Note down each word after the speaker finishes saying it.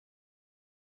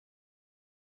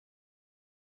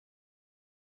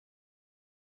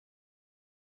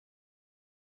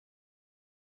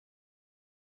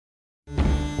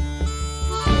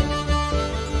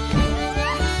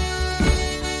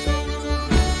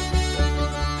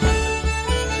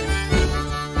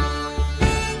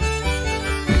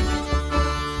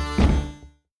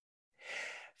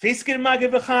Fisgur mag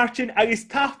bh chartin agus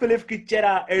tafbalibh go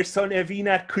deire son a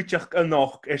bhínar cúteach an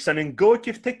nach son an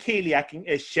ggóidh Taigh-cèilidh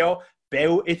is seo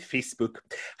bew i Facebook.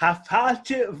 Ha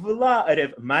fáilte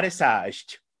bhla mar is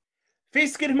áist.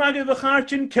 Fisgur mag bh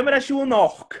chartin cymra siú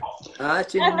nach.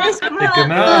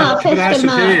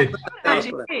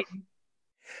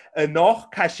 A nach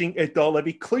cashing a dollar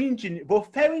be cleanjin bo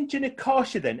fewingin a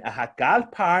caution a ha gal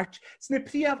part sna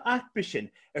priaf atbishin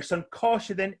son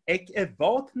caution ag a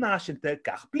vod nashinte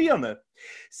gach bliana.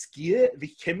 Skie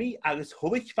vi chemi agus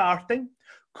hulich farting,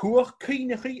 kuach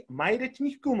kuinichi meirit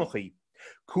mich gunachi.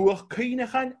 Kuach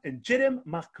kuinachan en jirim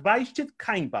mach kweistit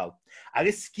keinbal,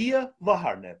 agus skie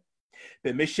vaharne.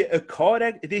 Bemisje a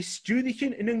koreg de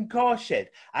studichin in een gaushed,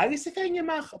 agus a fenge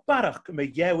mach barach me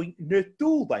jewing ne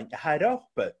doelbein a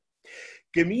harochbe.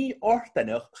 Gemi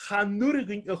ortanach gaan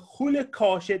nurgin a goede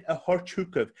kaashed a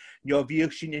horthoekov, nja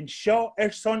wielshin in sha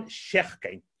son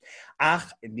shechkein.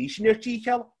 Ach, nishin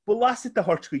tichel, belastet de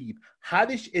horthoeib,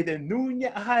 hadish in de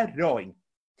noenje a haroing.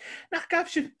 Nach gaf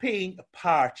zich pein a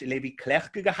part levi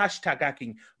klechke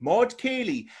hashtagaking, Mhòid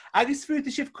Taigh-cèilidh, agus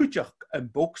fuute zich kutjach een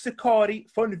bokse kari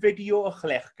van video a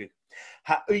klechke.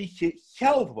 Ha uitje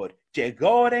gelvor, je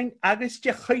garing agus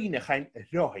je chuinigijn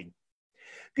roing.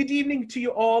 Good evening to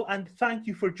you all and thank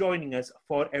you for joining us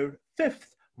for our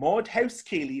 5th Mhòid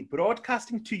Taigh-cèilidh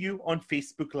broadcasting to you on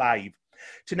Facebook Live.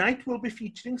 Tonight we'll be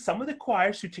featuring some of the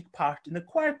choirs who take part in the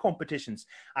choir competitions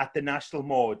at the National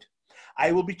Mhòid.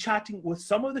 I will be chatting with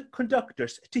some of the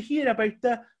conductors to hear about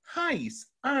the highs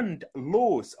and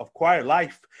lows of choir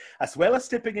life, as well as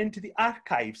stepping into the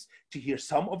archives to hear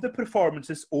some of the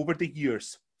performances over the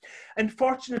years.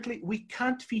 Unfortunately, we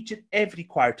can't feature every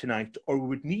choir tonight, or we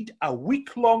would need a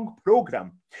week-long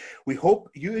programme. We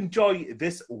hope you enjoy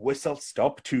this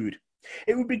whistle-stop tour.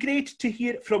 It would be great to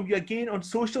hear from you again on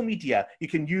social media. You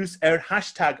can use our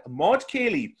hashtag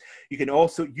Mhòid-cèilidh. You can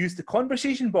also use the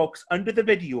conversation box under the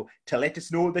video to let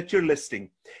us know that you're listening.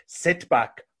 Sit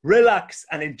back, relax,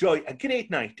 and enjoy a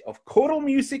great night of choral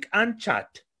music and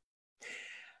chat.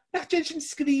 Nach jensyn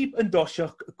sgrib yn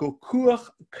dosiach go cwach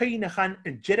cainachan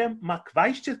yn jirim mac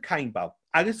weistir cainbal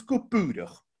agus go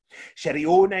bwrach.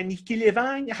 Sheriona ni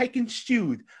gilefain a haik yn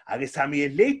stiwd agus ha mi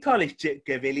leitolichte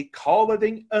gyfeli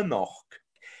calading y noch.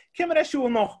 Cymra siw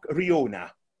noch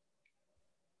Riona?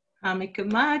 Ha mi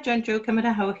gyma John Joe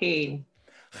cymra haw hyn.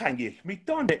 Changil, mi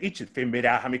donda itchyd ffyn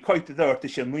mira ha mi coet y ddort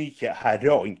ysio mwycha ha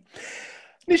roing.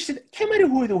 Nishted, cymar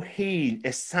hwyd o hyn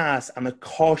y sas am y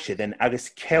causiad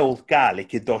agus ceol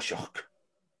Gaelic y dosiach?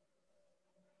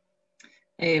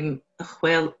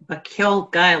 Wel, ba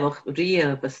ceol Gaelach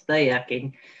ria bystau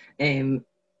agin.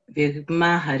 Fi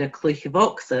mahar y clwych y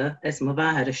foxa as ma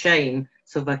mahar y shain,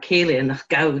 so fa Caelia nach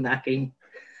gawn agin.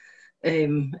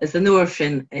 As the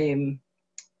notion, fi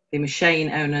ma shain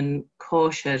awn yn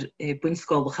causiad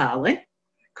bwnsgol bachale,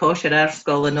 causiad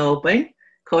arsgol yn obain,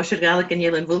 causiad Gaelic yn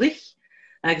yel yn fwlich,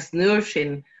 agus nuair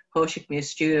sin hóisiigh mé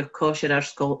stúr cóisiir ar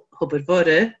scoil hubar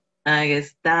bhore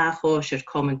agus dá chóisiir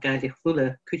common Gaelic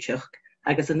fúla cúteach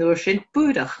agus an nuair sin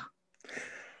búdach.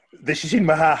 Dis sin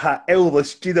ha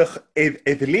elwas tídach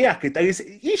iad léachid agus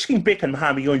iscin becan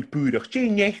ha mi oint búdach, dé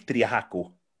nechtri a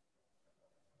haco?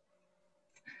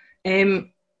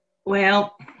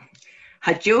 Well,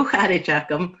 ha joch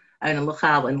aridjacham an an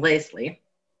lochal in Leslie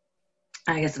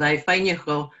agus vai feinne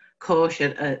go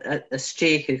cóisiir a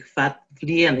stréchig fat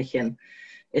vlianachin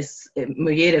is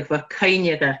muéireach wa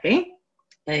caine gaching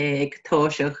ag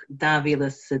tóiseach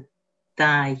dávíle sa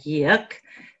dáíach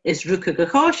is rúca go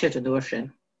cóisiir an úr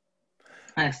sin.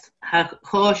 As ha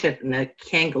cóisiir na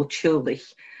kengel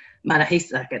tjúlich mar a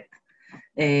hís agad.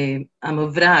 Am a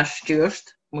bhrá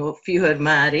stúrst mo fiúhar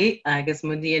Mari agus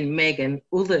mo níon Megan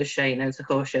úla sein an sa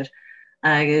cóisiir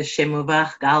agus sé mo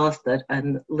bhach galastar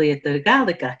an léadar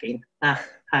Gaelic gaching ach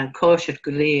an cóisiir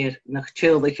go léir nach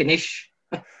tjúlich in ish.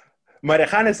 Maar er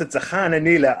gaan is het ze gaan en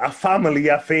hele a family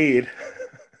affair.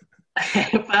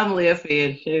 Family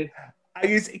affair, too.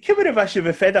 Agus, cymryd y fasio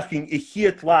fy ffedach yn I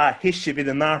hyd la hisio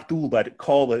fydd yn ar dŵlbar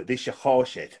cola ddys y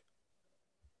chosyd?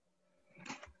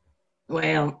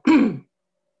 Wel,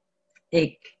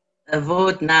 ik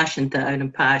fod nasianta yn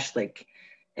páslik,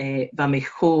 va mi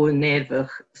chô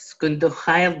nervig skundwch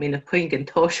chael mi'n y pwyng yn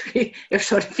tosgi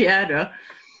sort fiara.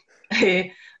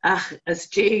 Ach, as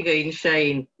Jega in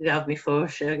Shane gaf mi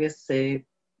fors agus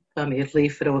va mi at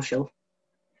leif roshel.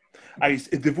 Agus,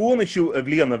 de woon is jou of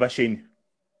Leon of Ashin?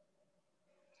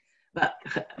 But,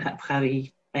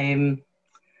 Javi, Ashin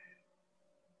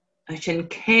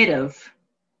Kerev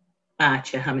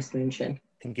Acha Hamis Munshin.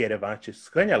 In Kerev Acha,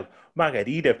 Skrynel,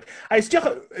 Margarita. Is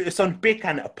just son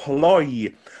bekan a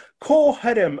ploy. Co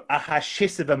herem a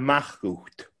hashis of a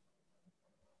machgut.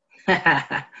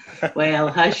 Well,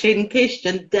 ha sin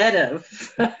Christian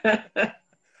derf.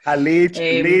 Ha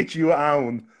leid you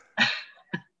awn.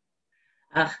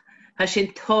 Ach, ha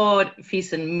sin tór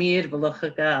fís an mírbalach a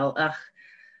gal, ach,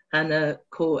 hanna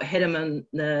co heraman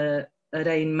na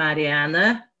rein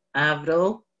Mariana,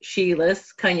 Avril,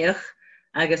 Sheilas, Cynnych,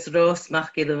 agus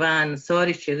Rosmach i Levan,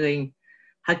 sorry sirin,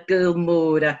 ha gul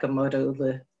mór ac am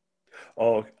orwle.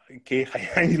 O, ke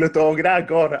chael le dog ra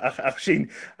gor ach sin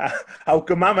au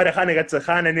gymamar a chanig at sa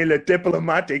chanan ila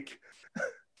diplomatic.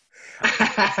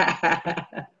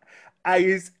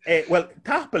 Agus, well,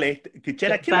 tapalet,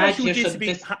 gyda, cymryd siw jyst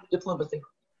diplomacy.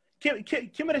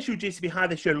 Cymryd siw jyst fi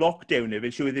hadde siw lockdown efo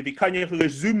siw iddi fi cynnych le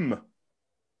Zoom.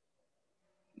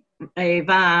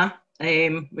 Va,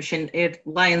 we sin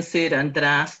Lion Sura an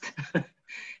drast.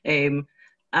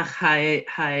 Ach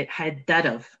ha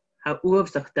daraf, ha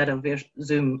oofzach daraf weer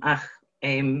Zoom, ach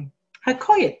ha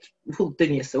coet hwlt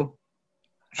dynnu so.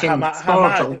 Sin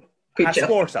sportal.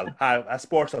 A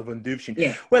sportsal van dúfsin.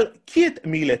 Well, kiet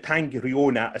míle tang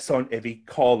riona a son e vi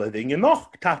call thing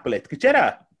noch tapalet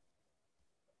gyda.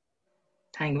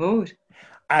 Tang fawr.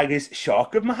 Agus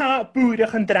sioc of maha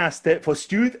bwydach yn draste fo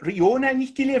stwyd riona ni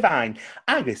gilefain,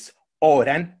 agus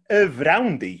oran y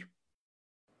frawndi.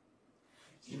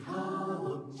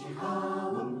 Jihalum,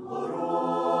 jihalum,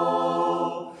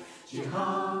 horo.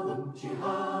 Jihalum,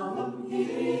 jihalum,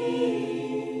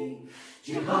 hiri.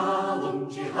 Jihalum,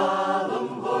 jihalum,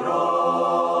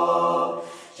 horo.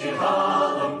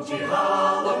 Jihalum,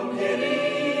 jihalum,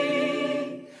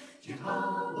 hiri.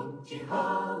 Jihalum,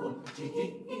 jihalum,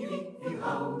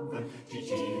 jihalum,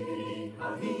 jijiri,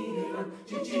 hahiram,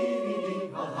 jijiri,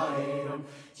 hahiram,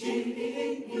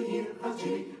 jijiri,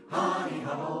 hajiri,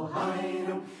 hari-ho,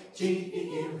 hiram,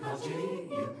 jijiri,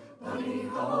 hajiri,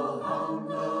 hari-ho,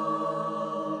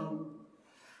 hamdam.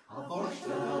 A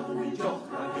forstel i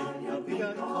jochragen, a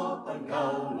bygger kop an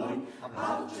gauloi, a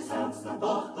pouches hans na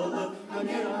bochtele, a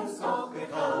neran skoch e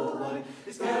gauloi.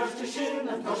 Is gerste shin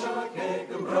an kosha kek,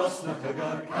 a brosnach a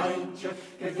gar kaintje,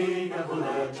 ke viga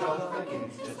hula joch a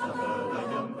kinstjes na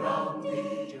verlag am brandi.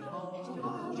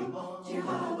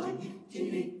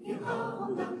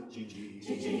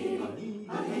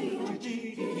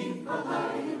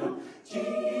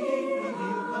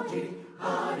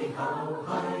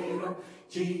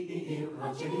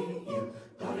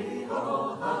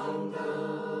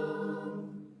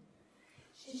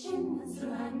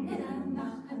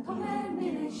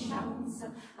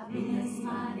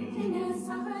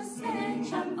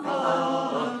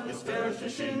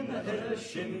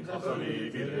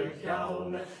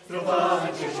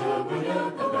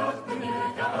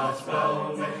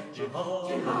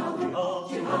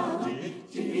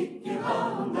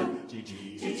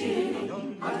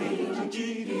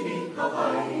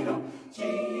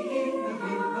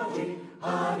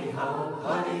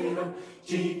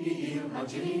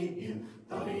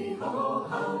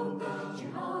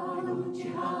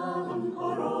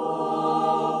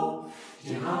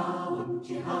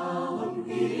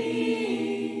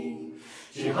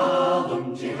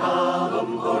 Jihalum, jihalum,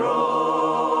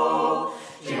 horo.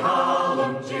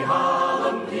 Jihalum,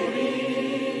 jihalum,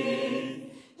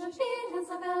 hiri. Dan spelen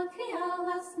ze wel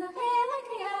krialas na hele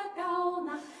kria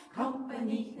gauna.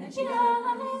 Company na gira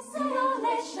lesa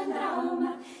lesha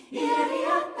drauma.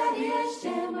 Iriata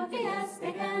rieshema fieste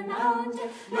canaunje.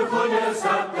 Nu goede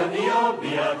satania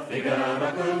biat figara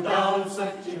kundansa.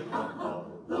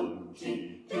 Jihalum,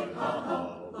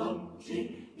 jihalum,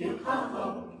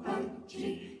 jihalum.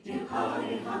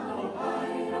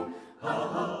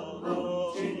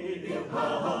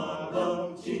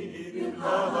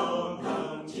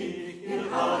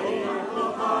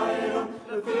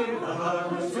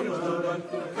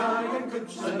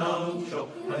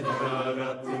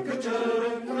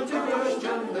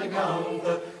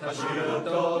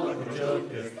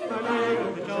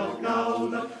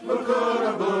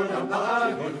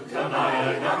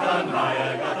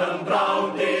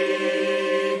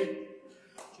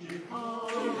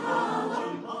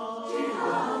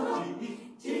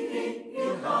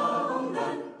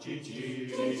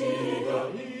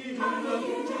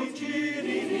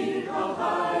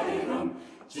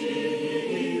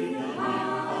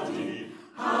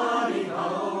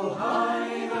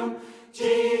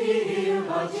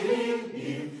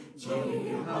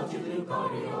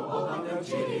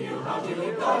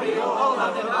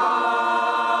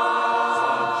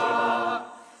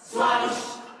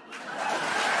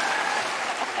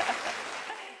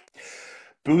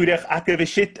 Búrach ac y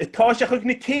fysit y Taigh-cèilidh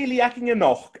na Céilidh ac yn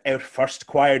noch, our first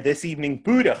choir this evening,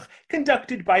 Búrach,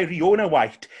 conducted by Riona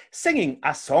White, singing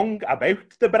a song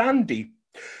about the brandy.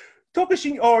 Tuga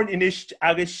sin orn inist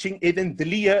agus sin idan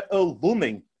dlia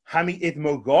lúming. Hami id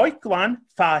Mhòid glan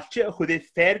fáilte a chud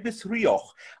Fergus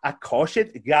rioch a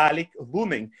cóisiad Gaelic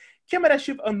lúming. Cemar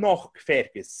asib a noch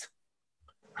Fergus?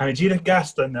 Hami díra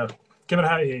gastan now. Cemar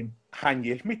how him?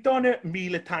 Haniel, mi donna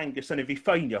mila tangus on a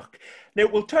vifainioch. Now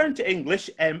we'll turn to English.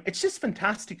 It's just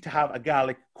fantastic to have a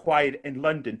Gaelic choir in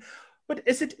London, but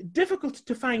is it difficult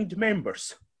to find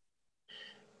members?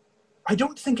 I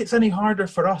don't think it's any harder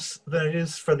for us than it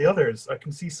is for the others. I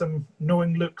can see some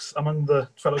knowing looks among the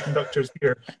fellow conductors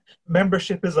here.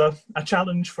 Membership is a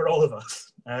challenge for all of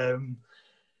us. And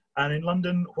in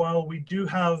London, while we do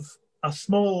have a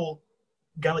small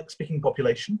Gaelic-speaking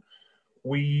population,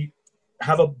 we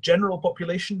have a general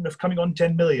population of coming on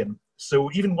 10 million.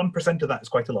 So even 1% of that is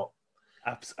quite a lot.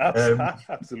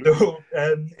 Absolutely. So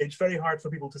it's very hard for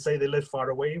people to say they live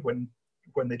far away when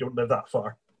they don't live that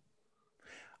far.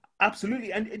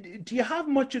 Absolutely. And do you have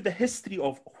much of the history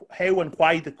of how and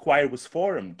why the choir was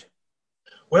formed?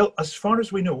 Well, as far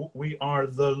as we know, we are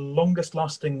the longest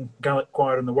lasting Gaelic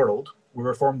choir in the world. We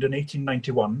were formed in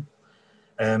 1891,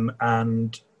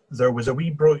 and there was a wee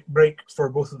break for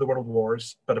both of the world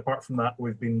wars, but apart from that,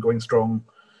 we've been going strong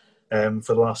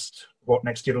for the last,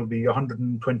 next year will be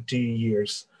 120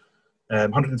 years,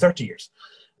 130 years.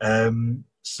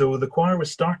 So the choir was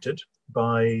started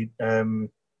by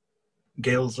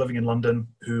Gaels living in London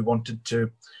who wanted to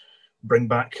bring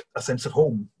back a sense of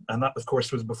home. And that, of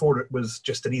course, was before it was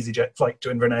just an EasyJet flight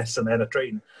to Inverness and then a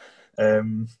train.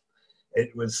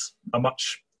 It was a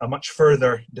much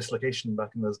further dislocation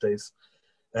back in those days.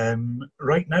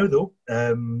 Right now, though,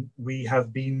 we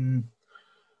have been,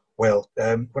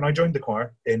 when I joined the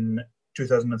choir in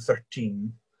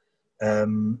 2013,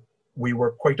 we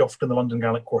were quite often the London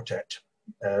Gaelic Quartet.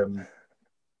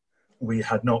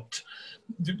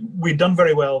 We'd done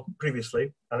very well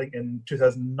previously. I think in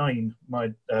 2009,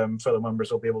 my fellow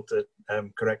members will be able to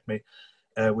correct me.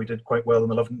 We did quite well in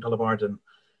the Love and Tullabarden.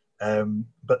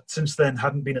 But since then,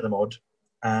 hadn't been at the Mhòid,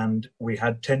 and we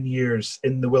had 10 years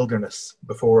in the wilderness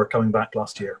before coming back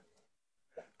last year.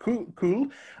 Cool.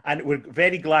 And we're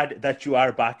very glad that you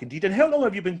are back indeed. And how long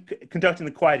have you been conducting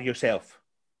the choir yourself?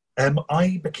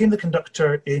 I became the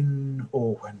conductor in,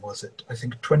 when was it? I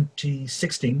think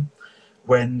 2016,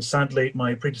 when sadly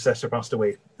my predecessor passed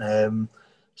away.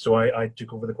 So I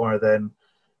took over the choir then,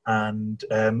 and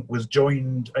was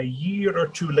joined a year or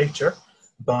two later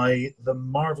by the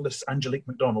marvellous Angelique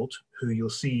MacDonald, who you'll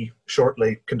see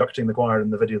shortly conducting the choir in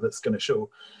the video that's going to show,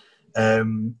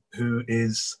 who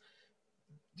is,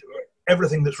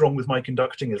 everything that's wrong with my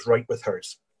conducting is right with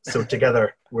hers. So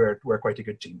together we're quite a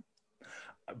good team.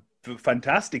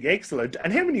 Fantastic, excellent.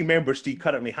 And how many members do you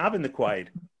currently have in the choir?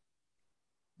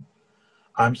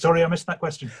 I'm sorry, I missed that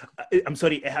question. I'm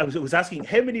sorry, I was asking,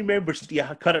 how many members do you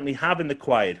currently have in the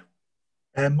choir?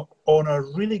 On a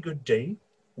really good day,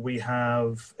 we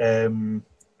have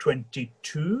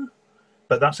 22,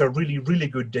 but that's a really, really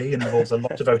good day and involves a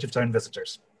lot of out-of-town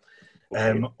visitors.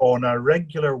 Okay. On a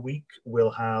regular week,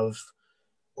 we'll have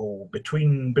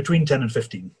between 10 and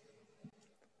 15.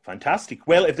 Fantastic.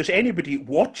 Well, if there's anybody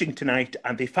watching tonight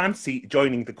and they fancy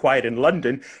joining the choir in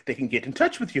London, they can get in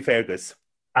touch with you, Fergus.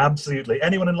 Absolutely.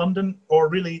 Anyone in London or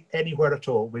really anywhere at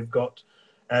all. We've got,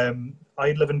 I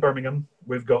live in Birmingham.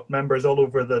 We've got members all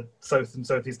over the south and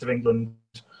southeast of England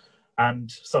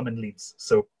and some in Leeds.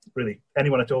 So really,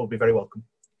 anyone at all will be very welcome.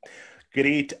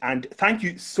 Great. And thank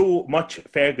you so much,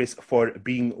 Fergus, for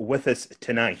being with us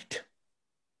tonight.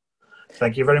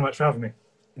 Thank you very much for having me.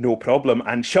 No problem.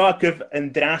 And Seacah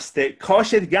and Draste,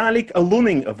 Còisirean Gaelic a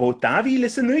Luning a bhó Daví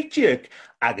listen nuitiach,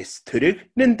 agus turug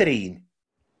nan drain.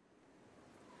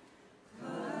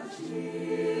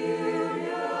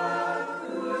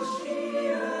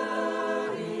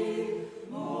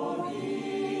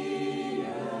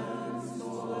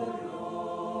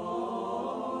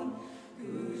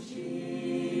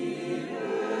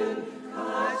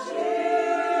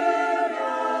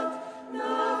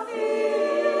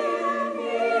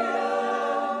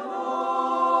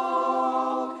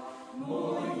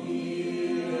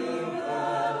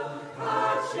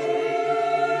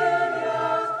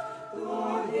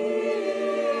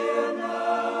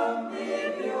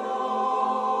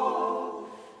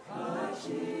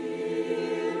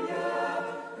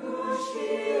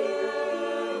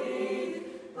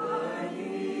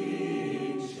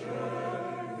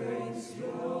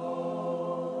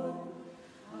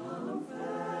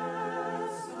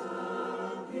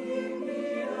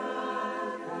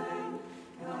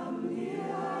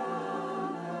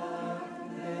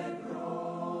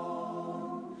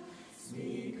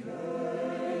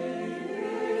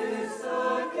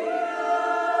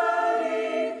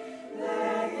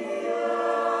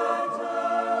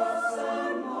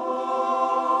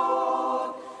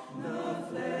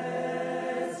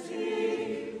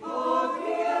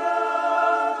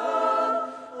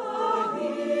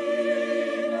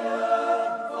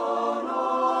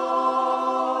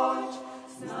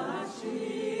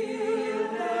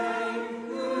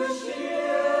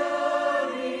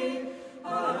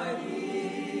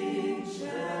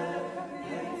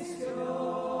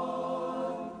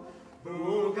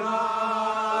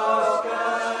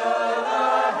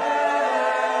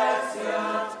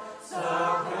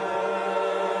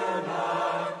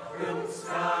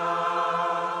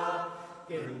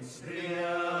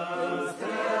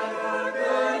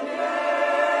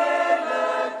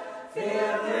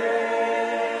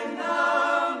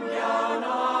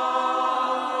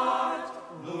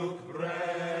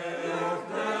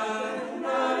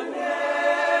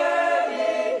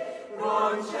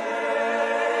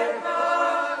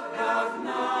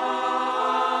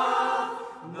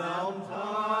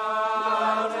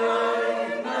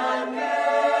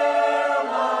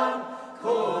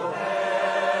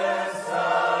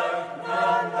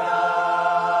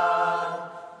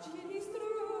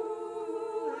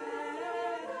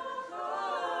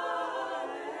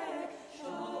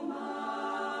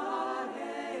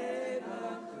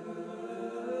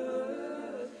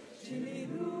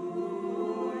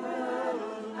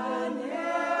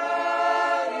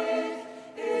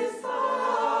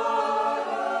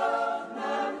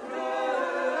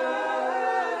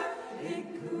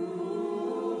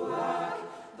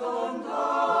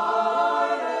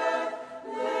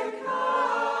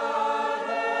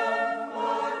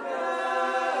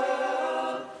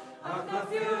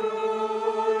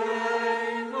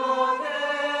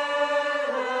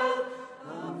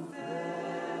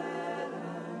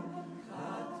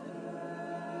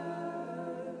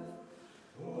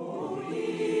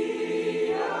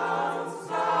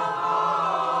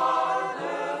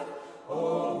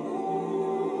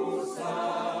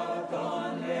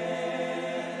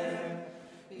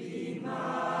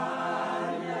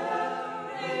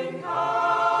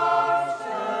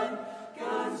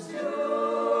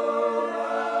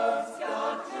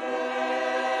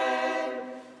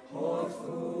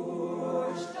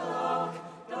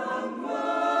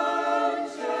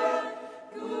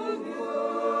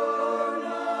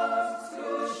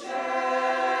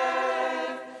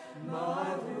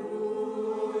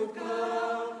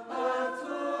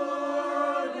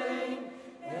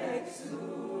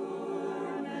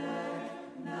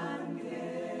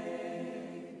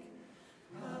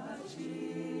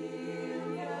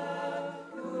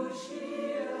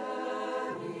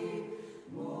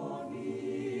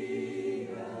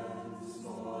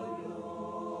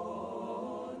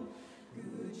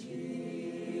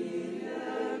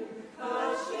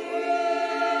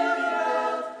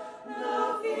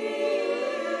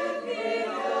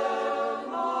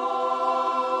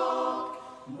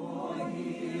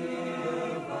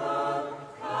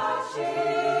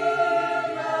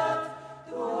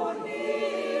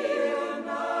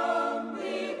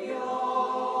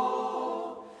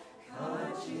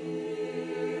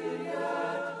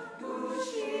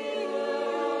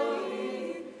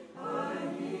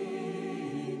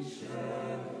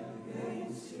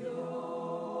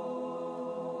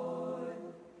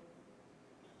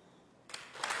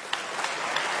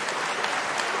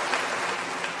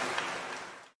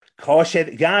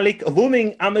 Còisirean Gaelic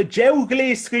loaning am a Jew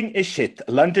screen is shit.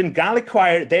 London Gaelic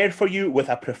Choir there for you with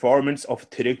a performance of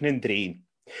Turignan Drain.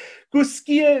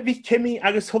 Guskia vi Kimmy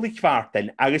agus Hully Kvarten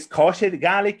agus Còisirean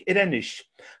Gaelic Iranish.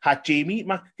 Had Jamie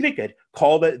McGregor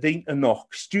called it the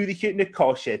Enoch, Studiche in the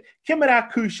Còisirean.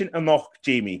 Kimera cushion Enoch,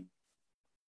 Jamie.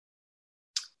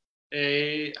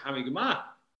 Hamigama.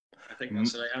 I think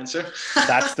that's the right answer.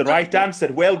 That's the right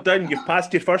answer. Well done. You've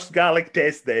passed your first Gaelic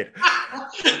test there.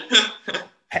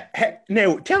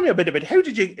 Now, tell me a bit about how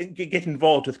did you get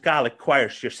involved with Gaelic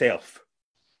choirs yourself?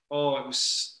 Oh, it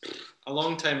was a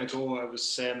long time ago. I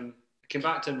was came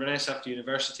back to Inverness after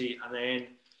university and then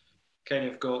kind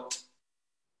of got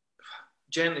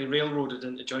gently railroaded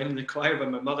into joining the choir by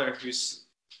my mother, who's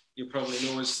you probably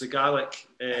know as the Gaelic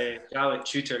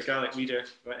tutor, Gaelic leader.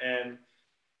 But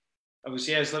I was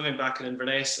living back in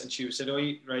Inverness, and she said,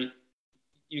 "Oh, right,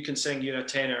 you can sing. You're a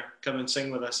tenor. Come and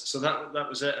sing with us." So that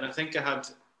was it. And I think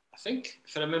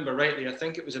if I remember rightly, I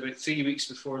think it was about 3 weeks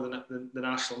before the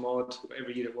national Mhòid,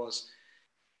 whatever year it was.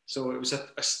 So it was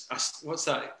what's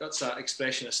that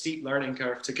expression? A steep learning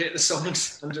curve to get the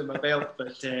songs under my belt.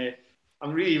 But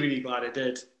I'm really, really glad I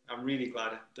did. I'm really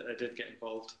glad that I did get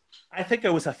involved. I think I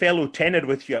was a fellow tenor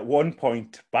with you at one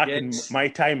point back in my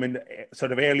time in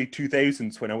sort of early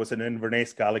 2000s when I was in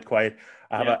Inverness Gaelic Choir.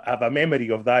 I have a memory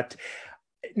of that.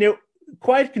 Now,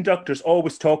 choir conductors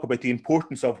always talk about the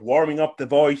importance of warming up the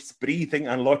voice, breathing,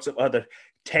 and lots of other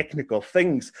technical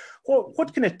things.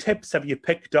 What kind of tips have you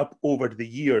picked up over the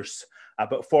years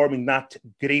about forming that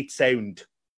great sound?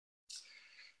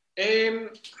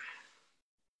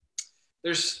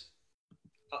 There's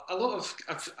a lot of,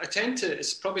 I tend to,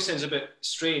 it probably sounds a bit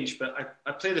strange, but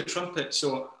I play the trumpet,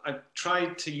 so I've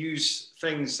tried to use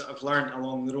things that I've learned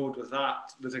along the road with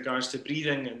that, with regards to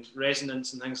breathing and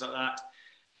resonance and things like that.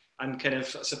 And kind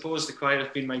of, I suppose the choir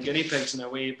have been my guinea pigs in a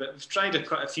way, but we've tried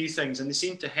quite a few things and they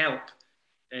seem to help.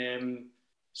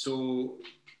 So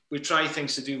we try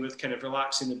things to do with kind of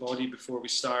relaxing the body before we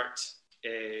start,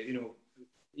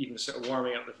 even sort of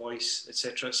warming up the voice,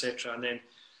 etc., etc. And then,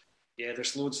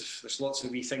 there's lots of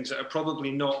wee things that are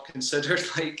probably not considered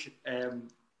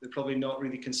they're probably not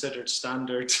really considered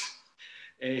standard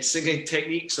singing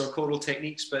techniques or choral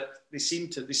techniques, but they seem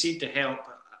to help.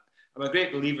 I'm a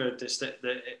great believer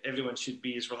that everyone should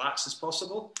be as relaxed as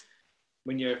possible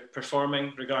when you're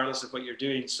performing, regardless of what you're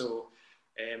doing. So,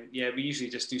 we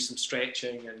usually just do some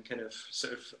stretching and kind of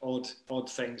sort of odd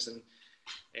things and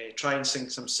try and sing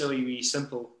some silly wee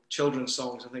simple children's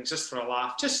songs and things just for a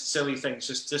laugh, just silly things,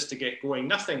 just to get going.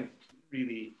 Nothing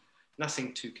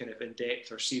too kind of in depth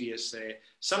or serious.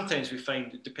 Sometimes we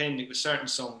find, depending with certain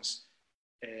songs,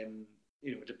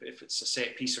 if it's a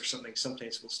set piece or something,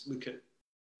 sometimes we'll look at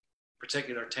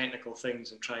particular technical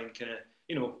things and try and kind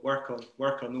of work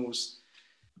on those.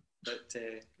 But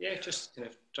just kind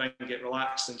of try and get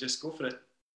relaxed and just go for it.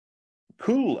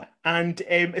 Cool. And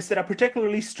is there a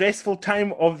particularly stressful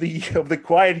time of the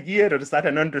choir year, or is that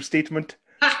an understatement?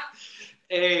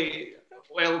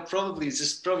 Well, probably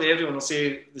everyone will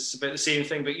say this is about the same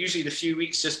thing, but usually the few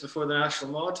weeks just before the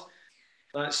national Mhòid,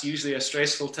 that's usually a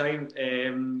stressful time.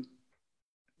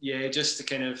 Just to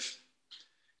kind of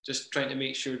just trying to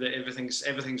make sure that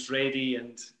everything's ready,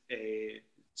 and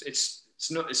it's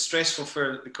not as stressful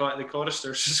for the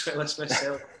choristers as well as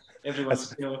myself.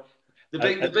 Everyone's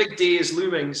the big day is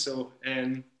looming, so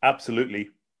absolutely.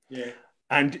 Yeah.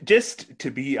 And just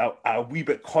to be a wee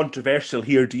bit controversial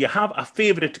here, do you have a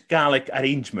favourite Gaelic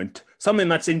arrangement? Something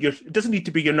that's in your, it doesn't need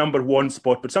to be your number one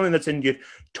spot, but something that's in your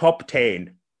top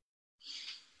 10.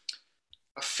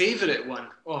 A favourite one?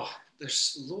 Oh,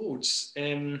 there's loads.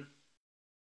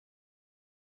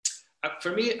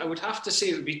 For me, I would have to say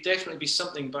it would definitely be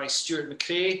something by Stuart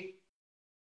McCrae.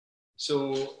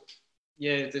 So,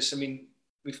 there's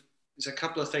a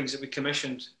couple of things that we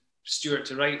commissioned Stuart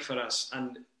to write for us,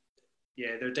 and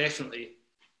they're definitely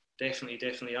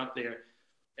up there.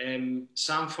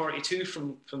 Psalm 42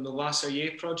 from the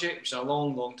Lassalle project, which is a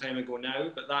long time ago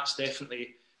now, but that's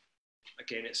definitely,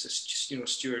 again, it's just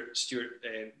Stuart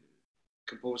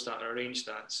composed that or arranged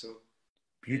that. So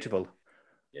beautiful.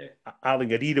 Yeah. Alan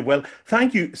Garida. Well,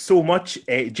 thank you so much,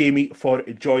 Jamie, for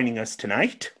joining us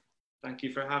tonight. Thank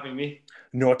you for having me.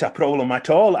 Not a problem at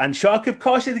all. And Seacab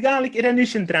Còisirean Gaelic an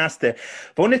draste.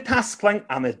 Von tasclang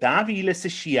am y Davile sa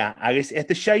Shia agus et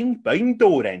y Shine bain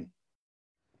Doren.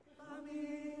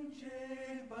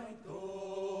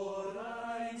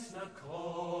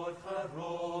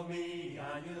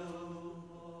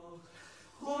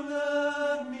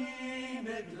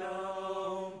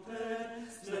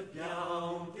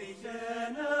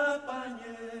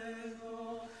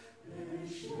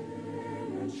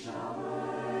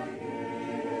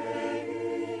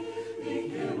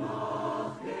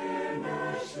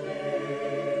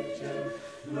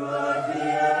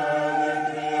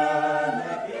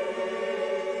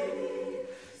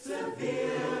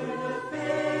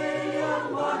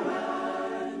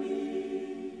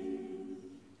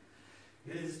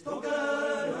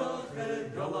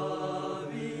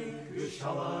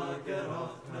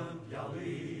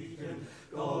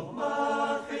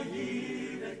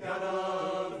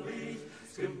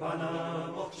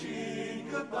 Sgymbanna moch chi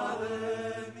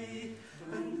gybaleni,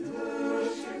 yn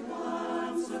dwys y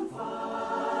glans yn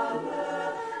ffale,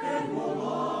 yn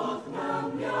mwloch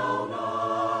nam iawn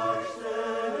arste,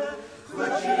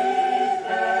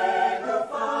 chwachich eg y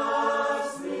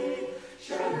ffasni,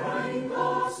 siarhain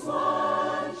gos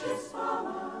wan jes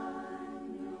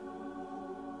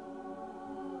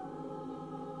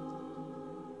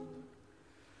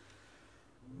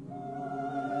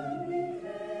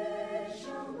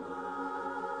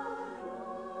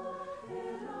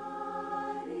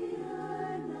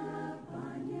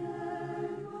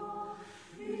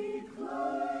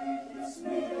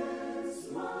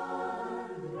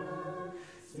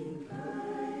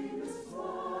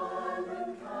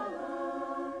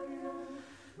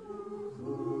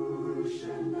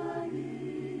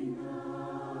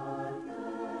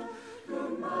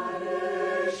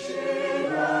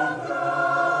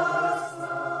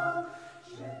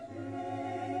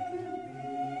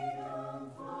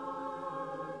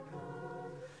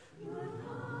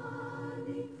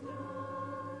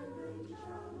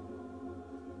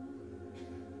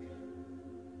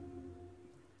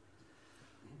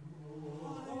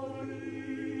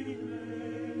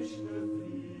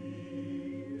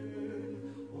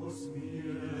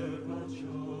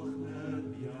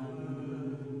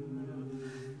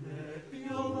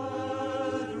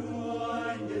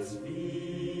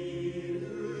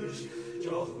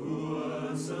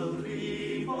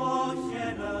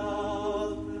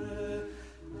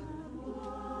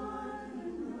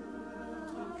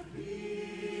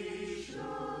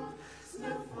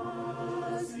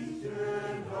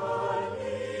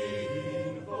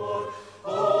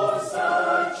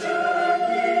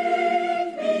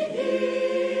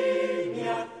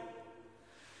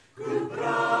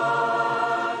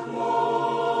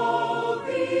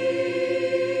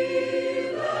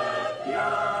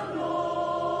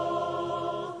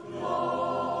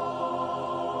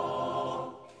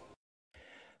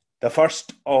The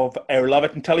first of our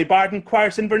Lovett and Tullybarden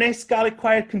choirs in Inverness Gaelic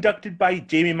choir conducted by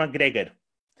Jamie McGregor.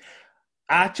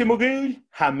 Ache Mogul,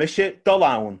 ha mishe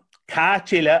dolaun,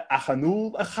 Taigh-cèilidh a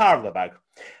chanúl a charlabag.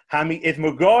 Ha mi id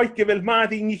Mogoi givil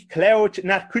madi ni cloud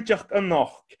na kutjach an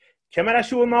noch. Kemara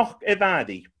shu noch e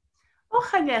vadi. O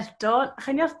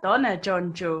chanel donna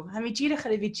John Joe. Ha mi gira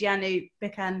chari vigianu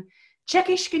bekan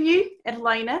checkish gnu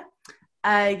leine.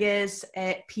 Agus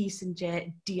piece and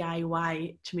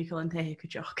DIY chmichael and Taigh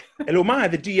kutjach. Hello ma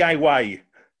the DIY.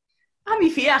 Ha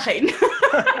mi fiachin.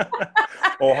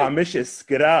 Oh, ha mishe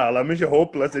skral, ha mishe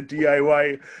hopeless a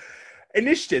DIY.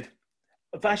 Inistid,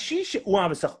 va shish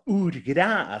uavasach oer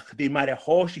graag die maar a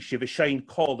horsische we shine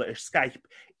call Skype.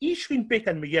 Ishrin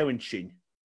bekan me jou shin.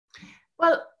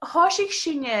 Well, horsig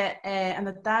shinje and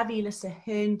the davile se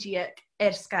hundiek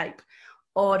Skype.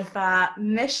 Or va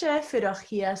mishe fyrach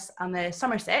hias an the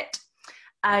Somerset,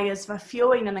 agus va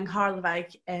fioing an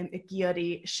Harlevig y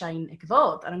giori shine y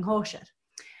gyfod an hosher.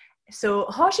 So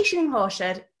hoshi shing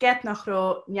hosher get nach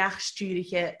ro niach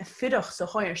sturiche fyrach so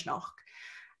hoyers noch.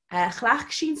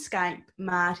 Chlach shin Skype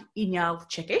maar injal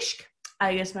tjekisk,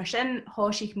 agus mar shin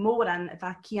hoshig moran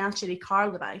va kiancheri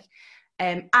Harlevig,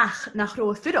 ach nach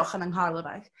ro fyrach an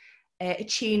Harlevig, it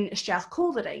chin stjach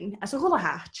koldering as a holle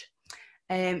hatch.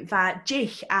 Va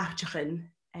dich achtchen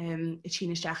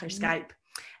China stacher Skype.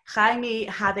 Ga mi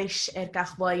hadish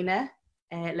gachwaine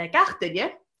le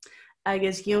gachtje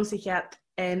agus gion sich het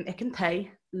ek kan Taigh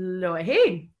lo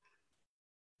heen.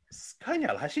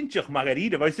 Skanial, ha sin tjoch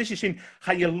Margarida, was is sin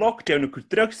ga je lockdown ook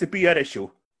drugs de bier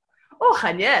show. Oh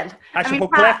genial. Has je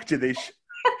collected this?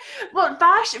 Wel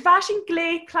was in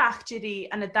glei klachtje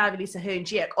die aan het Davili se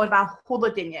hunjek or va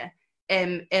holle dinge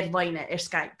waine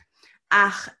Skype.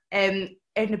 Ach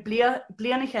na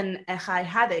blianichen chai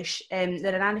hadish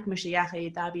der an anig mis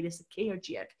jache David is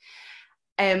keerjek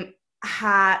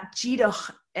ha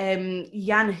gidoch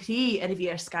jan hi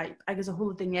vi Skype agus a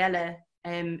hol Danielle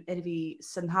vi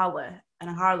Sanhalle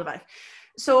an Harlevig.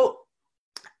 So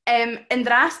in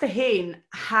draste heen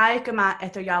ha gema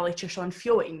eterjalitje son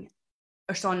fioing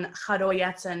son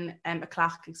charoyatsen a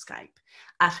klach Skype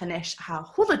a chanish ha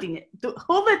hole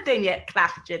dinge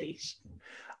klachjerish.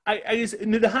 Agus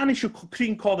nu de hanische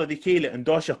kring called the Gaelic and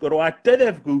Doshach go at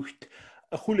dev gucht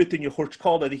a chulet in je church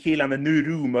called the Gaelic am a new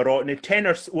room or ne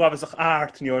tenors uavasach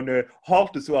art no ne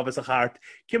haltes uavasach art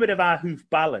kimmer va hoof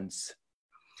balance.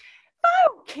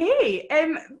 Okay,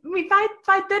 mi vai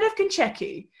dev can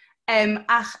checki.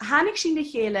 Ach hanig sin de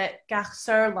Gaelic gach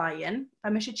Sir Lion,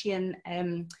 pa mis chin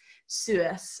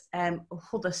Suez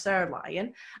hudda Sir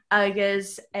Lion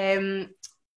agus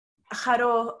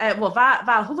Charo, well,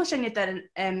 va hula sianiter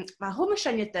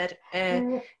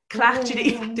clachtje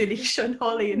die natuurlijk zo'n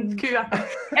holly in het kuur.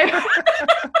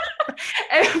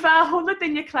 Waar 100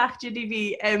 in je clachtje die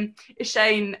wie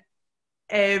zijn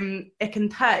ik een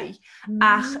Taigh.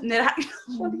 Ach,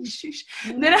 holy shush.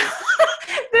 Nera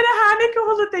hanik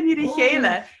 100 in je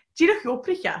gele. Die nog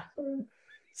oprig ja.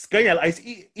 Sgynal,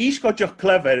 is got your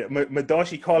clever, my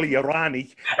dashi calli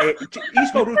Iranic.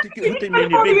 Is got root in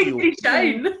your video.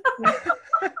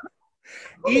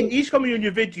 Is coming in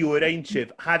your video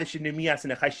arranged. Had she in Mias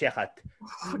and a Hashechat.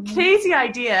 Crazy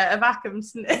idea of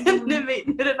Ackhams.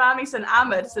 The Vamis and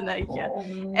Amers and I.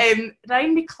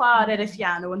 Rein me klar if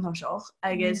piano and Hoshach.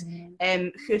 I guess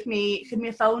could me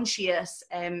a phone shees,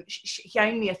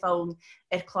 gain me a phone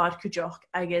klar Kujoch,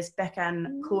 I guess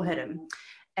Beckan Coherem.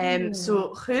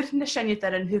 So chuirm na sinne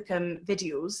ar an thucam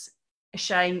videos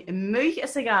sein muich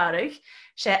is a garig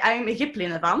sé aim I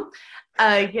giplín a van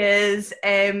agus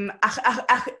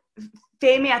ach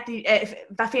féimeach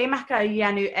a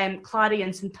dhéanú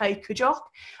chláiríonn san Taigh-cèilidh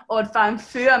or fan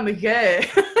fu am a gö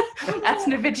at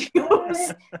na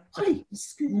videos.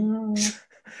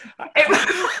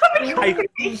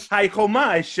 Hai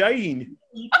choma is shine.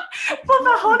 Well,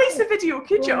 the honey sa video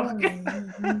cèilidh.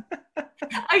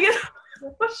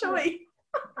 Wat zou ik?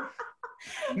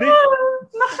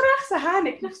 Nog rechts a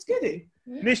hannig, nog skudu.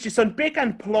 Nis je zo'n big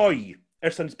an ploy.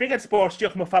 Zo'n big an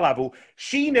sportstjoch me falabu.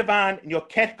 Shine van in your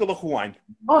kerkele gewoon.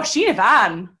 Oh, Shine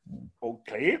van.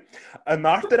 Okay. Een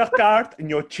achterafkaart in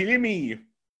your chili me.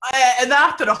 Een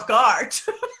achterafkaart.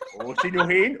 Oh, see you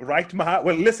heen? Right, ma.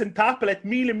 Well, listen, tapel het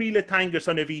mile tangers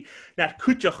on wie naar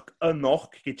kutjoch nog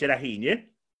get je heen, je?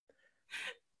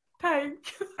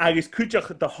 Thank. Agus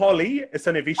cúteach the holly is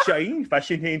an a bhí sein, fa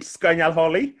sin hén scainal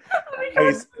holly.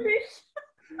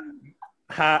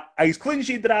 Agus clun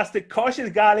si drasta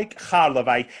Còisirean Gaelic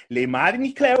charlavai le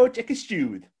marini cloud ag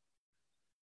stúd.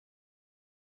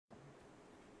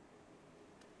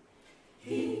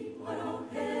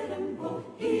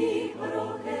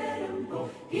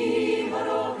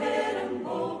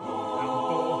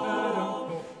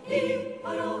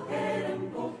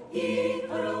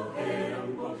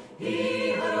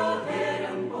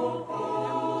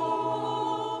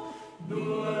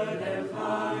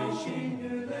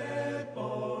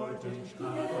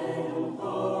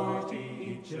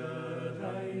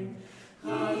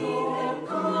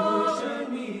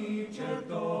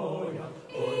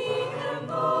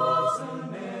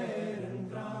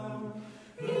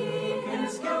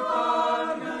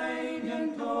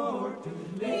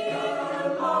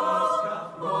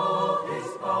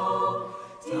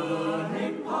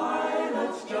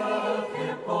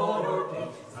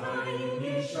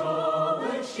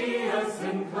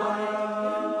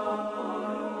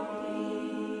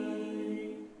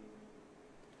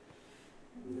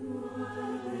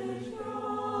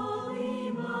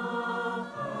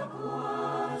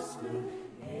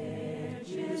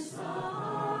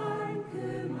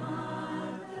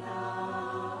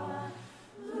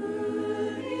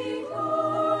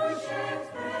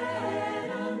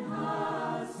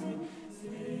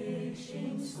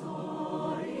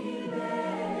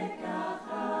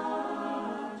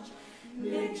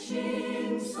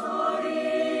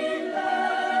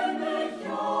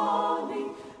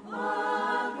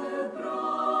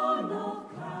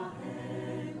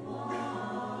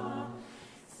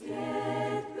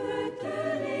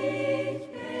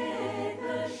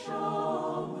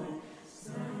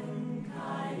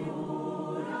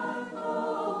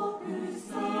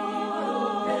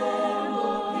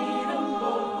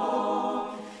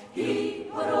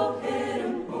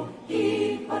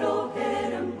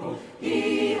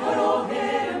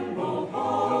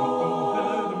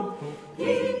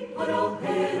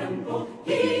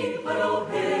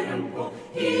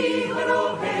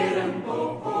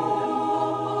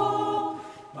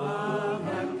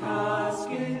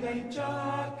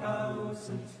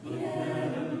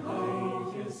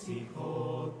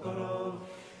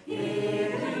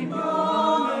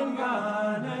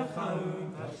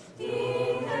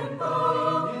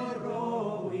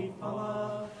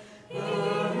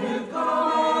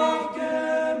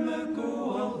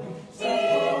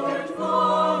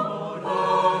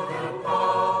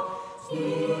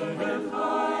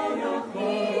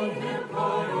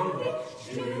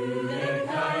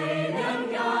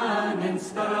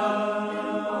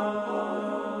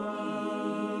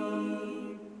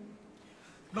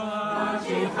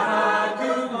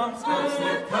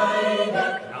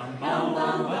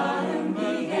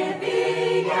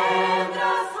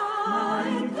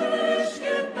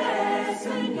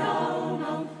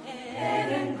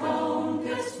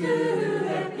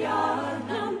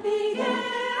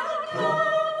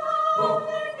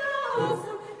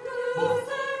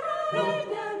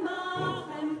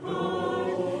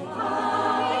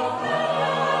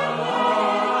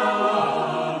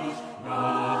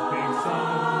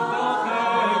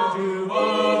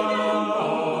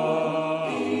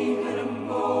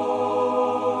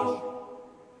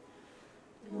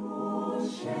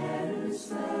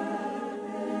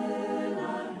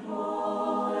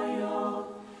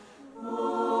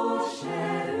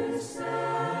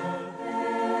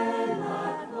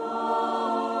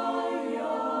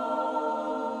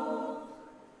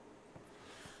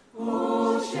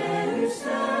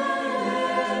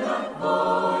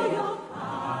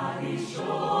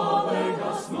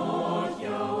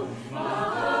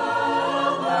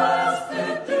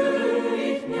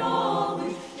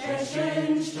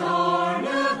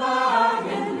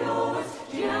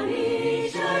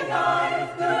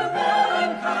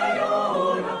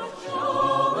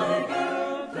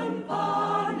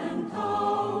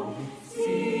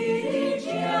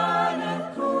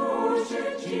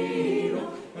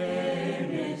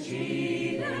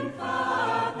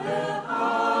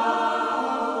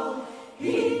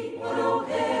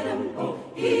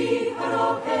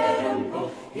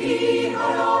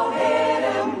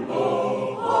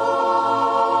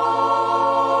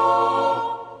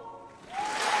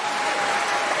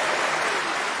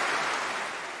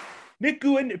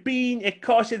 Cuirm being a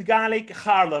Còisirean Gaelic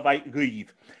Charlevite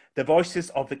Grieve. The voices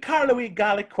of the Carloway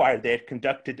Gaelic Choir there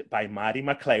conducted by Mary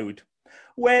MacLeod.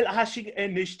 Well, hasig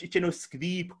enisht itchen o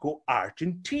scrib go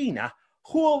Argentina,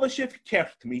 Chwolashif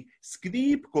Kertmi,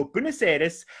 scrib go Buenos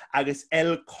Aires, agus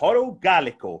El Coro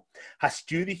Gallico.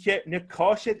 Hastudiche ne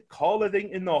Còisirean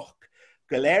Cólading inoch,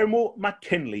 Guillermo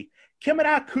McKinley.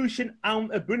 Kimera Cushin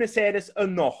am a Buenos Aires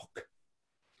inoch.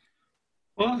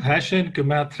 Well, Hashin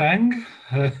Gumatrang,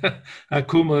 a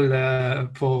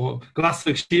Kumul for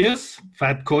Glasgow Steers,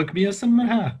 Fat Coik Mias and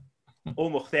Maha.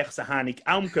 Omoch their Sahanik,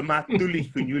 am Gumat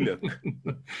Dulich Gunuluk.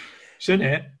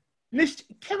 Shouldn't Nicht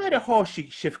Kimera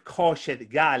Hoshik Shif Còisirean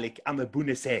Gaelic am a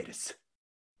Buenos Aires.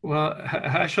 Well,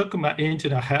 Hashokuma into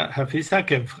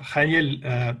Hafisak of Haniel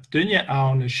Dunya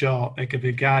on Shaw, a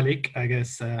Gaelic, I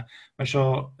guess,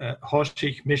 Mashaw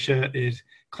Hoshik Misha is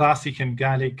classic and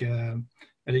Gaelic.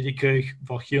 Ridikuch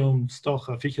vachium stoch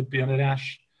a fichel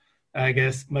bionerash. I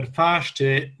guess maar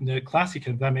faste de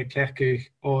klassieken waarmee klerkuch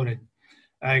oren.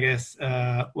 I guess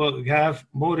well gav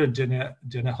moren de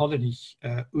Hollandig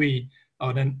ui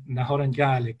aan na Holland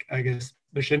Gaelic. I guess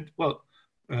besint well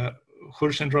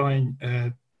Churchen roin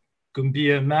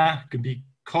gumbia ma gumbi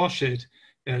cautioned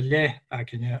le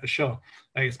akenya a show.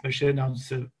 I guess besint aan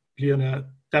se bliana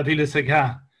davile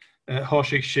saga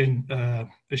hoshik shin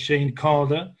beshin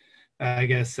kalde. I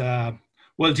guess, well,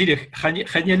 Didich,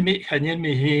 Chaniel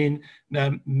me heen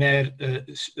na mer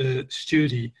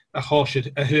studie a hoshid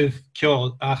a huv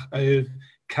kjol ach a huv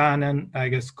canon, I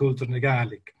guess, kultur na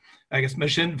Gaelic. I guess,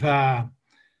 machine va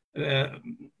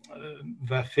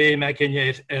fame I can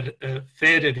yet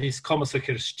fair vis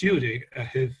commercial studie a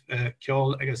huv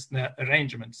kjol, I guess, na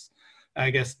arrangements.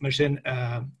 I guess, machine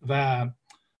va,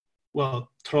 well,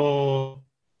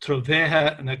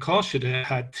 Troveha na Còisirean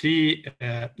had three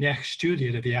nech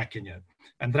studie de viakinje.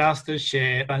 En draste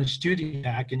she van studie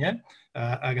akinje,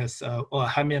 agus o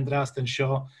hami en drasten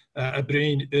sho a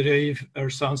bruin reiv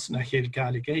sons na heel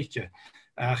Gaelic eike.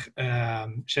 Ach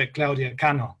she Claudia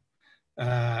Cano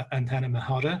en henne me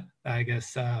hadden.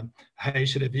 Agus hij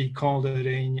should have be called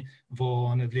in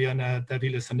von Vliana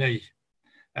Davila Sanei.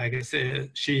 Agus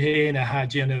she heen a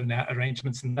had na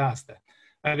arrangements and draste.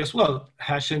 I guess, well,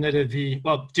 hashin it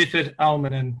well, different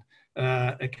alman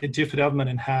and different alman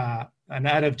and ha an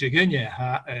Arab Jagunya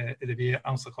ha it be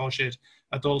answer caution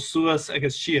at all suas, I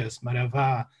guess, shears,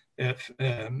 Marava,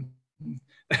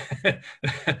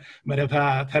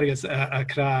 Marava, Targas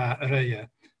Akra Raya,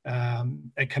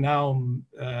 a canal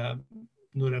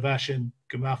Nuravashin,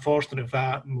 Guma Forstner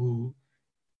va mu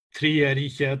 3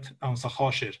 Richard answer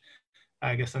caution.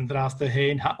 I guess, and draste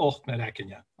hein ha ochner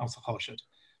Akenya answer caution.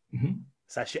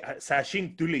 Sa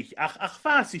sin dulich ach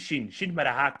fasi sin mar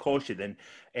a ha Còisirean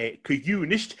cuiú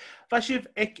nicht fashiv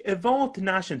ek evant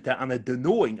nashanta an a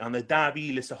denoing an a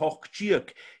davile a hoch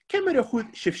chiuk kemmer a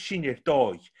chud sif sinir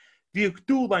dói viug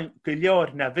dúlain go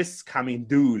leor na vis camin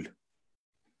dúl.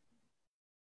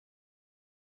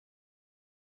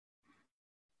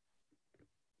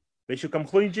 Beishu kam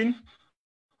chluinjin?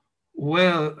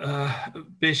 Well,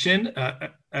 Bishin,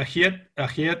 a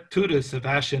here tourist of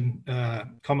Ashen,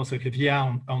 Commerce of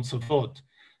Vian on Savot,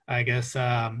 I guess,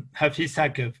 have he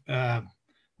sack of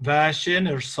Vashin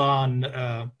or son,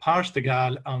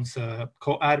 Parstegal on the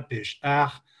Co-Arbish,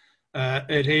 na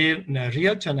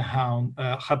Rielton Hound,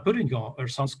 Haburingo or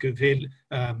Sanskuvil,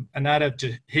 an Arab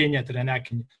to Henya to the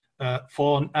Nakin,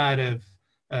 for an Arab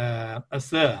as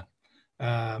the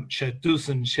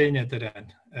Shetusen Shenya to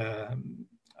den.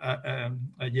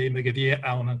 A je me geweer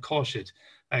aan een Còisirean,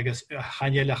 agus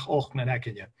hanjelach och na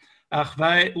nakenje. Ach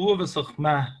wij overzag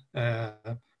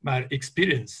maar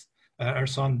experience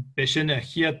son beginne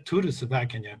hier toeristen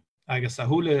wakenje. Agus a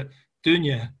hule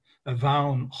dunje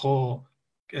waan go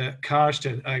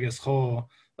karstel agus go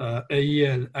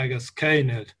eel agus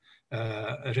keinel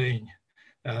rein.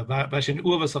 Wij zijn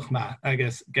overzag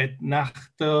agus get nach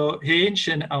de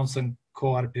heenschen aan zijn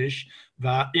Corbish,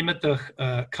 waar immedig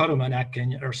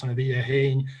Karumanekken son via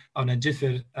heen aan een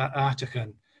differ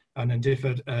artigen, aan een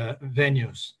differ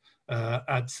venues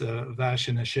at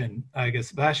Vashin Shin. I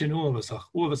guess Vashin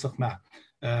overzag ma.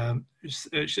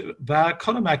 Waar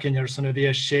Karumanekken son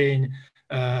via Shane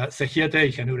zich hier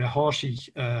tegen hoe de harshig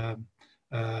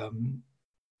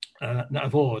na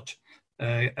woord.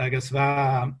 I guess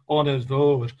waar on het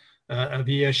woord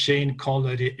via Shane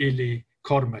Collar de Illy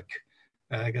Cormac.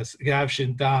 I guess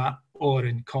Gavshin da or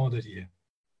in Condie.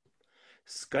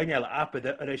 Scanal apad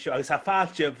ar seo agus a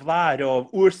fáilte bhláir ó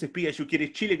uairsa bí a siú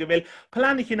gur Chile go bhfuil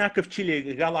planich in acah Chile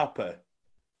galapa.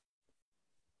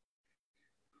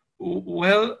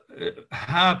 Well,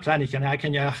 ha plan ich an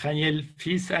kan ja chanel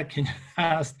fis akin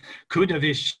hast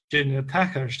kudavish in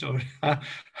takarst or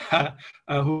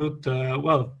hut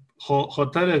well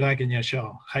hotel wagen ja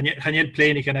sha chanel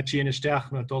plan ich an a chine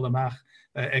stach met dolle mag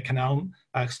econom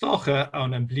stoche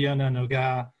an en bliene no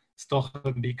ga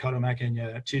stoche bi karmaken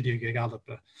ja chidige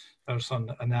galope son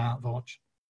na watch.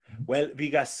 Well,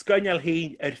 vi ga skynnal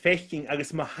hein fechting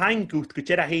agus ma hangút go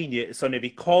a héine son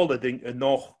vi calling a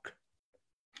noch.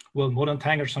 Well, more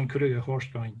tanger son kurige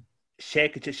horsebein.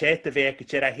 Sheke shete werke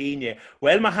a héine.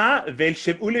 Well ma ha vel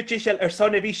sib uletischel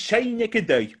son vi scheine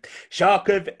gedui.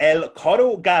 Shakev el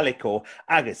coro Gaelico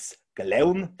agus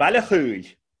galeun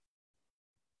valachul.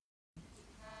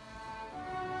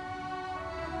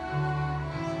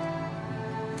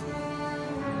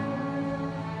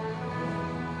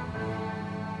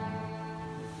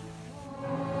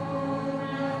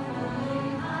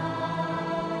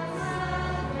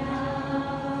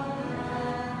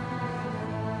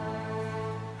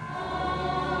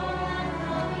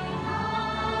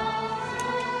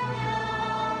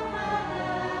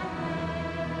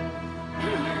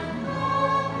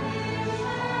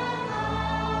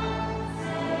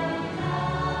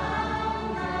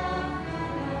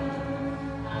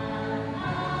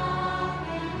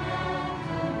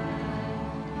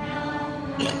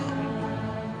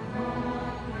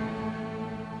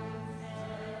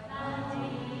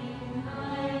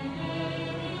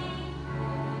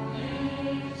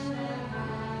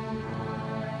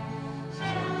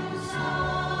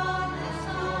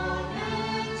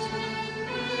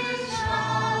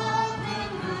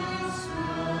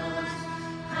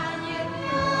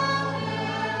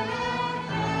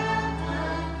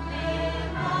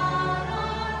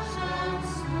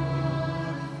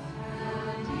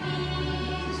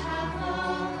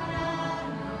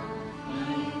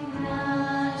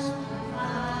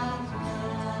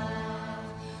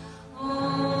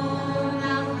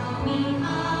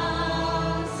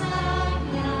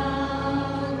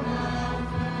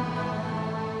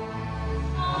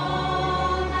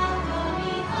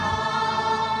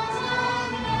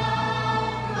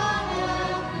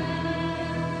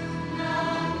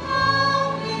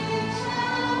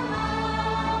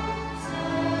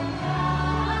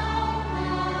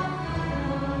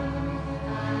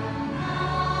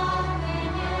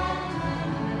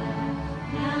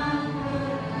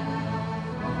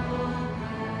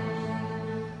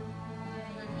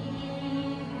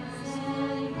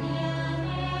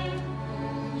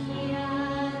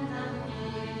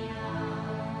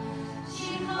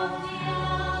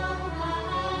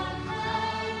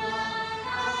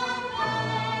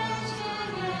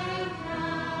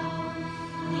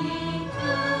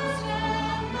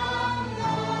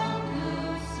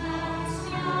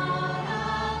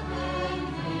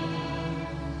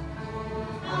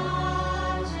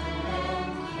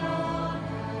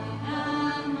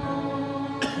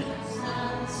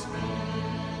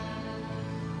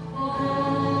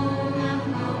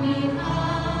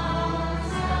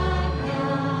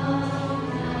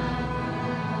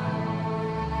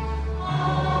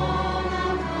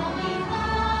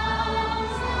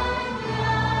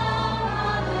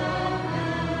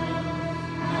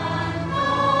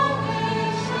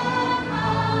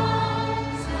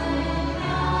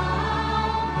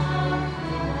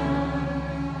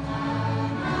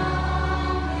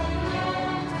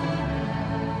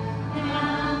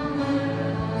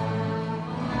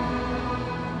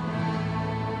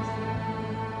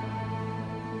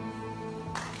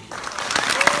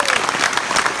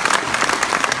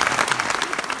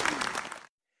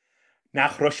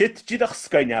 Nach Roshit Jidach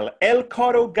Skynyal El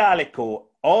Coro Gaelico,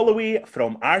 all the way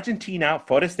from Argentina,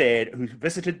 Forrest Air, who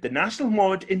visited the National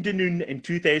Mhòid in Dunoon in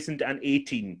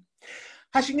 2018.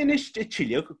 Hashing inisht a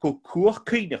Chile go Cuach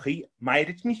Cuirm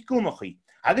Mhòid nicht Gumachi,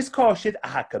 agus Còisirean a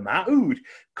Hakama Oud,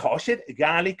 Còisirean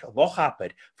Gaelic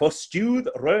Lochapper, for Stewed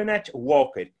Ronach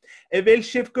Walker, a vil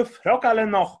shiv go Frogala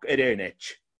noch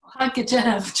Ronach. Hanke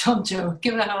Jeff, John Joe,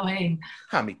 give it all in.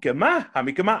 Hamikama,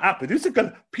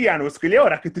 Appadusical piano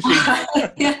skiliora could see.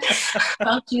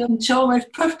 Belgium Joe is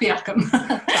Purpiacum.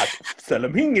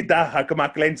 Salam hingy da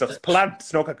Hakama lens of plant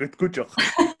snog a good kujoch.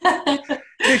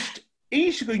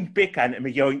 Is going bekan and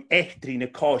me young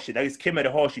Echtrina Còisirean, that is Kimmer the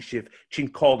Hoshi shiv, chin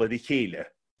call the Hele.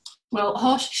 Well,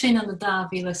 Hosh Shin and the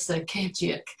Davilas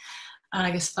Kajik.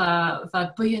 Agus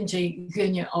va buinji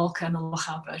gunne alka an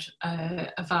lochaber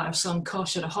a var son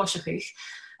Còisirean a hoshachich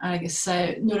agus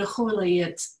nuair a chola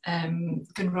iad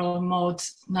gun ra Mhòid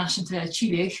national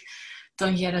Taigh-cèilidh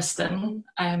don Yeraston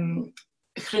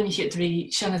chrunnich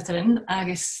rí Shanatarin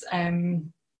agus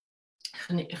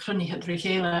chrunnich rí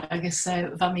chéile agus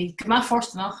va mi gma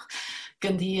forstanach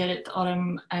gandíad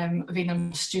orm bhín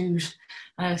am stúr.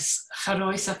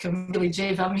 Charóis ac am really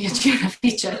jef am mi a dyn a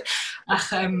feature.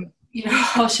 Ach,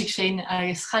 hosig sin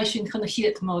agus chaisiún chun a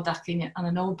chiad mód ac an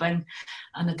an oben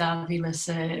an a dávílas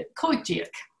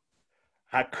cóidíag.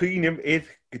 Ha Cuirm iad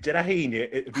go dtí a haine,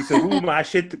 bhí sa rúma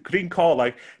siad crin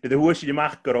cálaigh na de thuaisiid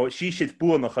amach go sí siad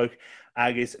buanachach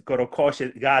agus go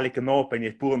cóisiid Gaelic an open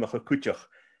iad buanach a cúteach.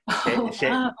 Thuais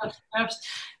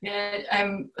mé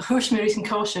an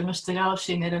cóise mus de rá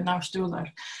sin ar an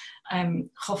nástúlar.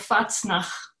 Cho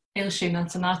fatsnach il sin an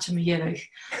tanáte me dhéirech.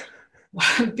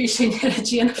 Bí sin ar a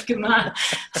dhéanamh go má.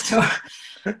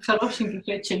 Chará sin go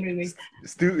fé sin ruí.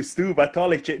 Stú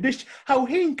batálaigte. Dus how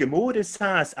hen gemór is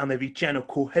sás an a bhí teanna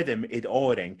cóhidim iad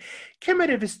áring.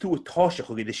 Cemar a bhís tú táiseach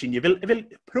go iad sin, bhfuil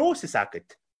prósas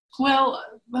agad? Well,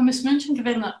 when mis mention go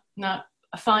bhfuil na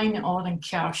a fáin áring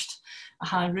cearst a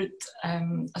ha rút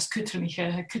as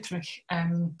cútramige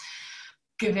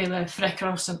go bhfuil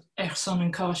freikrás ar son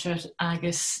an cóisiir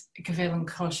agus go bhfuil an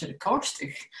cóisiir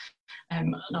cóistich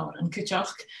an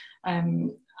cúteach.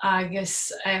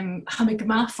 Agus ha mi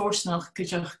goma fórsnach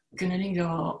cúteach gunnaring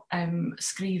rá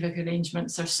scríbh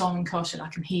arrangements ar son an cóisiir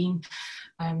ac an hín.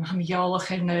 Ha mi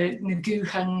jálach ar na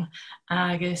gúchan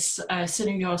agus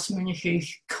sinúás munechuch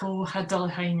cóhadal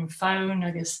hain fáin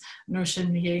agus nuair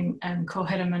sin mi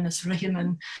cóheraman as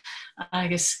rihiman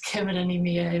agus cimran i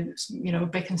mi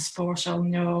becin spórsal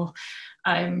nó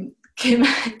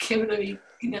cimran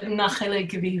nachile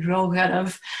go bhí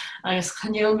rógarmh agus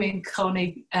chaneol mín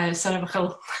chonig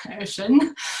sarabachal ar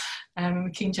sin.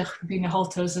 Cínteach bhí na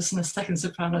haltos is na second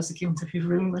sopranos a cínta fi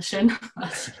rúm lei sin.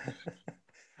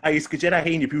 Agus go dtí a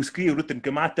haine bhú scríú rút an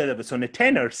gomata a bh son na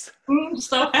tenors.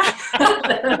 Stop.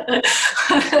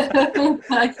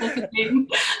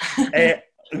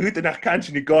 Rút nach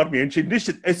cansin i gormi an sin.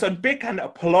 Is an big an a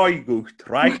pláigút,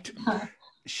 right?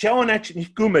 Seanat ní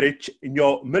gumarit in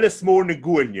jo millis mór na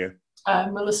gúine.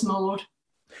 Millis mór.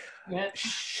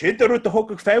 Siad a rút a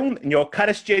hogach fán in jo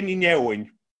caristén í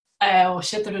neoin.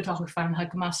 Siad a rút a hogach fán ha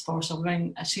gomas fórsal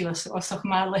rein a sílas osach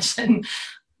má lei sin.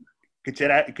 Go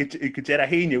dtí a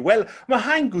haine. Well, má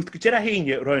hangút go dtí a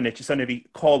haine roiine sanna bhí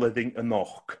cálading a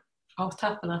nach.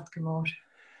 Tapalat go mór.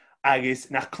 Agus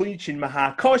nach clúin sin má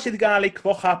ha cóisiid Gaelic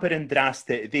bhochapar an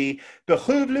drásta bhí do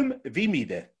chublum bhí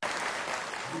míide.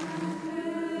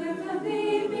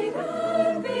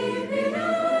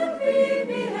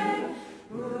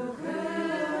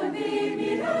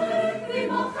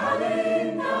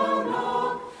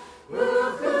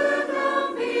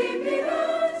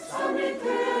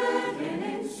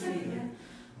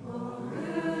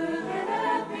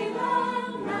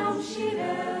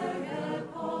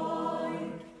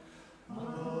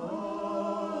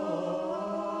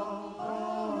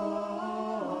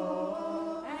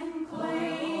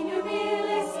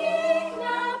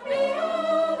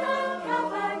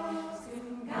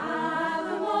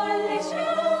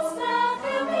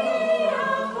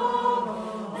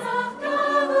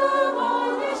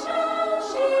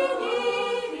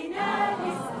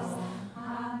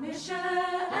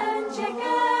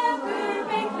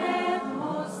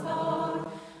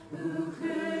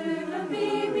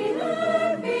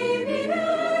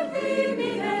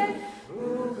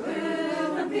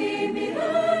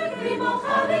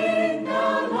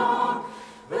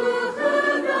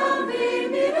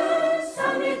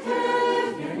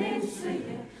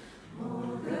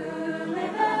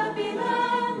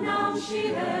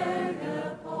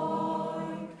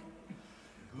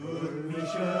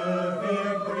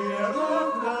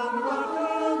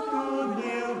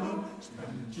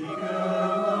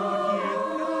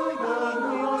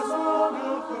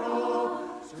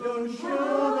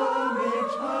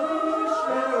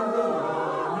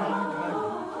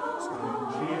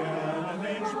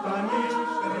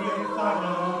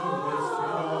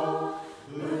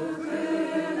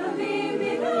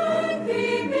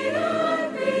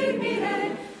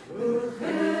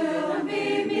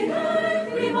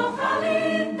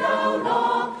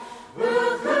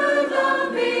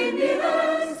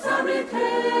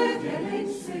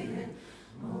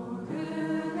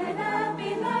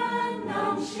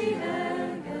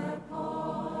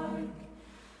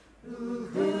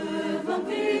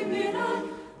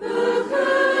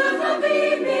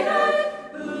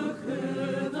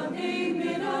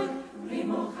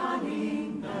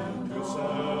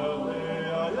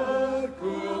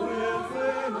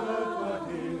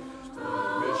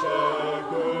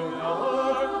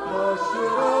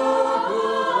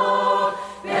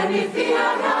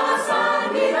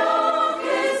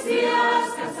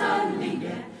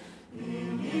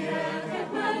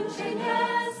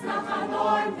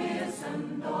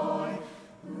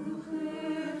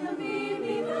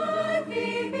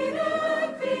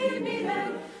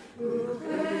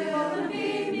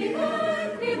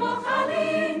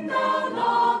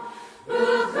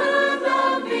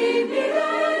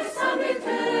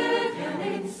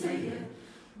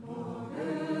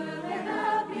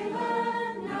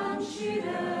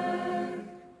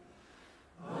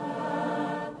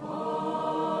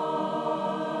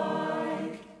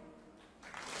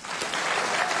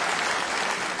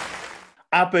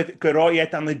 Abed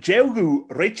Garoyet and the Jelgu,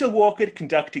 Rachel Walker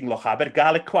conducting Lochaber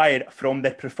Gaelic Choir from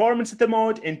the performance at the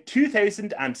Mhòid in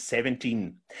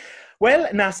 2017. Well,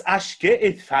 nas aske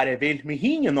it faravel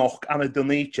mihine noch an a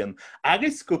donation,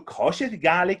 agus go Còisirean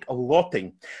Gaelic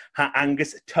lotting, ha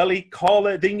angus tully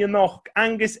calla dinge noch,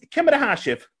 angus kimmer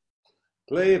hashif.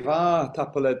 Gleva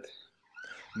tapaled.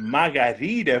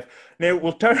 Margarita. Now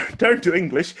we'll turn to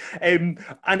English. And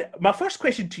my first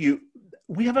question to you,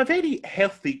 we have a very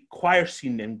healthy choir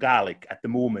scene in Gaelic at the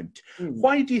moment.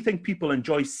 Why do you think people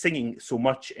enjoy singing so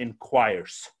much in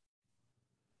choirs?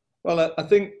 Well, I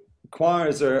think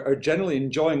choirs are generally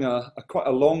enjoying quite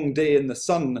a long day in the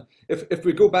sun. If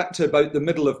we go back to about the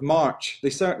middle of March, they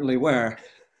certainly were.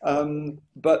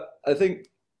 But I think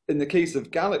in the case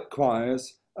of Gaelic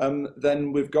choirs,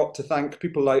 then we've got to thank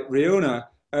people like Riona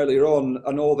earlier on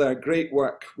and all their great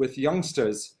work with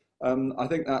youngsters. I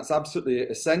think that's absolutely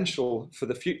essential for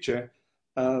the future.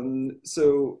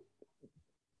 So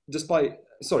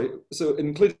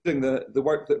including the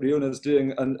work that Riona is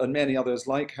doing and many others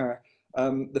like her,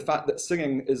 the fact that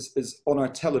singing is on our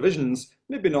televisions,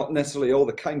 maybe not necessarily all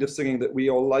the kind of singing that we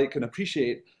all like and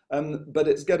appreciate, but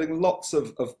it's getting lots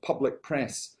of public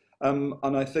press. And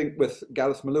I think with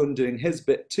Gareth Malone doing his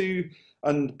bit too,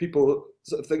 and people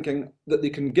sort of thinking that they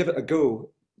can give it a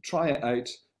go, try it out,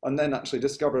 and then actually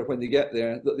discover when they get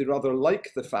there that they rather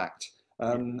like the fact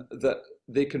that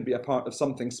they can be a part of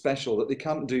something special that they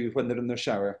can't do when they're in their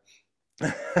shower.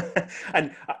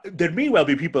 And there may well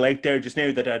be people out there just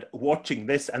now that are watching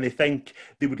this and they think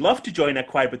they would love to join a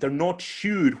choir, but they're not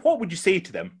sure. What would you say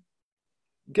to them?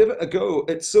 Give it a go.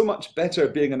 It's so much better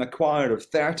being in a choir of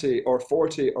 30 or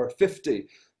 40 or 50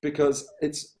 because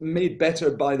it's made better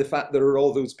by the fact there are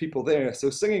all those people there. So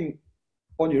singing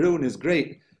on your own is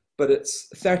great, but it's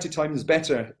 30 times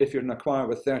better if you're in a choir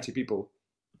with 30 people.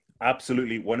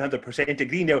 Absolutely, 100%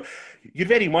 agree. Now, you're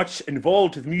very much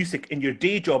involved with music in your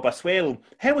day job as well.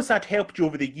 How has that helped you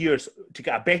over the years to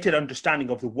get a better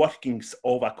understanding of the workings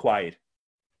of a choir?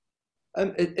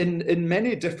 In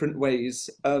many different ways.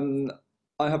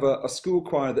 I have a school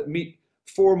choir that meet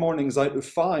 4 mornings out of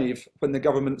 5 when the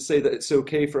government say that it's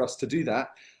okay for us to do that.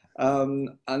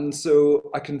 And so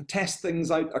I can test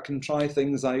things out, I can try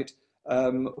things out,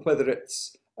 whether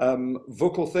it's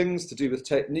vocal things to do with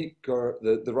technique or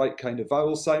the right kind of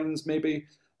vowel sounds maybe,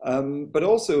 but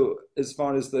also as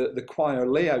far as the choir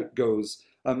layout goes,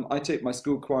 I take my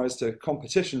school choirs to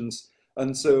competitions,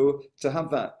 and so to have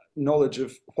that knowledge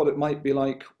of what it might be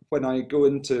like when I go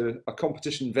into a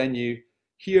competition venue,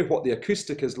 hear what the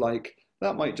acoustic is like,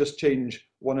 that might just change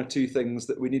 1 or 2 things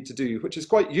that we need to do, which is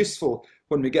quite useful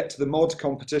when we get to the Mhòid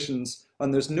competitions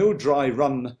and there's no dry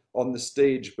run on the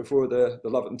stage before the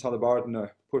Love and Tullabarden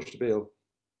are pushed to bail.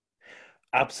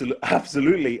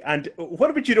 Absolutely. And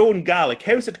what about your own Gaelic?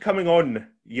 How's it coming on?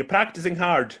 You're practicing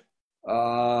hard?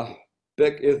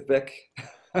 Vic is Vic.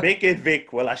 Vic is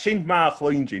Vic. Well, I shouldn't ma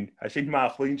chluingin.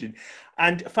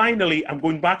 And finally, I'm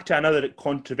going back to another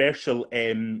controversial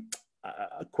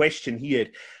question here.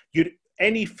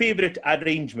 Any favourite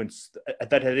arrangements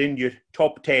that are in your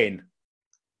top 10?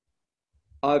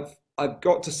 I've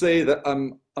got to say that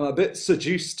I'm a bit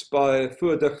seduced by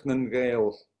Fuadach and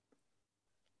Gael.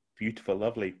 Beautiful,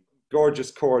 lovely.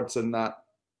 Gorgeous chords in that.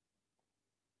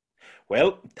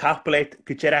 Well,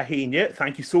 Taigh-cèilidh,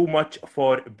 thank you so much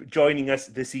for joining us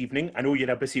this evening. I know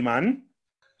you're a busy man.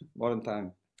 Morning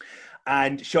time.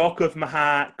 And Siocov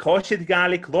maha Còisirean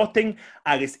Gaelic lotting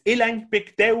agus ilang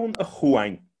big down a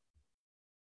chuain.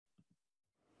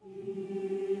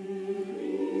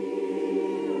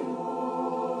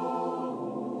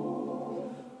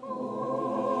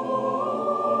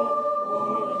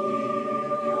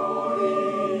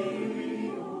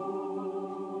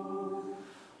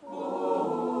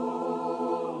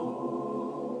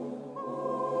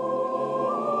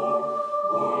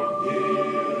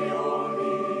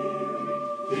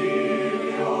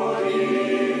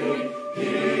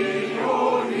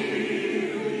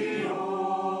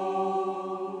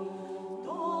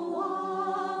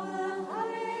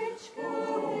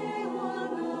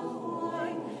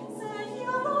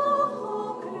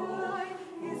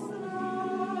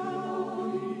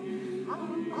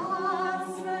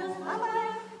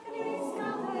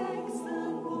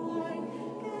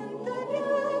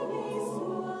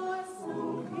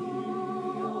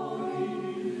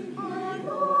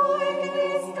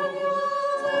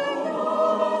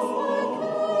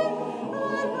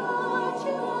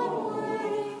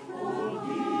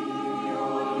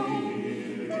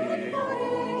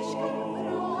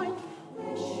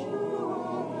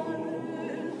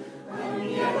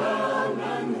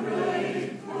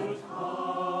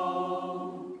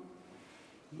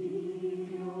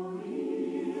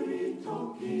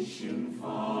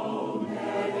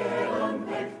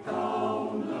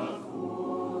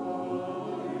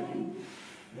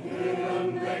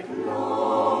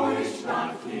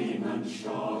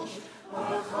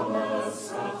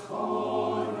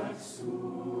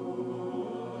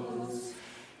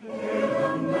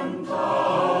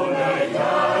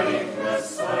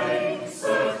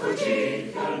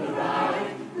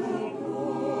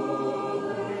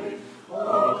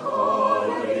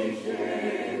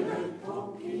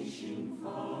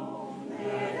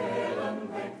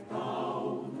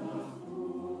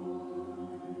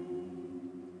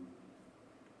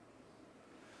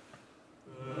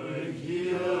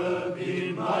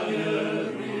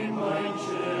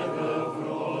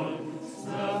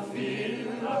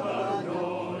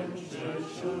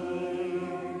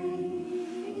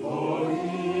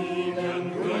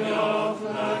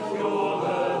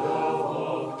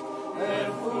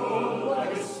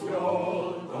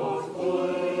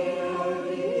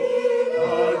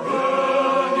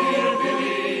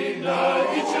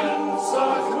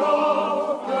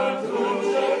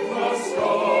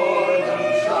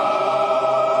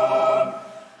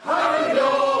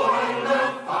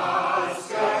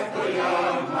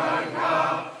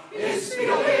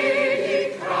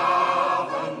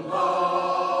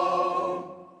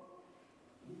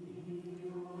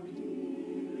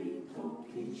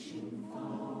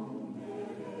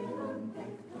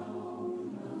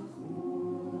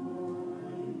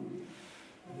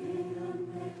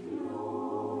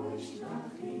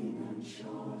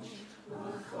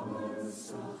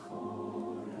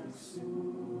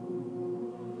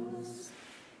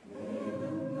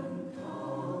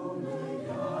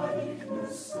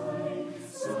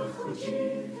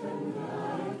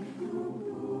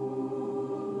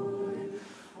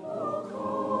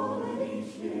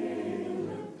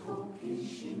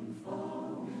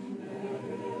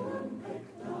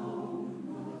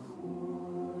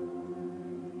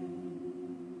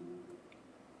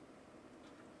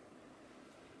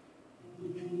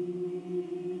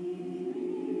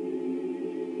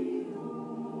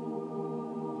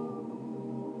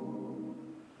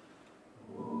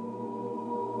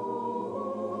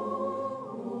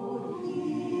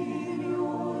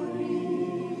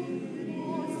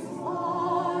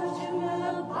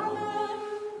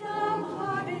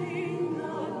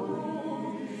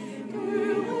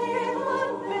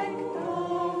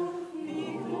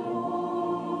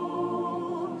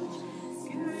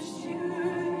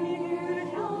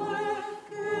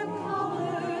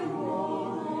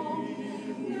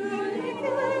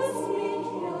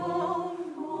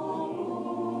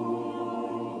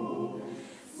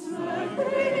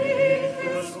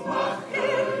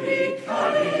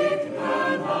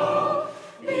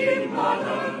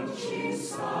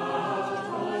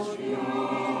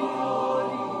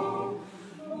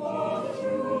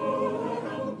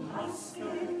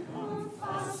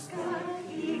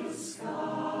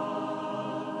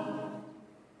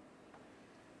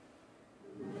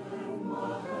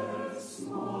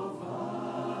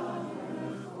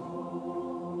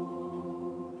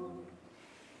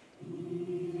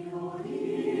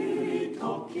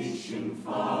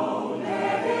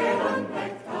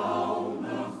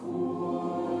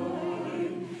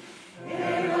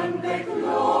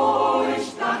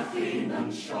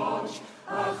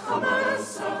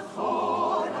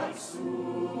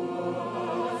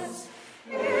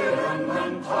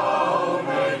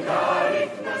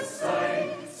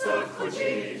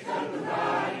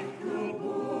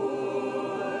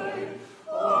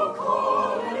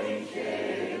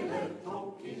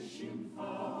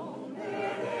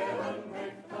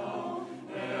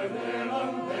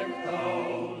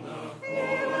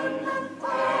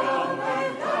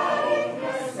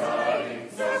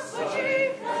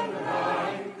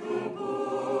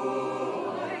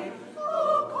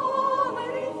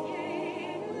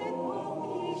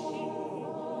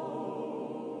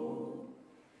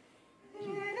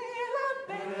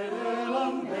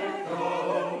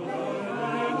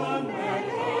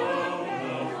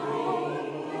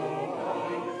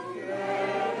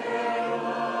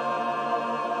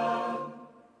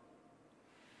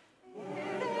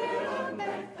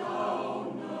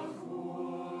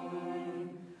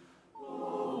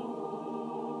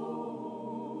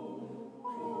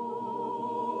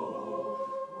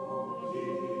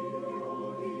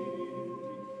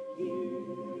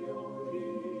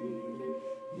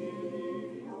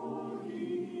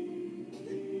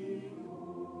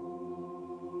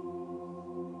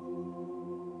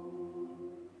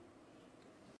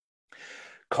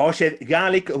 Còisirean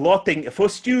Gaelic lotting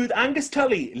fustiúd Angus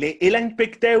Tully le Ilang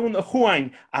Big Down a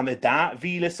Chuain am a da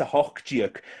Vilas a Hoch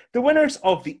Diuk. The winners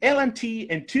of the LNT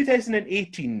in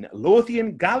 2018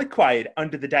 Lothian Gaelic Choir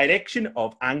under the direction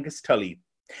of Angus Tully.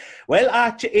 Well,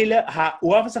 Taigh-cèilidh ha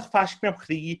uafasach fashknam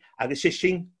chrí agus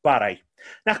shishing barai.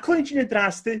 Nach clwyntyn y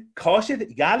draste,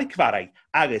 Còisirean Gaelic farai,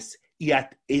 agus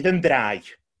iad iddyn drai.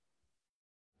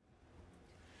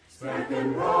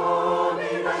 Smerken rom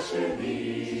I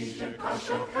Taigh-cèilidh,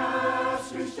 Cosio cas,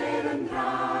 Cuirm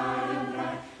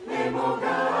drai, le mo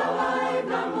galau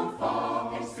na mo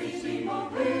fog, Sisi mo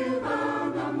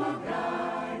gluvan na mo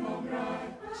grai,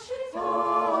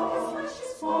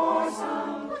 Mashes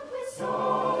forsam, so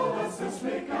that's us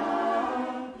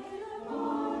regal,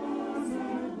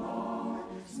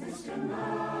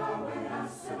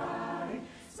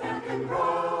 Smerken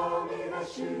rom I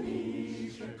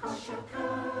Taigh-cèilidh, Cosio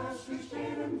cas,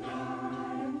 Cuirm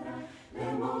drai, le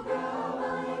mo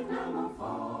galau na mo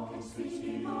fog,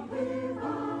 Sisi mo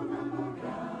gluvan na mo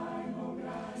grai,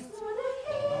 So the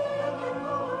king and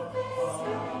all this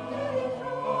very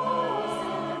close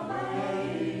and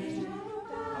afraid,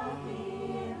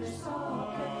 the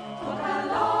socket, took a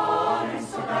long and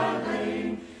so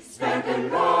darling, Smerken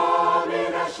rom I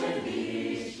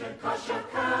Taigh-cèilidh, Cosio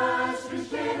cas,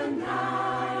 Cuirm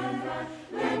drai,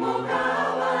 le mo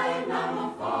galau na mo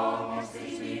fog,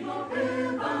 Sisi mo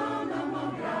gluvan na mo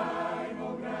grai,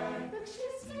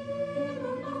 She's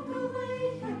still not the way,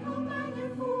 and no matter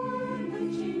for the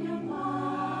Chinawa.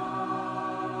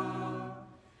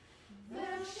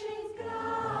 There she's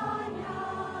grania,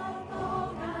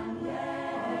 dog and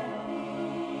lady.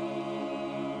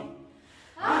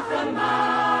 After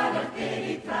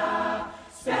Taigh-cèilidh,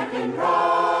 Smerken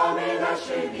rom I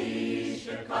Taigh-cèilidh,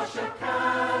 Cosio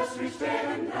cas,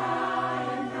 Cuirm drai,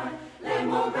 le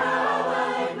mo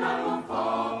galau na mo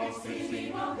fog, Sisi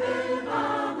mo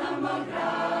gluvan na mo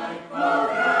grai,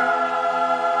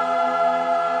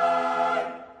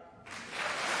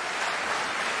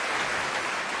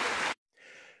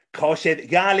 Còisirean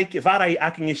Gaelic farai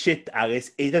ac yn shit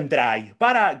agus iddyn drai,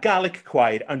 bara Gaelic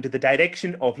choir under the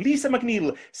direction of Lisa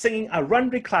McNeil singing a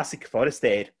runry classic for us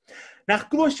there. Nach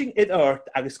glwysing id earth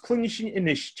agus clyngising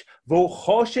inisht vo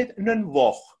Còisirean nyn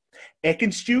loch. Ek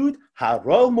yn stiwd ha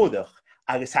roel modig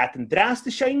agus hat yn dras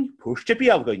de shine push te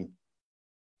bialgoin.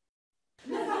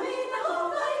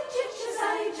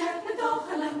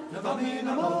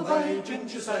 Navamina Mhòid,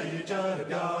 Ginger say jar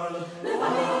garland.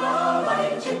 Navamina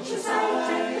Mhòid, Ginger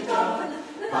say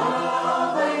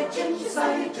jar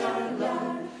garland.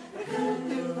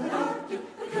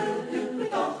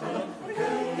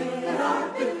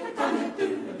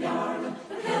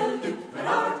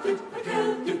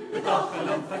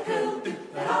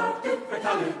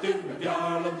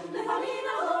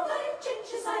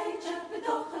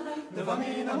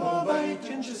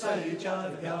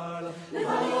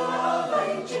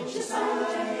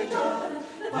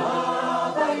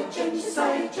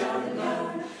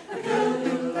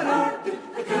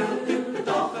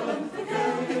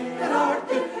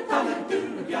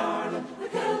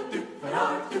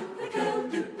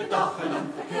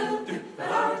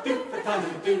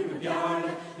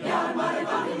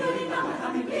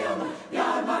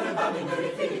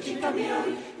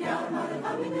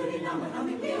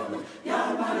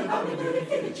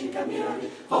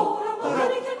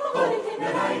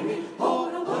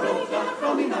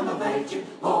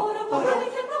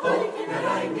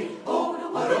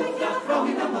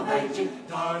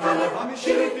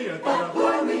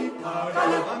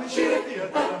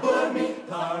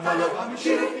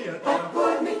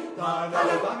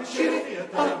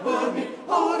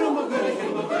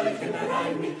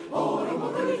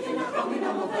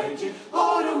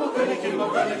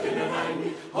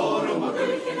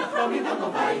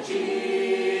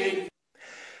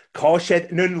 Còisirean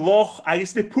nyn loch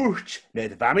agus na pwrt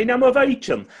nid famin am o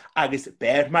feityn agus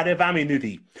ber mar y famin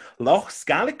nudi. Loch's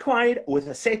Gaelic choir with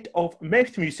a set of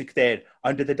mouth music there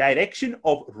under the direction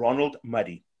of Ronald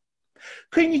Murray.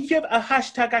 Cyn i gyf a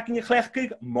hashtag ac yn y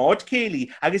chlechgyg Mhòid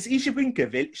Taigh-cèilidh agus eisiau gwyn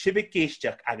gyfil sifig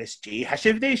geisdiach agus jay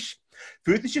hasifdish.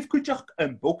 Further shift kujach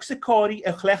and books a Cori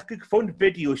a chlechgyg fun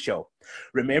video show.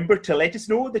 Remember to let us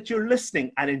know that you're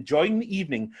listening and enjoying the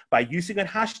evening by using a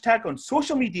hashtag on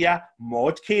social media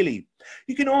Mhòid Taigh-cèilidh.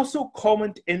 You can also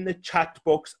comment in the chat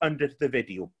box under the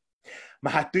video.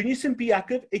 Mahatunis yn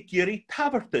biagaf y gyrru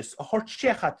tafartus a hort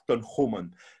siechat don choman.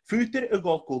 Further y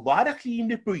gol gwlwarach lîm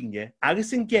na bwyne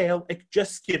agus yn gael ag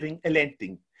just giving a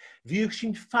lenting. Fiwch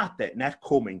sy'n fata na'r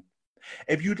coming.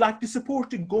 If you'd like to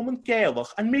support in Goman Gaelic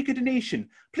and make a donation,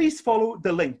 please follow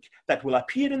the link that will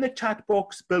appear in the chat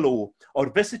box below or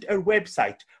visit our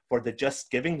website for the Just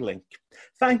Giving link.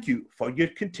 Thank you for your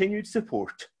continued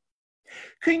support.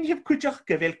 Cyn yw cwydioch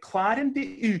gyfel claren de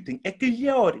uting e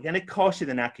gylior gan y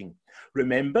Còisirean acing.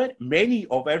 Remember, many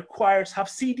of our choirs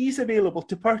have CDs available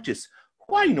to purchase.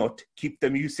 Why not keep the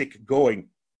music going?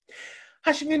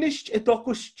 Has yn ynysg y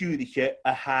dogo stwyddiche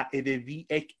a ha iddo fi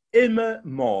ag Immer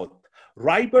Mhòid.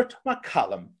 Robert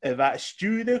McCallum a bheith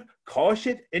stúdach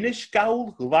cóisiad ina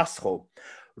scail Glasgow.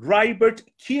 Robert,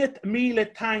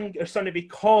 100,000 tang sanna bhí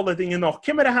cála dinge nach.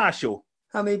 Cimar a hasisiú?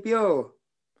 Ha mi bio.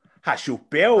 Hasisiú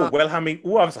beo, well ha mi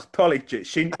uafsach tolig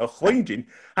sin a chluingin.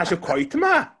 Hasisiú coit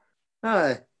ma?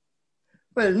 Aye.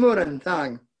 Well, more than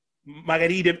thang.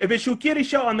 Margarida, a bheith siú giri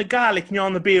seo an na Gaelic ní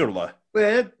an na Béarla?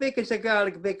 Well, big is a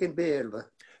Gaelic, big and beerla.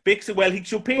 Big well, hiag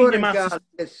siú More pein than mas Gaelic,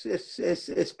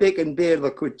 it's big and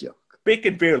beerla kutjo. big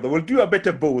and Béarla. We'll do a bit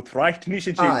of both, right?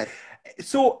 Nishan sin. Aye.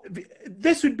 So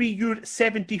this would be your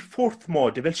 74th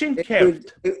mod. Well, sin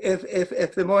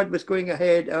If the mod was going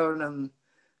ahead on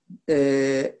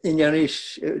in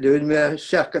Yanish, doing me a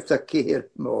shakata kir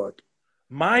mod.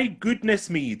 My goodness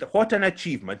me, what an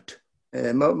achievement.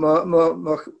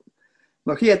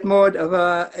 Mag het mod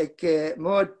ava ik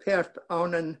mod pert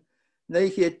aan een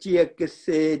nege tjekes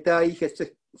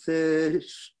daige se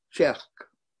scherk.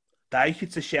 Daich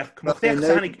it's a sherk. Mocht echt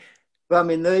sanig. Waar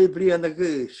mijn neu brian de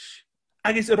geus.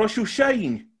 Agus a rosú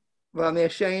sein. Waar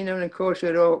mijn zijn en een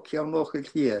kosher ook jou nog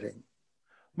een kering.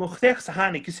 Mocht echt sa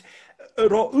hanig. Is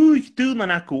ro uig doen an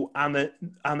acu an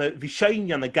a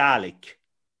vishain an a Gaelic.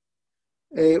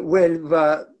 Wel,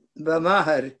 waar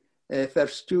maher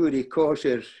verstuur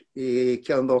kosher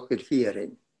jou nog een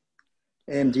kering.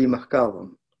 MD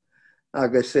McCallum.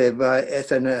 Agus waar het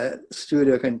een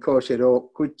stuur een kosher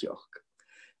ook kutjok.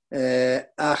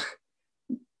 Ach,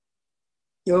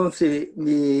 jonsi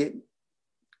mi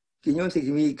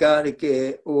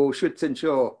Gaelic o Schützen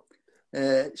Show.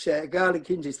 Gaelic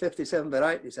hinges 57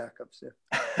 varieties akapse.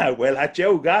 Well, had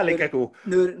Joe Gaelic acu.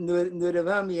 Nu de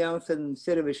vami aan zijn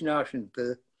service nation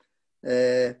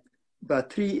wat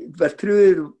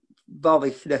truur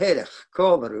ballig de herrig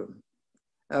coverroom.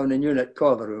 Aan een unit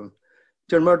coverroom.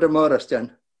 John Murder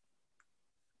Morriston.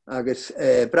 Agus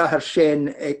brahar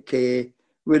shen ek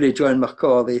Willie John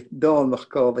McCauley, Don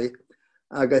McCauley,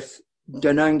 agus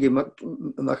Janangi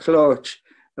McClouch,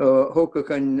 hoke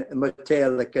kan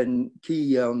matele kan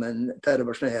kian en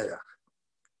terversnerach.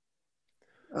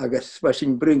 Agus was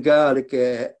in Brungalig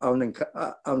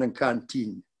aan een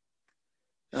kantine.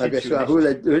 Agus wa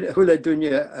hula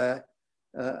dunje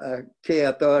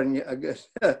keatorni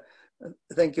agus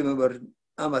denk je me maar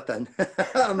amatan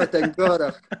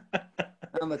gorach.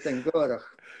 Amatan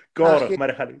gorach. Gorach,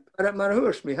 maar gaan. Maar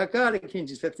hoors me, Gaelic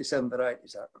hinges 57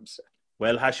 varieties akapse.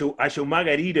 Well, hasjo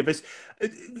Margarida, vis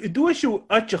doe je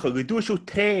uitje, doe je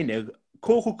trainen,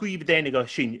 kochen kuiv deniga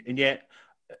shin, en je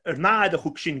na de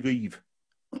hoek shin guiv.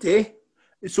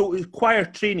 So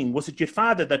choir training, was it your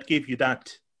father that gave you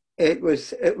that? It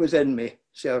was in me,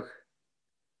 so.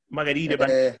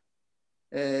 Margarida,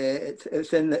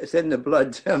 it's in the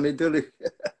blood. I mean, do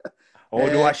oh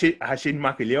no, hashin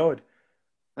makiliod.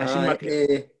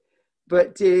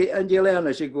 But and you learn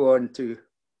as you go on too.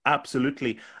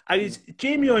 Absolutely. As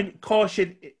Jamie on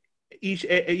caution each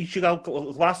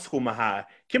Glasgow maha.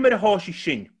 Kimmer a hoshi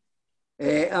shin.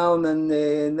 Aan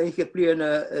een nege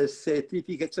plena is 3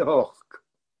 keer zo hoog.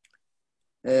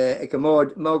 Ik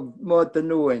mod de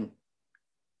noen.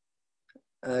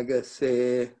 Agus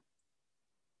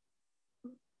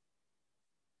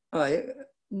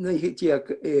nege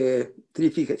tiak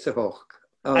 3 keer zo hoog.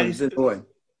 Aan de noen.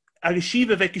 Agus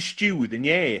shiva vek stewed en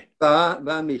yeah.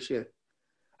 Ba misje.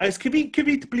 As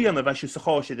kibit bliana was you sa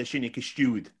hoshi the shin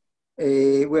stewed.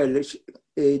 Well,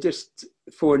 just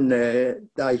voor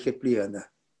daige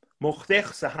plena. Mocht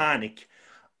echt sa hanik.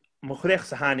 Mocht echt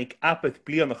sa hanik apet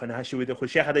bliana gaan has you de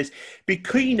khosha is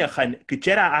bikina gaan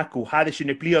gejera aku hades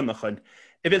in bliana gaan.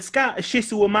 Wil ska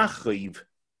shisu machriv.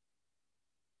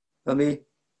 I mean,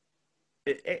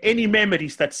 any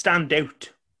memories that stand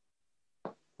out?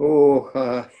 Oh,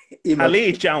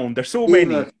 Allee, John, there's so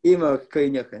many. Imach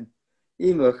kinjachen.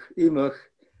 Imach.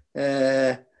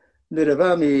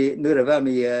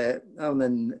 Nuravami aan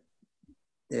een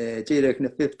direct in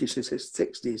de 50s en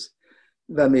 60s.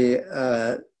 Vami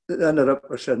dan erop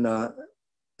was een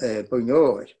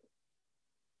bonjour.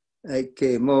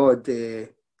 Ik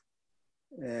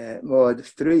mod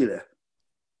struile.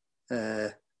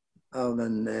 Aan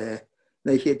een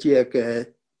negetjek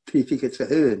 3 keer te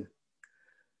heun.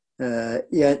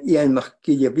 Ien mag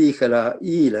je biegela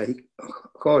ile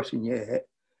gorsen je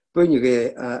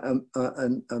bunje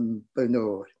aan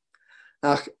benoor.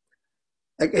 Ach,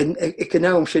 ik ken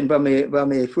nou misschien waar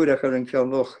mij vorig een keer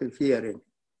nog vieren.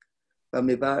 Waar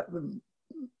mij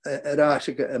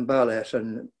raasige en ballen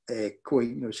zijn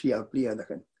kooi no sia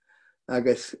blianigen.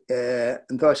 Agus en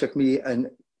daar ik me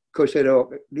een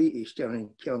kosher die is dan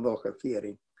een keer nog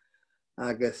vieren.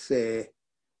 Agus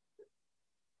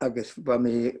waar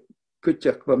mij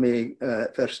kutjak waar mij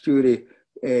versturen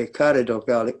Carador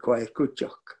Gaelic choir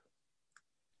cúteach.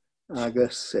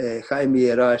 Agus chaimí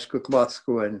arás go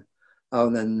Glasgow an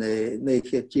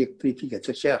néiche tíag prífiga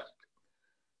a seach.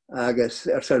 Agus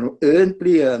san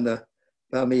bliana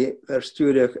ba mi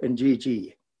stúrach an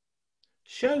GG.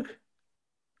 Siog?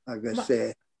 Agus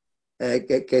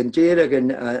gen déireg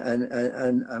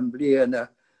an bliana,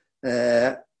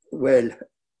 well,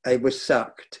 I was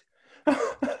sacked.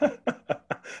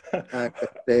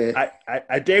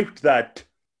 I doubt that.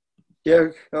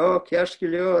 Diolch, ceasci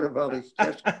leor y bali.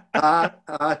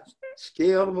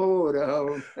 Sgil môr a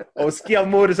hawn. O, sgil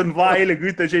môr is an bhaile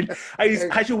gwyta sin.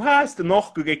 Has yw hast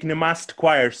noch go geg na mast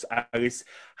choirs agus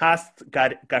hast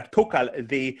gar tokal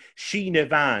the Sheena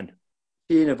Van.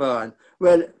 Sheena Van.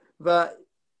 Well,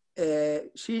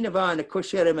 Sheena Van a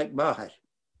Còisirean McMahar.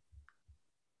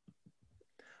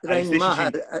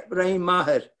 Rain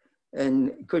Mahar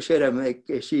and Còisirean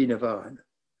Sheena Van.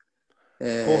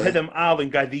 O hyd am al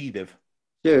yn gaddidif.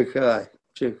 Siwch, ai,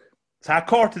 siwch. Sa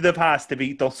corta dy pas dy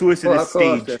fi, dol sŵs yn y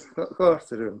stage.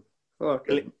 Corta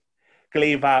rhwm.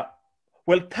 Gleifa,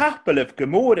 wel tapel of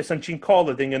gymor is an sy'n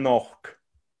colad yng Ngynnoch.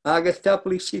 Agus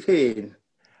tapel i si ffein.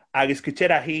 Agus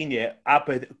gytera hynny,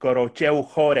 abyd goro jew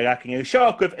choreg ac yn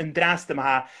siogyf yn drast yma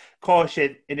ha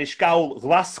cosied yn ysgawl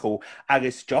Glasgow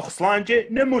agus joch slanje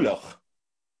na mwlwch.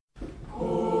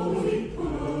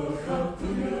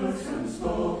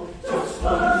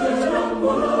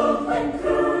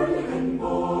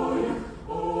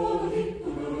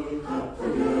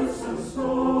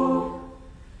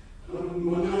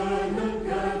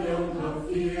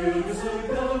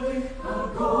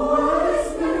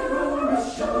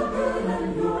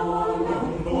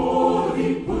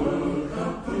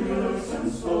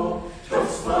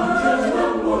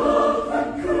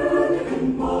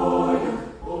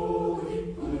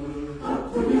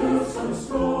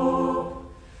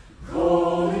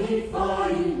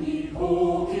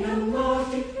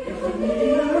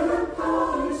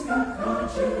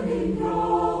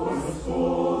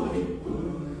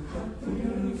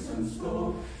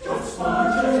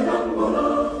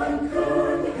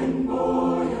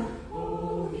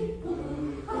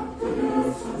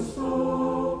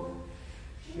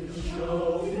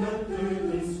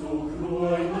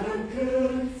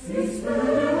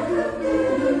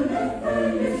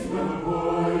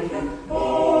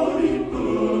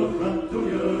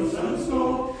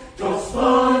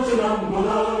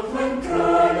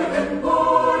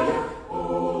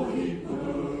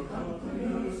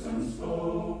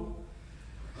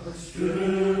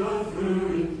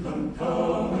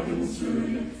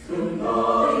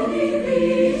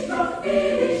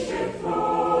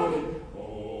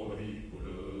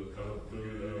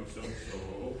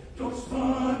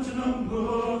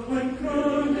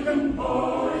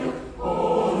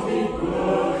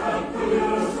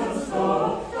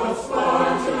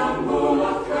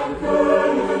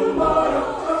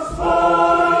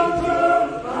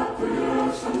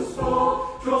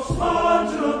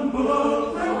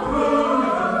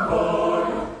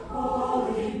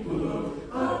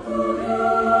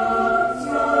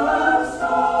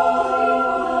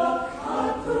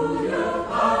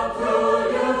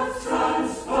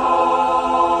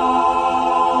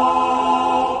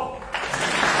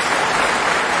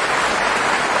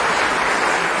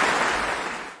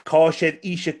 Cosied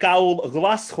eisiau gawl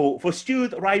Glasgow fo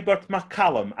stiwyd Robert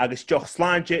McCallum agus joch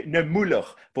slanje na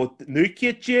mwlwch fod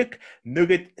nukietjig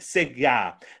nugget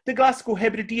sigya. The Glasgow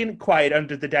Hebridean Choir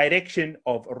under the direction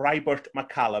of Robert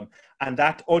McCallum, and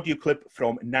that audio clip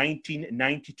from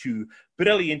 1992.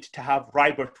 Brilliant to have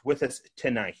Robert with us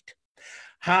tonight.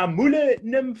 Ha mwle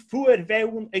nym fwyr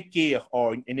fewn y geich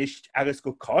oen yn isht agus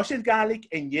go cosied Gaelic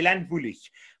yn Yelan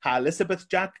Fwlich. Ha Elizabeth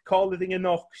Jack Collid yn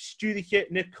noch studiche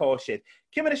na cosied.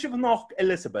 Cymru eisiau fy noch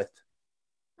Elizabeth?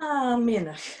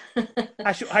 Mianach.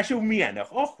 Hasio mianach?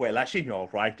 Oh, well, that's all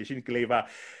right.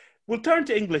 We'll turn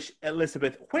to English,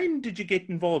 Elizabeth. When did you get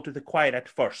involved with the choir at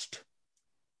first?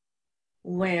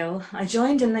 Well, I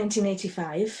joined in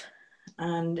 1985,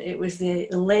 and it was the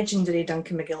legendary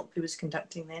Duncan McGill who was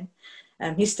conducting then.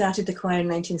 He started the choir in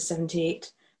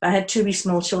 1978. I had two wee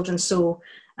small children, so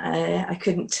I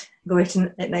couldn't go out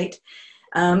at night.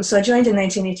 So I joined in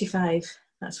 1985.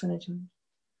 That's when I joined.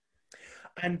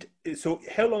 And so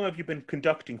how long have you been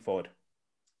conducting for?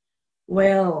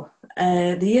 Well,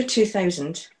 the year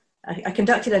 2000, I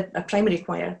conducted a primary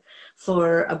choir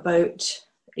for about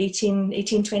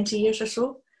 20 years or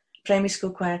so, primary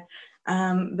school choir.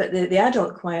 But the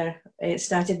adult choir, it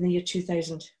started in the year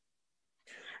 2000.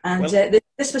 And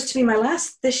this was to be my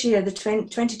last this year, the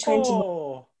 2020.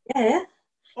 Oh. Yeah.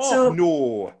 Oh, so,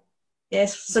 no.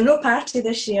 Yes, so no party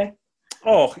this year.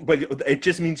 Oh, well, it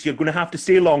just means you're going to have to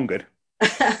stay longer.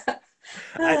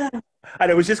 And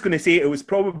I was just going to say it was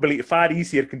probably far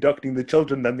easier conducting the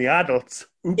children than the adults.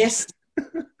 Oops. Yes.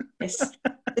 Yes.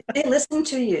 They listen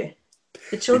to you.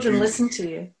 The children listen to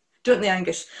you. Don't they,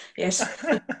 Angus? Yes.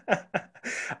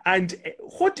 And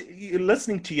what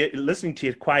listening to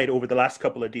your choir over the last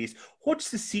couple of days,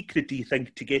 what's the secret, do you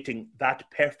think, to getting that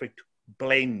perfect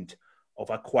blend of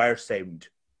a choir sound?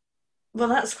 Well,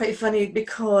 that's quite funny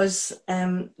because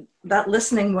that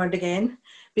listening word again,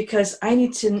 because I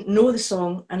need to know the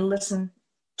song and listen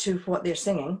to what they're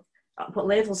singing, what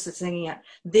levels they're singing at.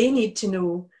 They need to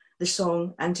know the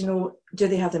song and to know, do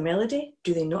they have the melody?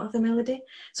 Do they not have the melody?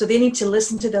 So they need to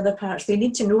listen to the other parts. They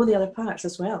need to know the other parts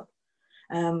as well.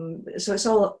 So it's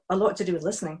all a lot to do with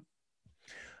listening.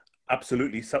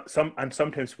 Absolutely.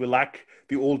 Sometimes we lack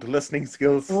the old listening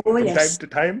skills from yes. time to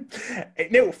time.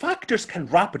 Now, factors can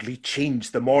rapidly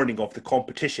change the morning of the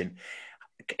competition.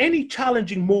 Any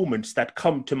challenging moments that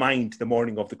come to mind the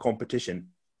morning of the competition?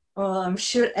 Oh, I'm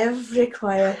sure every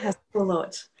choir has a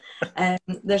lot.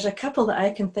 There's a couple that I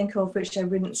can think of which I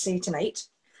wouldn't say tonight.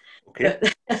 Okay.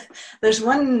 But there's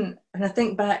one, and I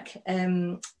think back,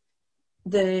 the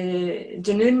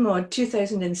Dunoon Mhòid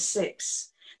 2006.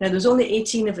 Now, there was only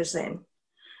 18 of us then,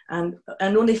 and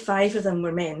only 5 of them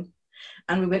were men.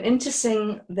 And we went in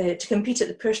to compete at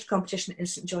the first competition in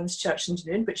St John's Church in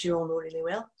Dunoon, which you all know really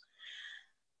well.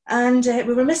 And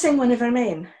we were missing one of our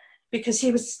men because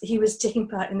he was taking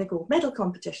part in the gold medal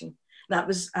competition. That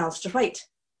was Alistair White.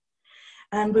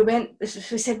 And we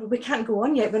said, well, we can't go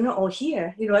on yet. We're not all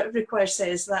here. You know, every choir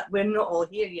says that we're not all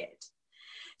here yet.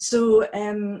 So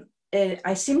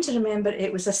I seem to remember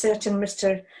it was a certain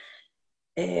Mr.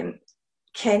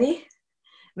 Kenny.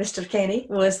 Mr. Kenny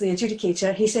was the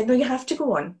adjudicator. He said, no, you have to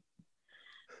go on.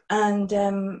 And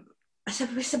I said,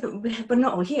 but we're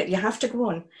not all here. You have to go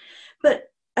on.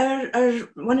 But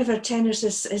one of our tenors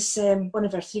is one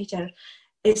of our 3 tenors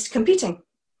is competing.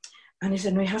 And he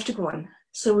said, no, you have to go on.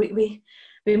 So we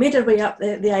made our way up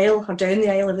the aisle or down the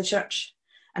aisle of the church.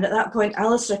 And at that point,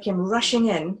 Alistair came rushing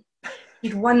in.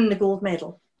 He'd won the gold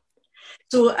medal.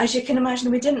 So as you can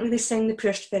imagine, we didn't really sing the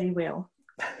first very well.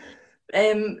 But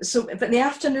in the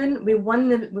afternoon, we won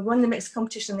the mixed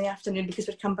competition in the afternoon because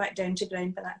we'd come back down to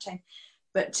ground by that time.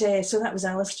 But so that was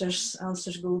Alistair's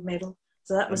gold medal.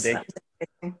 So that was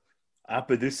exciting.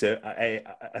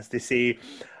 As they say.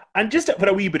 And just for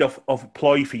a wee bit of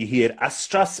ploy for you here, a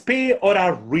strathspey or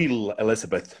a reel,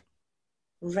 Elizabeth?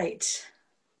 Right.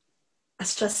 A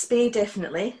strathspey,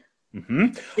 definitely. Mm-hmm.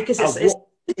 Because it's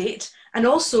date. And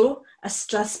also a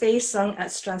strathspey sung at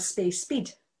strathspey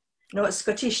speed. No, it's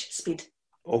Scottish speed.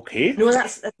 Okay. No,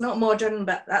 that's not modern,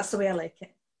 but that's the way I like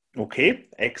it. Okay,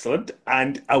 excellent.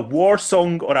 And a war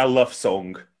song or a love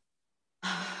song?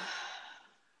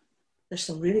 There's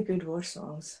some really good war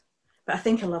songs. But I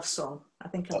think a love song. I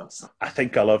think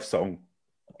a love song.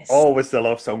 Yes. Always the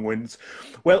love song wins.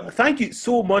 Well, thank you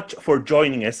so much for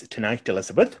joining us tonight,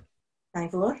 Elizabeth.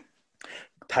 Thank you.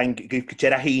 Thank you,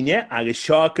 Cuirm, agus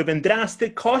seo go bhain drasta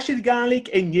Còisirean Gaelic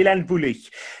in Nílan Bhuaich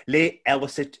le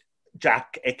Elisabeth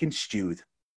Jack ag an stúd.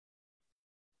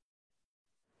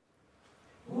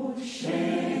 O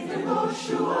shake the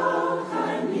Goshua,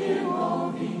 Kanye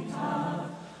Movita.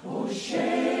 O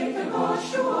shake the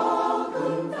Goshua,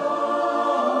 Gunda.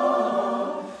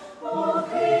 O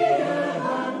Cuirm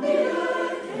and the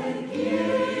earth and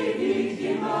give it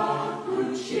him a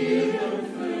good children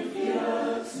for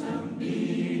years and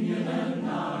being and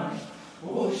nash.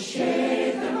 O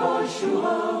shake the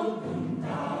Goshua,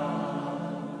 Gunda.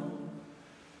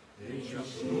 They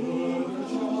just look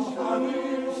at your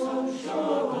family, some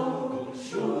show,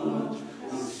 shoot,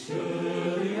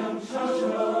 Cuirm and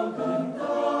Tasha, Gunda.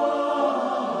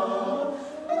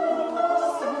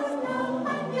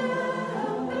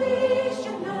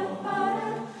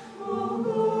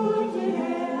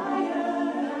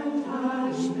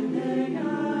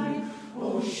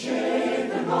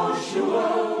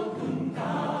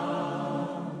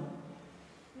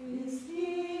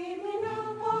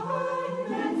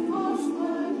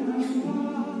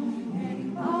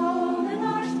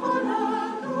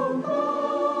 Let's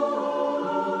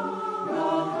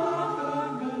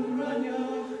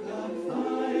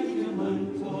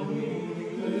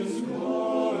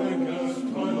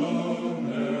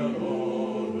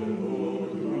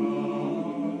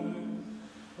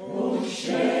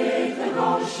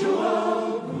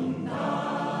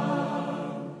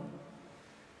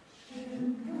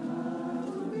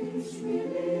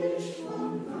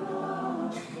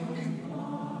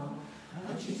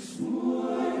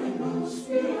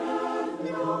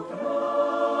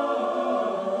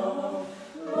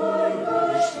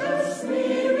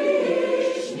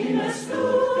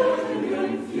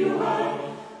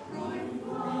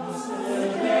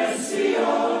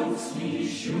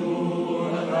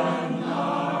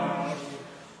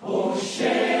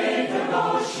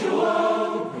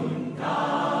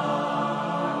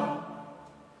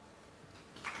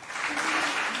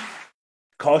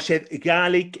Còisirean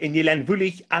Gaelic in Yelan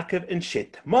Vulich Akav and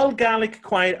Shit, Mull Gaelic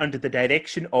choir under the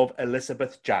direction of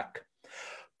Elizabeth Jack.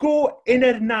 Go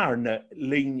inner narn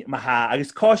ling maha,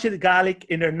 agus Còisirean Gaelic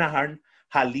inner narn,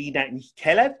 ha Lina ni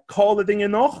Keled, Callading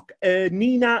enoch,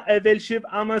 Nina a Vilshiv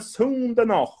ama soon the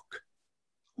noch.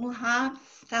 Moha,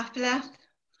 Tafla.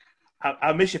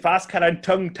 I miss you fast, can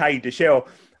tongue tied the show.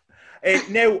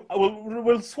 Now,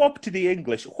 we'll swap to the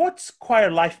English. What's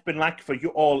choir life been like for you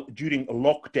all during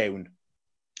lockdown?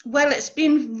 Well, it's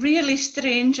been really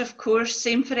strange, of course,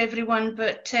 same for everyone,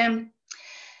 but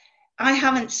I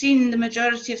haven't seen the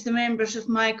majority of the members of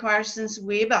my choir since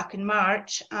way back in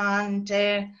March, and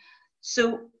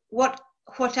so what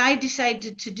I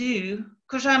decided to do,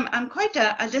 because I'm quite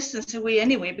a distance away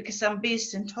anyway, because I'm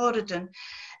based in Torridon,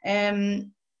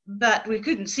 but we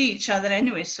couldn't see each other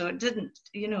anyway, so it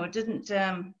didn't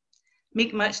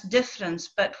make much difference.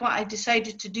 But what I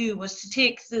decided to do was to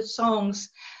take the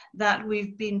songs that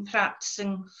we've been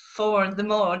practicing for the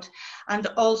Mhòid, and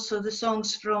also the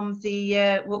songs from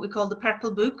the what we call the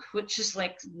Purple Book, which is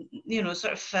like,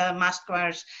 sort of mass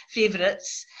choir's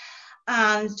favourites,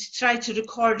 and try to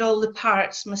record all the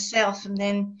parts myself and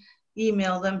then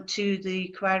email them to the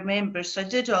choir members. So I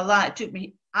did all that. It took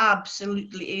me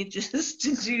absolutely ages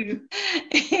to do.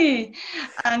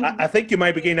 And I think you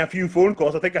might be getting a few phone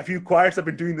calls. I think a few choirs have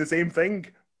been doing the same thing.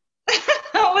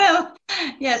 Well,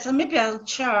 yes, and maybe I'll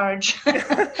charge.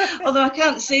 Although I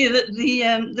can't say that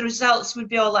the results would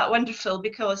be all that wonderful,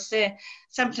 because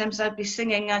sometimes I'd be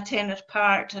singing a tenor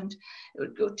part and it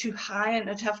would go too high and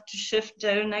I'd have to shift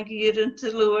down a gear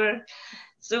into lower.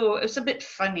 So it's a bit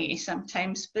funny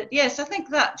sometimes. But yes, I think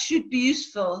that should be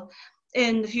useful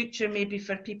in the future, maybe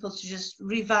for people to just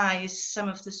revise some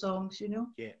of the songs,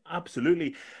 Yeah,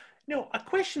 absolutely. Now, a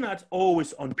question that's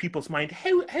always on people's mind,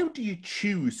 how do you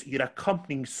choose your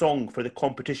accompanying song for the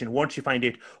competition once you find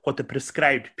out what the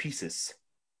prescribed piece is?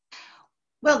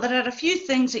 Well, there are a few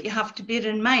things that you have to bear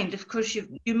in mind. Of course,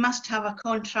 you must have a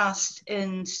contrast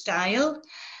in style.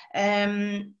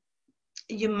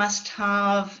 You must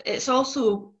have, it's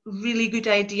also really good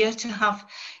idea to have,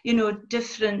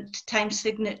 different time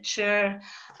signature,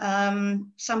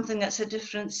 something that's a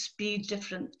different speed,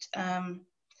 different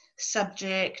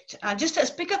subject, just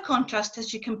as big a contrast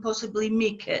as you can possibly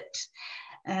make it,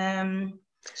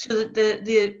 so that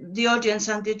the audience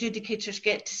and the adjudicators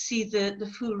get to see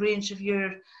the full range of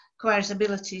your choir's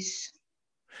abilities.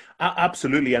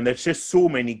 Absolutely, and there's just so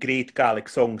many great Gaelic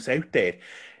songs out there.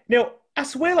 Now,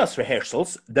 as well as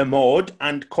rehearsals, the Mhòid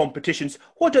and competitions,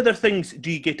 what other things do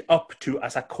you get up to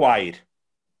as a choir?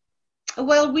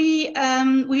 Well, we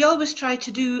always try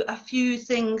to do a few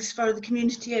things for the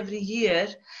community every year.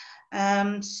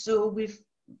 So we've,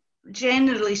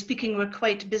 generally speaking, we're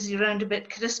quite busy around about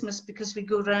Christmas, because we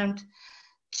go round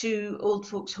to old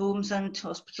folks' homes and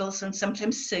hospitals and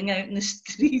sometimes sing out in the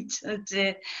street.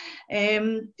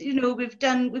 And,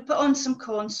 we put on some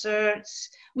concerts.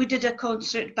 We did a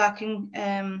concert back in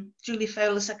Julie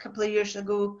Fowlis a couple of years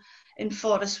ago in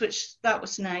Forest, which that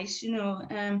was nice,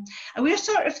 and we're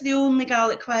sort of the only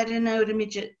Gaelic choir in our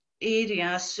immediate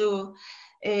area. So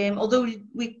although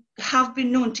we have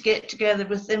been known to get together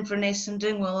with Inverness and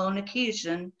Dingwall on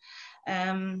occasion,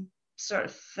 the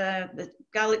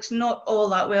Gaelic's not all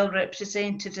that well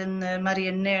represented in the Murray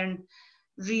and Nairn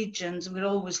regions. We're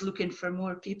always looking for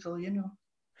more people,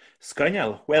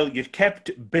 Skynyal, well, you've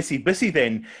kept busy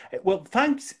then. Well,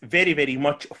 thanks very, very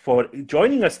much for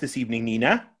joining us this evening,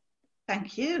 Nina.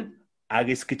 Thank you.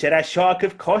 Agus gyda'r siog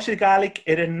of Còisirean Gaelic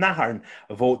an naharn,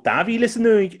 fod Davi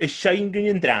Lissenwg y Shine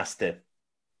Gwynion Draste.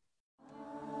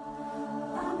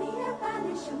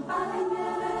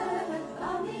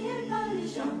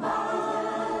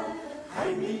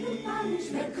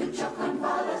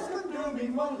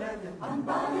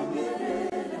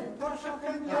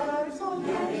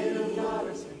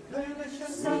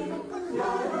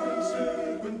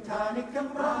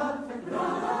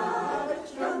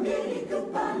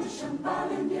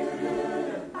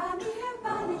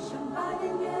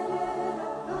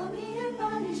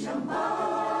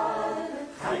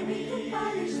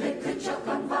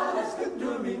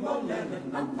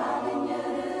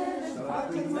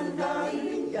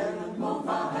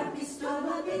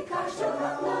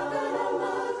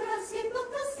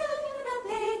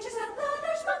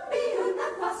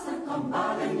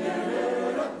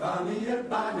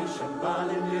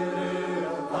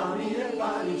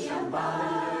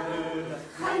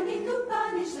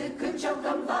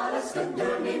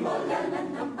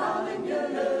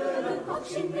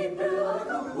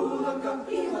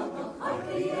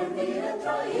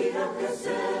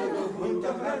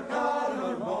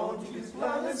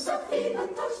 Sa fi,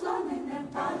 but touch long in their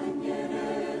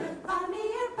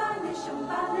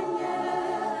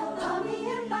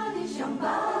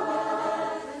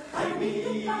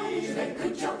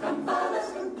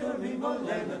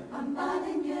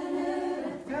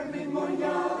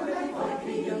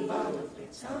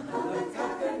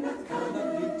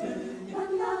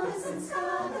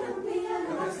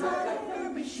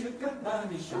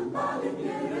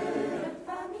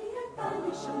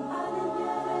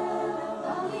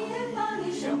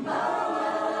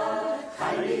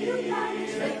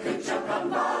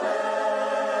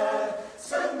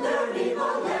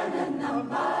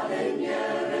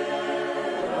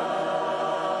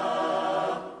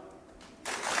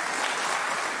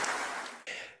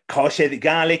Còisirean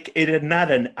Gaelic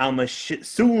naran am a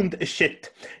sound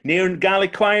shit. Near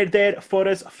Gaelic choir there for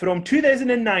us from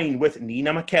 2009 with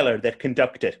Nina McKellar, their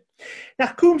conductor.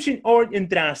 Nach cúmsin orn in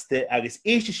draste agus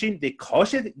éisisin de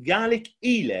Còisirean Gaelic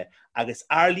ile agus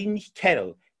Arlene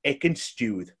Carroll ekin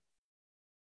stewed.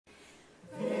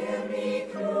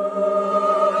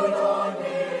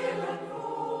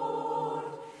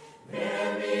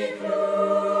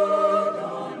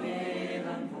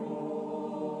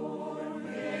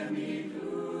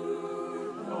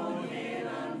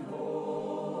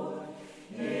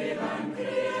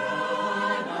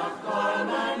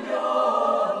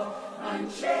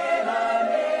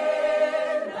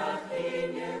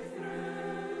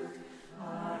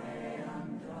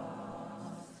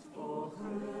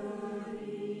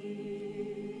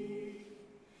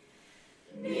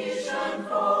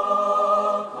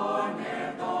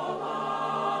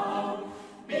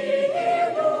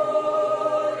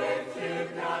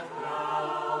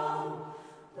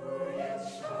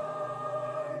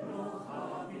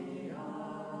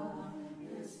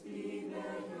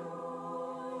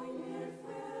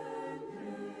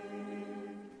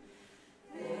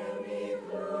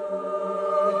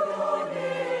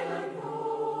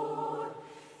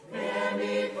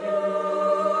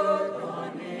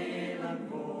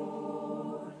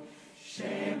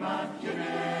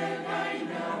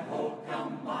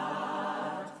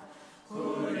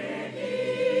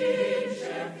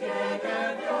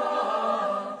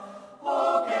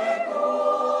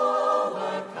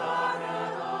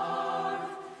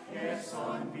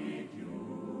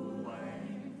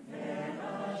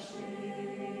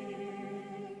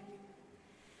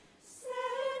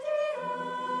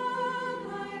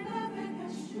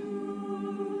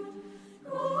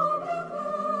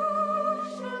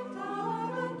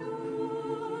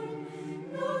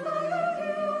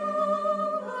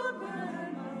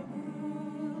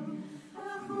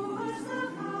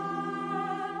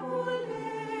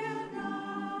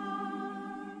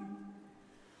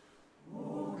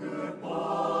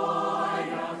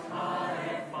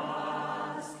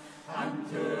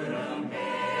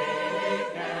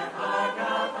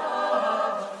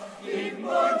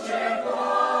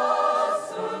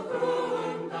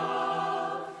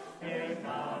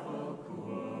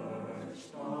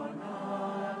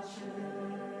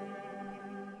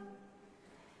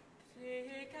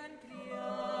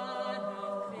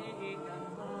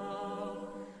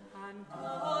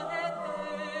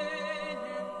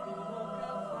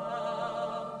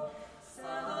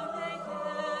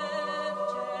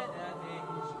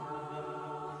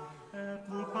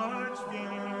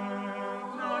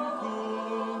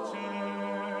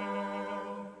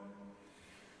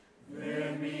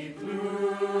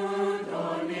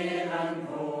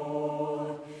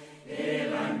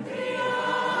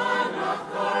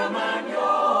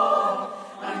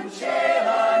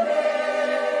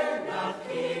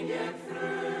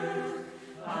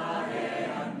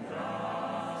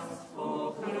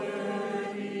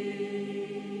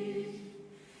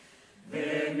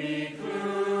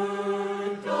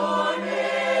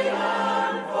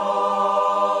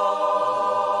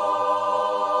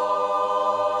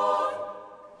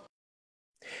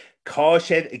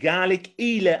 Còisirean Gaelic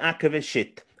ile active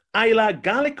shit. Isla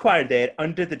Gaelic choir there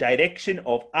under the direction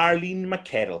of Arlene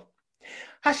McKerrell.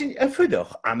 Hashin a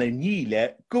fudoch am a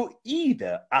níle go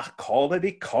ide ach calla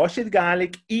the Còisirean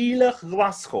Gaelic ile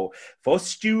Glasgow for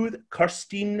stewed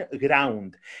Kirstine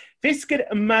ground. Fisker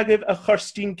magav a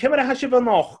Kirstine kimmer hashe van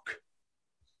och.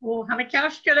 Oh, han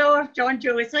castelor John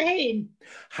Joyce heen.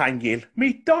 Hangil,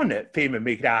 me donne feme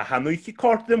me gra hanuiki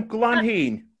kort them glan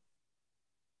heen.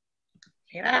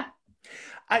 Ja.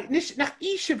 Nis nach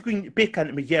ishev gwyn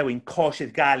becan me yewin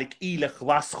Còisirean Gaelic ile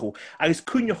Glasgow agus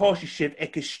cwnyo hosi shiv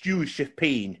eke stew shiv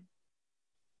pain.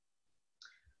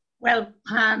 Wel,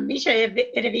 misha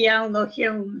fi iawn o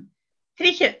hiwn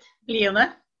trichet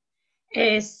bliana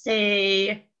is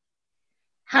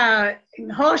ha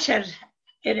hosher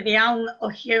fi iawn o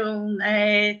hiwn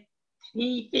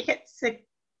tri fichet se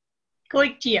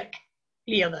goitiak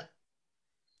bliana.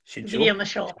 Bliana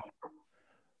sio.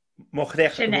 Moch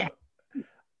rech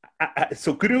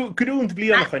So grúnt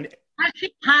blianachan.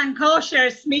 Han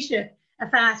kosher smische a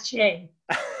fast shame.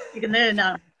 You can learn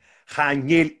now. Chan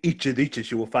níl ite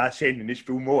siú fá sin is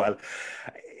bú móil.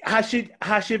 Has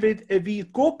si vid a bhí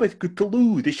gopad go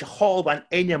talúd is a hall an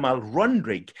enemal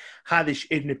runrig had is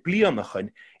in na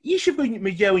blianachan. Í si bú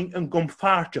me jewing an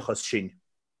gomfáirteachas sin.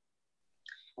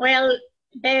 Well,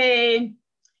 the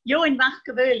Johan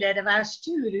Machgewöle, der war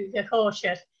Stüru, der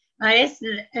Kosher. Maar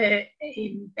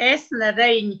in Essen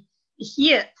rein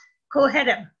hier,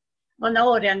 Koherem, van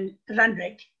Oren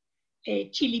Randrik,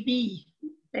 Chili B,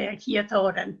 hier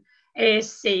Toren,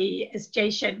 is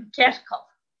Jason Kerkhoff,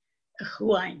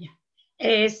 Juan,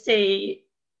 is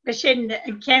Beshin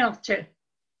en Keneltje,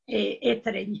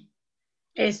 Etering,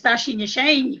 is Vashin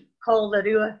Shane,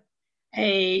 Kolderu,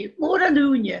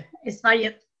 Moranunje, is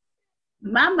Vayet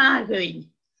Mama Guin.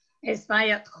 Is bij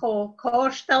het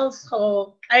koorstels,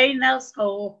 keinels,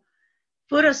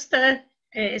 voorste,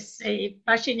 is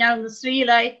pas je nou de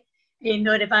Sri-Lai, en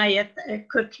door bij het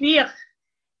Cuirm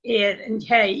in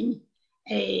Hein,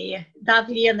 dat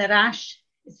in de rash,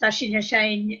 is dat je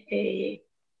zijn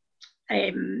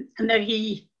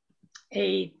energie,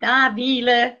 daar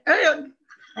wielen,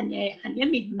 en je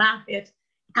niet maakt het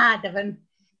ademen,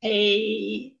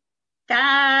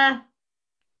 daar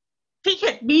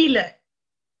fiet wielen.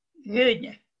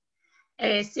 Goedje.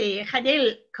 Ze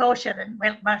Gaelic Còisirean,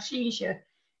 wel Marciesje,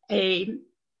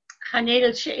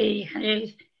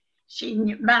 Gaelic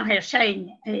zien maar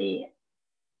zijn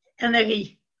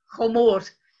energie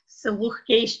gemoord, ze woeg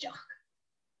geestig.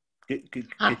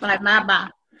 Bij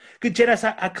mama. Goed, Jeras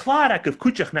a klaar ak of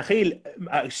kutjach na heel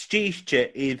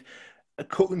steestje in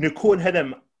ne koon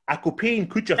hedem a kopeen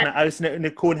kutjach na aus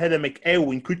ne koon hedem ik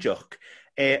eeuw in kutjach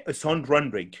son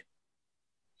runrig.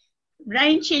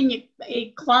 Reinsin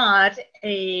klaar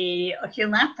of je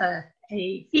later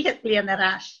fiet blian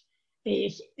ras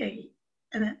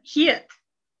hier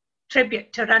tribute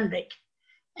to Randrik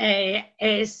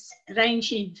is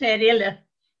Reinsin verille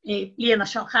blian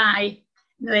Shanghai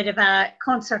nu er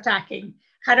concertaking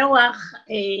Haroach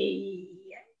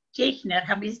Jechner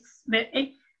han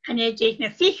je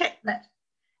Jechner fiet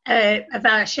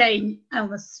waar zijn aan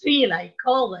de Sri-Lai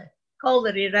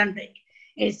kolder in Randrik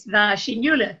is waar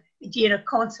Shinule die een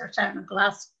concert aan een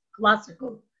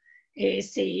Glasgow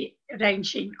se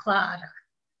Reinsin klaar.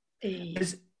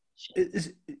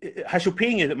 Has je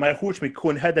pingen dat maar hoort me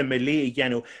kon hadden me lee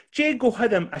jano. Je go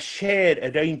hadden a share a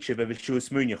reintje we wil shoes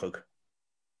munjig.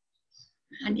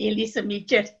 En Elise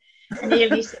Mitcher en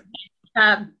Elise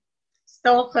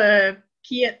stok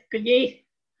kiet gele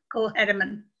go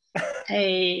hadden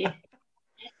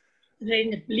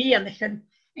reine blianigen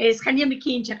is gaan je me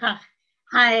kindje graag.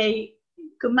 Hij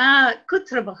Guma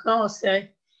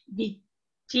kutrabachase die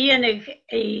tienig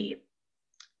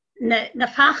na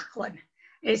fachkon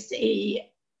is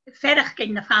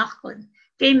verging na fachkon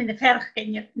dem na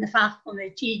verging na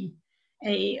fachkon tien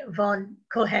van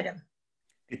Coherm.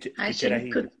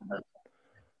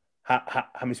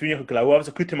 Ha mis winnig glau was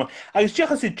a kutema. Agus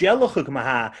jech as jelloch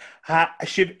ma ha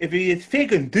shib vi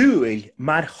fegen duil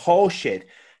mar hoshed.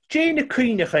 Jane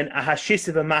Kuinigen a ha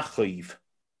shisse ve machiv.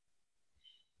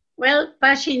 Well,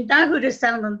 pas in dagoede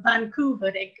aan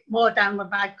Vancouver, ik moet aan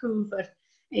Vancouver,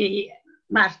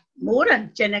 maar morgen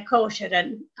Jenna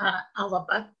Còisirean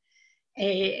allebei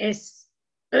is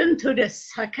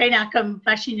untoedes. Ha geen akem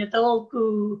pas in het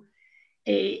olku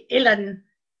illen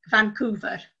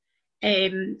Vancouver.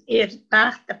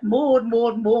 Wacht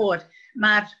more,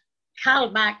 maar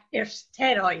kalmak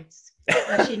steroids.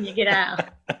 Pas in je graag.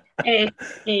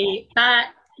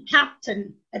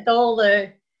 Captain het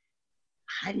alle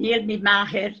Hanel mi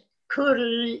maher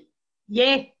kurl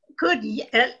je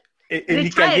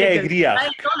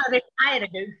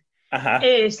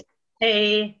is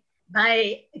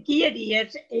bij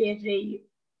Gierier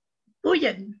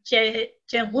boeien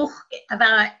je hoog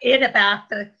waar eerder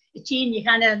je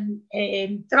gaan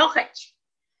een droget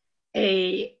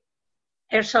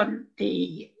zo'n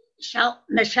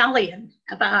Shalien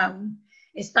about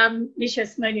is dan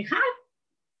misjes mijn gaat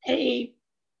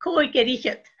kooi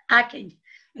gericht akin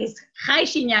is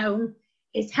Gaisirean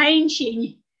is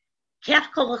Heinsin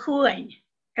Kerkol Juin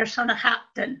zo'n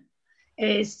captain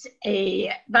is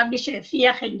wat misje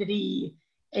 4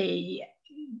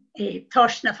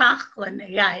 tosna fachlen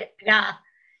ga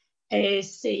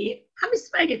is is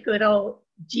mij goed al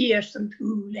diers en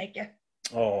toeleggen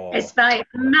is bij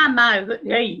mama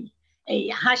rein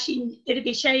Hasin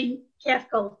zijn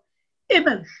Kerkol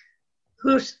immer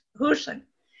huursen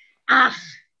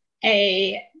ach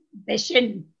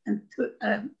Beshin en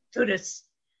toerist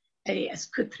is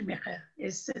kutrimiche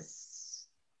is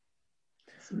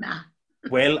ma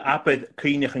Wel, apad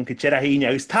cynnych yn Cuirm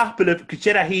agus tapal of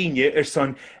Cuirm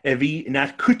son a bhí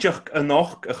na'r cwtioch y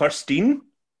noch y chorstyn.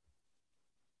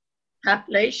 Hap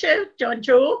leisio, John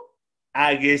Joe.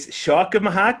 Agus siog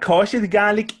yma Còisirean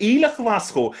Gaelic Ílach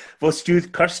Glasgow fos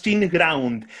stwyd chorstyn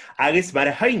ground agus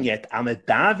mae'r hainiad am y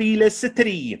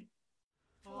 2003.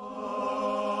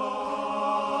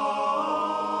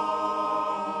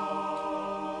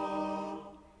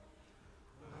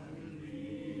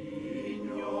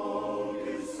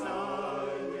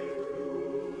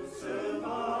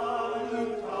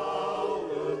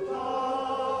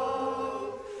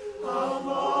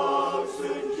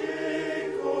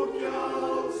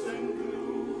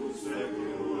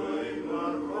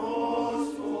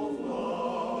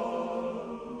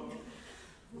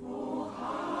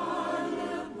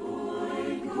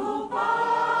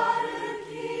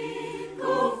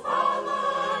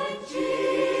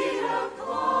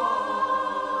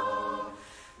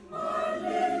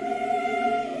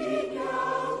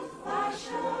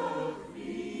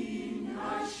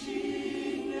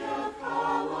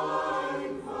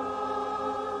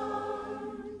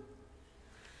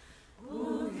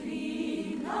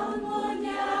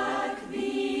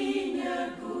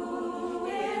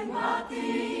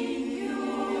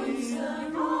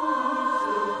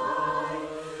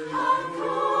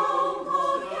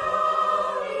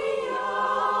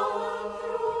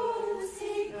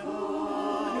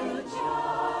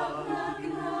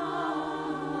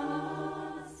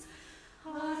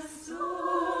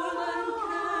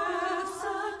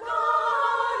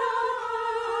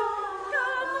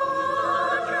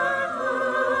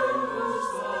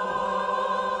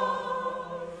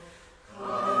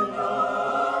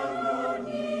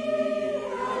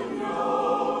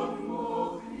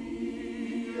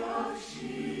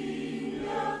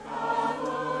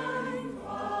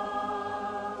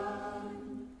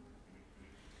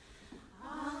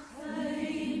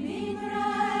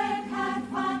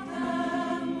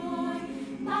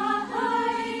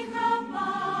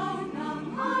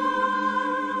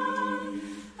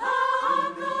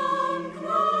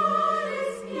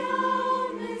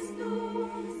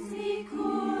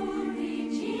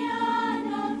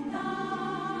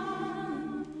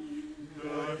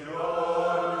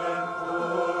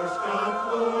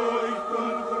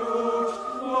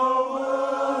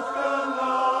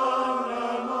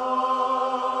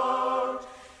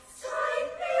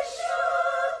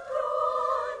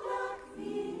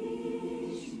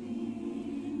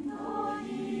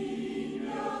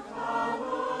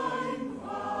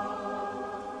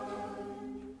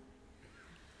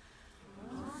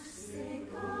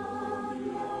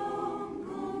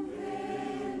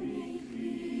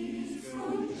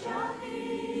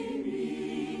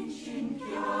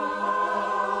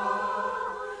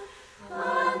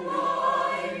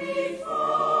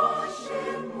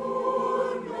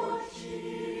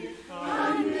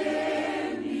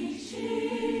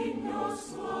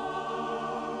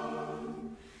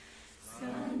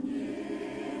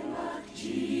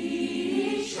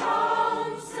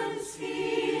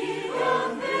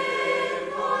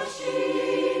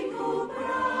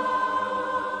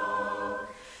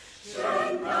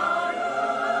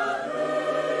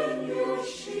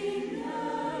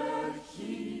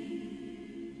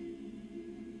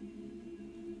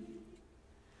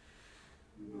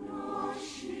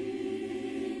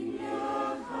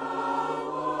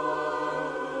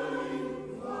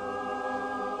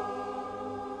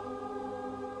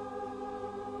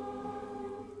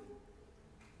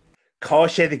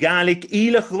 Còisirean Gaelic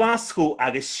Ílach Glasgow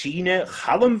agus Síne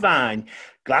Chalamvain.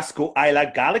 Glasgow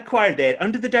Isla Gaelic Choir there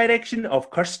under the direction of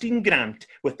Kirsty Grant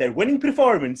with their winning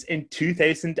performance in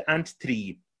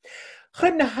 2003.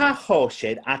 Chyn ha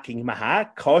Còisirean aking maha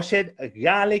Còisirean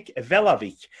Gaelic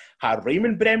Velavich ha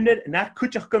Raymond Bremner na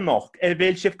Cwtioch Ganoch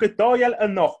velshif Godoyal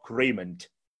Anoch Raymond.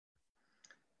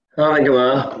 Thank you,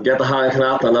 man. Get the high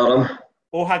knap on them.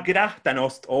 Oh, ha gracht an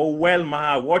ost. Oh, well,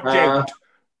 maha, watch out.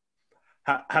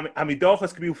 Ha mi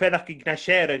dochas gybyw feddach gyda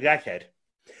sier y gacher.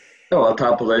 Oh, I'll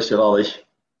tap this all this.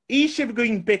 Eisiau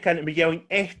gwyn becan mi iawn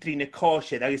echtri na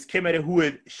Còisirean agos cymer y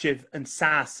hwyr sif yn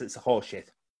sas ys y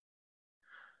Còisirean.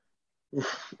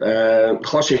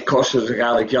 Còisirean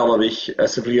Gaelic Galavich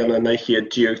sy brian yn eich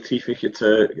diog trifich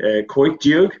y coig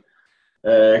diog.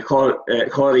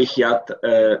 Chorichiad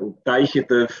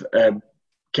daichiadaf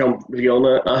Camp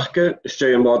Riona achge,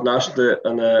 steun mod naste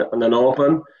yn yn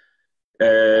open.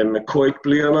 Coig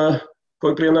bliana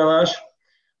nas.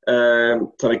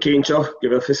 Tar y cynsioch,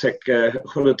 gyda ffysig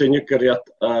chwrdd gyriad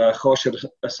Còisirean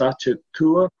asatio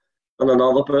tŵa yn yn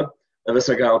olapa, a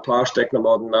fysig gael plastig na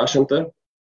mod nasante.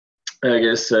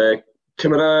 Agos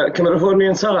cymryd hwrni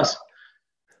yn saras.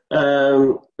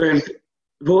 Well,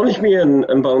 woon ik mee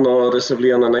in Balnor is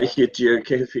blian an eichitier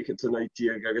kefiket an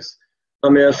eichitier agus. A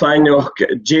me fein ook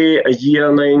J a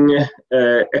yearning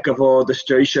ekavo the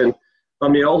station.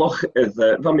 Van me alloch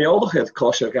het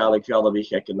kosher Gaelic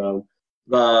Galavich ekken nou.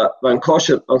 Van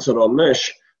kosher an zijn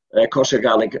omnish kosher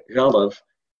Gaelic Galav.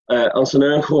 An zijn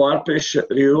een goarpish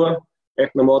ruwe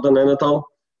ek na modern in het al.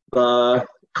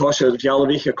 Kosher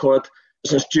Galavich akkoord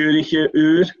is een studie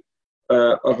uur.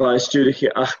 Of een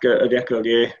studie achke a wekker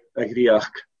a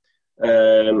griach.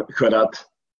 Chorat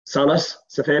sanas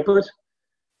se feper.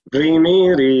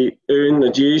 Brimi ri un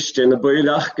a gist in a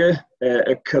builachke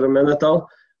a Cuirm in het al.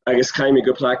 Agus chaimig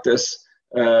go practice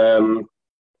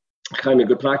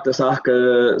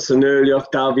achke sa nuirioch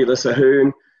Davíle sa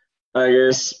hún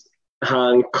agus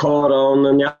han córan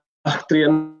an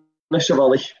jachtríon na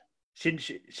sevalich. Sin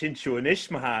siúin is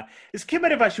ha. Is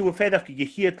cimar a bheit siú féidir go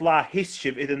chiad lá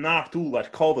hisisih i an náúlar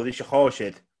códa is a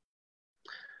cháisiid.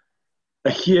 A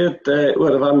chiad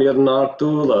uair a bheit mé an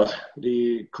náúlar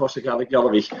rí Cóisirean Gaelic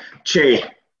Galavich. Che.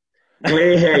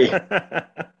 Gléhé.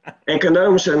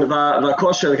 Economischen war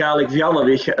Cóisirean Gaelic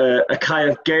Galavich a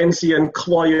cair Gensian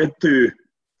cloiad tú.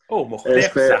 Oh, mo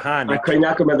chléch sa hánig. A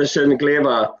cainneach me sin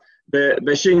gléfa.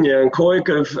 Be sinne an cóigh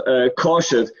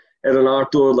Cóisirean an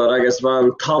artúlar agus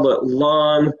van talla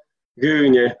lán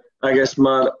gúne agus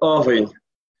mar áhain.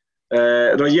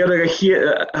 Ro dhéireh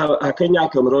a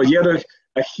cainneacham, ro dhéireh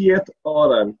a chiad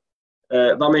áran.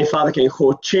 Va mé fada cén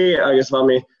chó ché agus va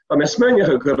mé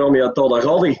smuinneach go romí a dul a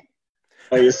roli.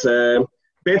 Agus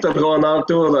beter bro an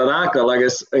artúlar rakel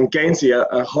agus an geinsi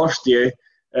a hostie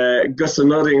gus an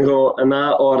nuring ro an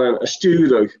ná áran a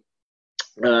stúrug.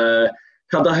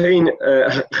 Gaat dat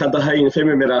heen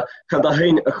femimera, gaat dat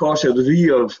heen a Cóisirean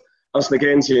riamh as na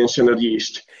Gensian sin a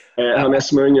ríist. Ha me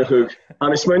smuinneach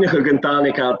an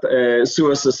tánig at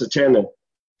suas sa channel.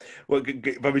 Well,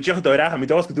 but we just don't have. We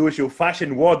don't do show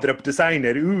fashion wardrobe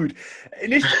designer. Ood.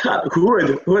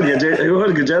 Goed,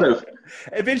 gezellig.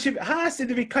 Wil je haast in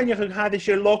de week kan je hadden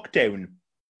je lockdown?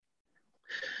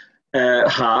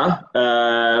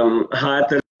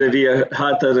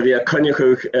 Had er weer kan je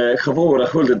gewoon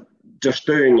goed just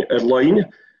doing a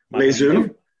line,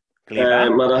 lezen.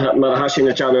 Maar had je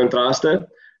het aan een draaste.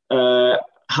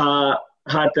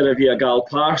 Had er weer gal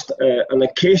paast en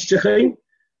een keestje ging.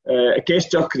 A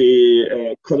keistach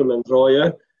die Cuirm an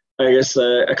Droia agus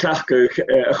a clachcuch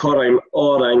a choraim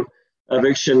árain a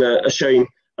bhíh sin a sein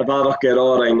a bharach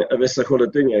árain a bhís a chula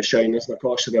duine sein is na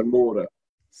Cóisirean móra.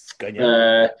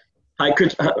 Ha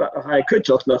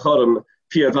cuiteach na chorm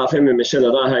fiar bha fimime me sin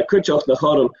a ha cuiteach na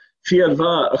chorm fiar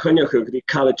bha a chunnechuch die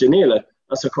calagenéile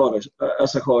as a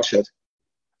Cóisirean.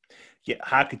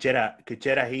 Ha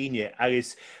gejera híine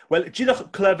agus well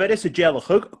ddíach clever is a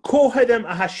gelachug cóhadam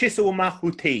a ha siso amach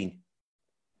útain.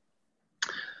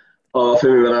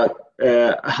 Fimime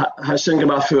ha sin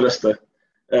go fuiste.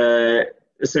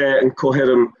 Is an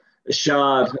cóhirim sear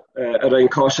ar an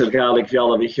Cóisirean Gaelic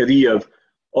Galavich a riamh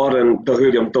áran do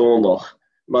thuúriam dónach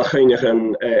mar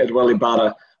chuinechan bhfuil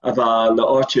bara a bheit na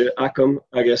áite acham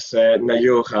agus na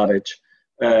dheocharid.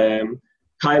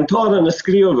 Caintáir na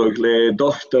scríomhah le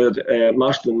dochtar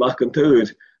Marston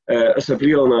McIntyre as a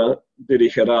bliana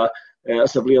dúiche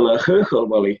as a bliana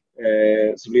chuchilhí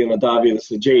sa bliana Davíle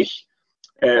sa déich.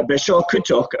 Be seo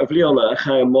cuiteach a bliana a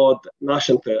cha mód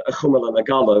náisianta a chumal na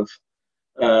galamh.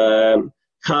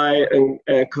 Cha an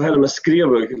cohéilim a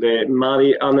scríomhah le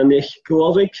Mary Annanich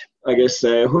Goldrick agus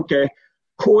thuce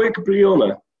 5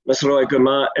 bliana mas roi go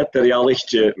má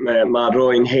eterialichte má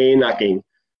roin héinaching.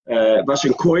 Was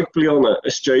een 5 bliana a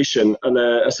station en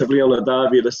as a bliana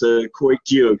Davíle sa 5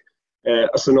 diúg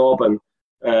as an ában.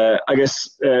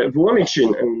 Agus bhuanig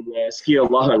sin an scíal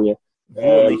lachane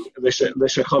leis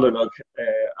a cholanach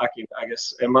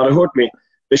agus mar a thuirt mé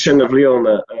leis sin a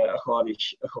bliana a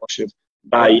cháisiid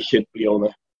daíchiid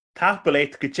bliana.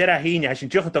 Tapbeléit go dera híine has sin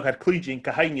dúchaach ar clúidín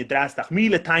go haine drásach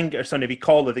míle tang ar sanna bhí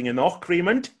cálading an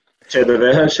nachrímant. Sé a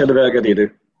bheith go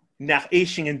díú. Nach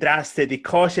éising an draste die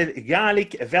Cóisirean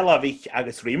Gaelic Galavich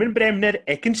agus Raymond Bremner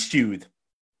ag an stúd.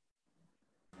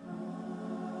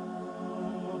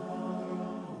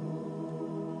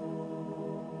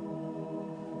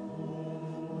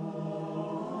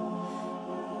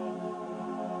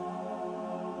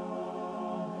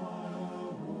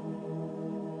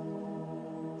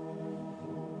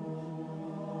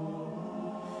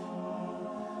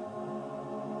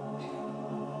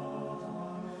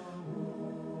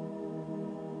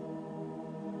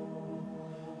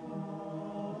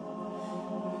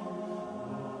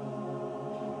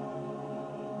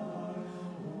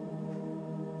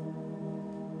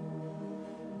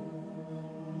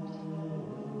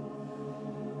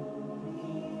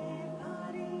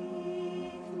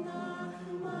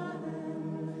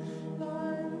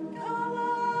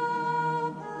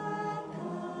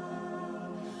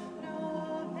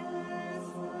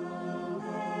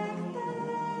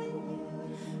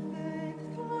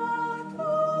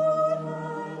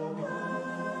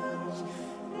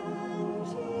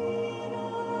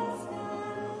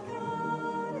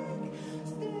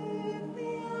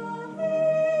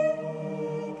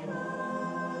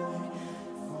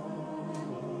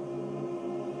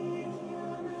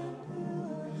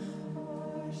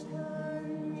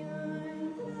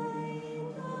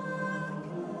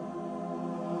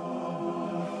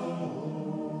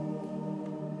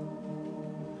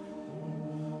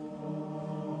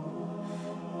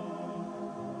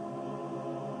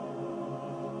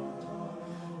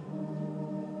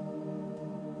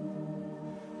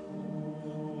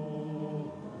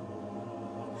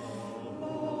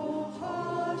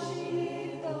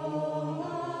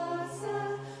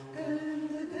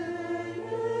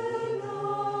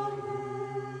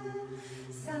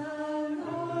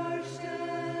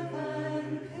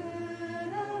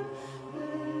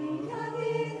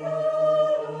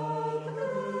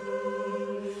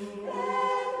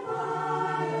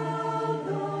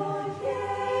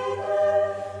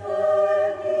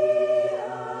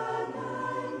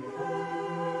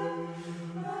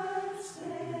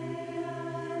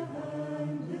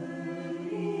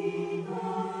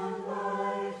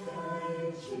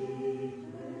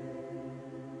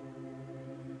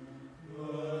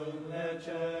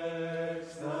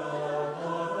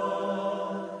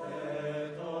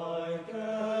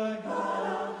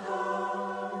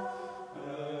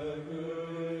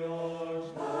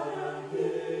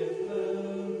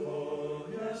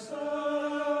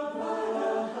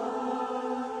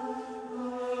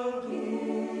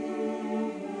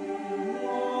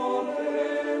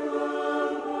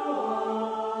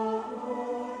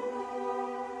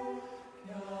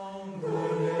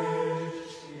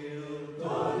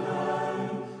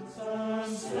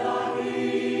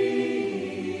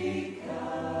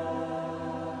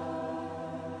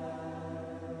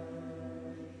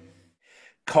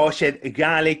 Còisirean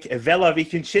Gaelic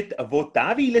Velavich shit a vote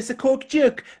Davy Lissa Coke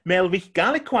Duke, Melvich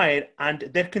Gaelic Choir and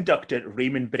their conductor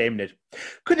Raymond Bremner.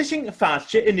 Kunishing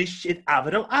Fatche inish it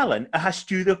Averil Allen, a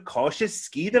hastu the Còisirean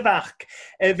ski the vach,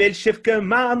 a Velshivka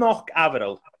Manoch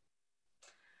Averil.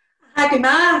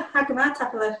 Hagama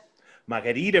Tapler.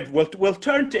 Margarita, we'll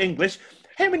turn to English.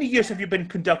 How many years have you been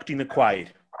conducting the choir?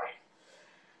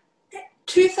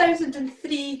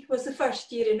 2003 was the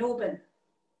first year in Oban.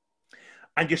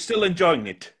 And you're still enjoying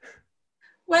it?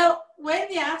 Well, when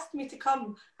they asked me to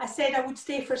come, I said I would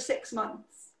stay for 6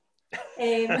 months.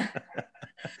 You're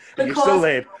still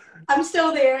there? I'm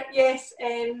still there, yes.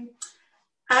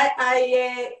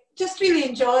 I just really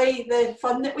enjoy the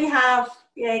fun that we have,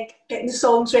 getting the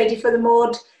songs ready for the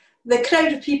Mhòid. The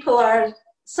crowd of people are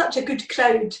such a good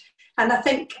crowd, and I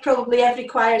think probably every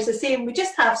choir is the same. We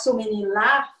just have so many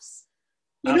laughs.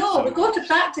 You know, we go to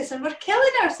practice and we're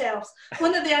killing ourselves.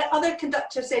 One of the other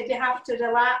conductors said you have to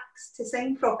relax to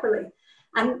sing properly.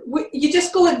 And you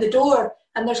just go in the door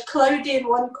and there's Cloudy in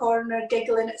one corner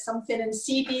giggling at something, and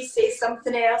CB says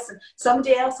something else, and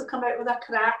somebody else will come out with a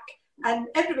crack, and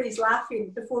everybody's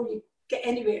laughing before you get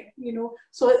anywhere, you know.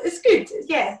 So it's good,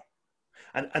 yeah.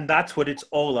 And that's what it's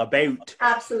all about.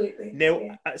 Absolutely.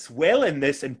 Now, as well in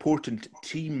this important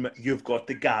team, you've got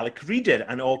the Gaelic reader,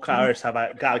 and all choirs have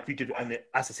a Gaelic reader, and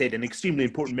as I said, an extremely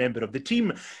important member of the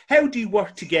team. How do you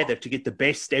work together to get the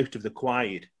best out of the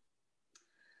choir?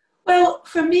 Well,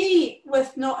 for me,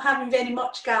 with not having very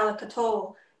much Gaelic at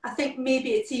all, I think maybe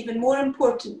it's even more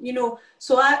important, you know.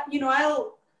 So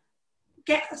I'll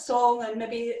get a song and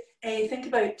maybe think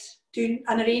about doing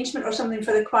an arrangement or something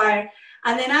for the choir.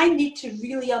 And then I need to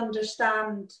really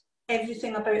understand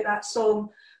everything about that song.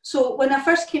 So when I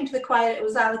first came to the choir, it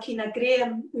was Alakina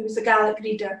Graham, who was a Gaelic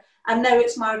reader, and now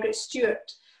it's Margaret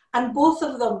Stewart. And both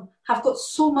of them have got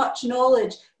so much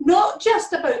knowledge, not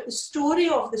just about the story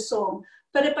of the song,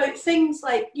 but about things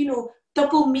like, you know,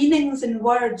 double meanings in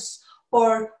words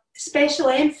or special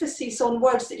emphasis on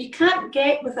words that you can't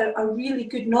get without a really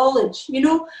good knowledge. You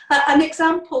know, an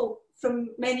example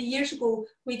from many years ago,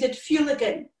 we did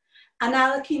Fuligan. And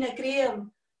Alakina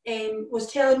Graham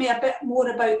was telling me a bit more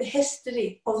about the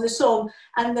history of the song,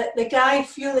 and that the guy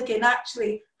Fuligan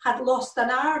actually had lost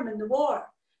an arm in the war.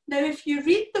 Now, if you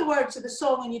read the words of the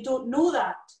song and you don't know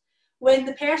that, when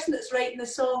the person that's writing the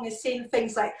song is saying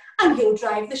things like, and he'll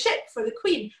drive the ship for the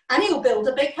Queen, and he'll build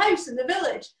a big house in the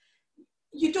village,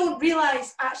 you don't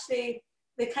realise actually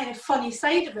the kind of funny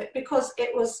side of it, because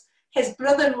it was his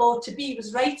brother-in-law-to-be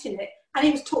was writing it, and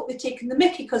he was totally taking the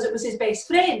mickey because it was his best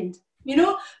friend. You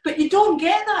know, but you don't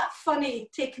get that funny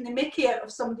taking the mickey out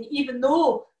of somebody, even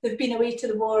though they've been away to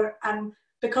the war and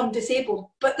become disabled.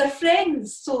 But they're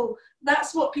friends, so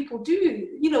that's what people do.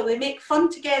 You know, they make fun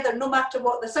together no matter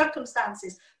what the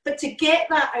circumstances. But to get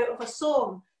that out of a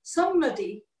song,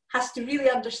 somebody has to really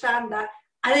understand that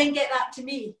and then get that to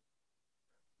me.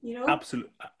 You know?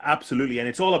 Absolutely. And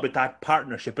it's all about that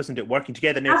partnership, isn't it? Working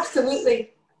together. Now, absolutely.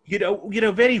 You're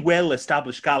a very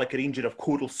well-established Gaelic arranger of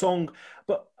choral song,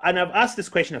 and I've asked this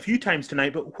question a few times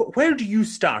tonight, but where do you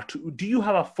start? Do you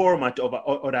have a format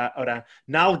or an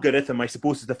algorithm, I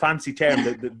suppose is the fancy term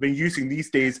that we're using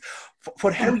these days,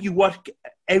 for how you work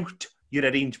out your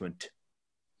arrangement?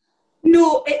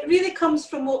 No, it really comes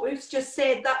from what we've just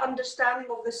said, that understanding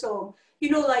of the song. You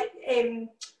know, like,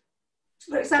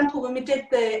 for example, when we did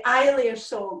the Islair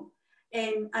song,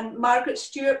 and Margaret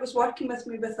Stewart was working with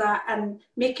me with that and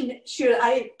making sure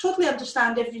I totally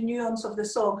understand every nuance of the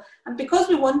song. And because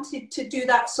we wanted to do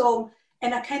that song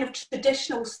in a kind of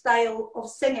traditional style of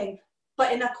singing,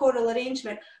 but in a choral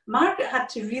arrangement, Margaret had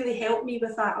to really help me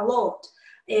with that a lot.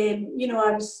 You know,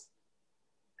 I was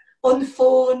on the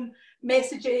phone,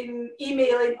 messaging,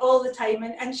 emailing all the time,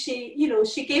 and she, you know,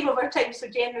 she gave of her time so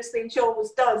generously, and she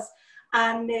always does.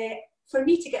 And for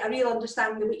me to get a real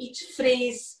understanding of each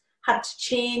phrase had to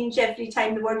change every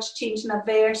time the words change in a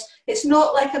verse. It's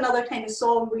not like another kind of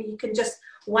song where you can just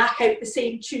whack out the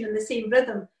same tune and the same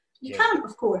rhythm. You can't,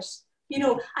 of course, you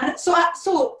know. And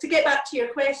so to get back to your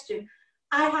question,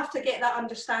 I have to get that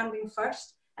understanding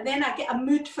first, and then I get a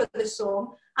mood for the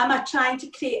song. Am I trying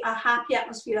to create a happy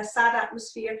atmosphere, a sad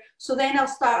atmosphere? So then I'll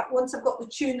start, once I've got the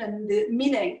tune and the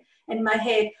meaning in my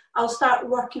head, I'll start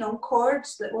working on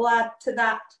chords that will add to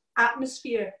that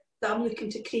atmosphere that I'm looking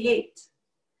to create.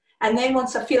 And then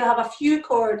once I feel I have a few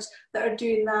chords that are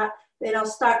doing that, then I'll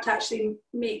start to actually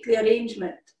make the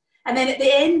arrangement. And then at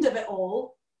the end of it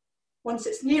all, once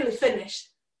it's nearly finished,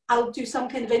 I'll do some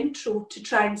kind of intro to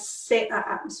try and set that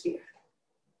atmosphere.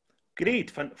 Great,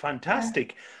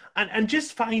 fantastic. And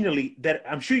just finally,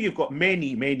 I'm sure you've got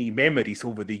many, many memories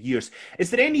over the years. Is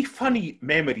there any funny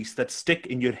memories that stick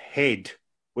in your head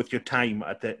with your time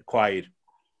at the choir?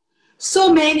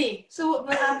 So many. So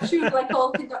I'm sure like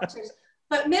all conductors.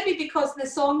 But maybe because the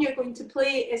song you're going to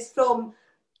play is from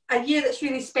a year that's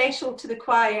really special to the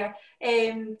choir.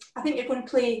 I think you're going to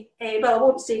play, well, I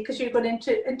won't say because you're going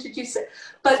to introduce it,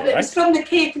 but it's from the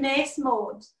Caithness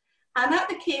Mhòid. And at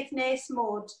the Caithness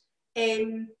Mhòid,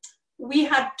 we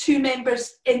had 2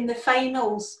 members in the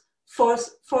finals for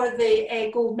the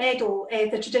gold medal,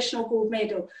 the traditional gold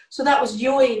medal. So that was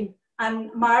Eoin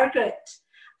and Margaret.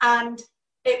 And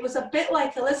it was a bit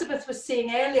like Elizabeth was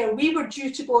saying earlier, we were due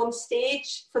to go on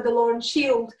stage for the Laurel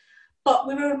Shield, but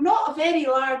we were not a very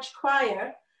large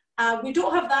choir. We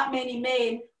don't have that many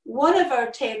men. One of our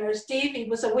tenors, Davy,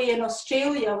 was away in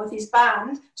Australia with his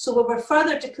band, so we were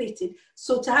further depleted.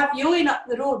 So to have Eoin up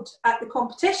the road at the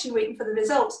competition waiting for the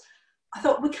results, I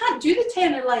thought, we can't do the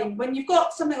tenor line when you've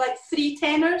got something like 3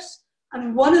 tenors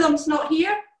and one of them's not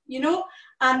here, you know?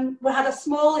 And we had a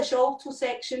smallish alto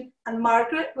section, and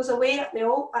Margaret was away at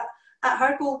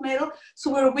her gold medal.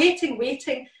 So we were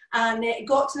waiting, and it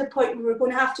got to the point where we were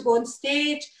going to have to go on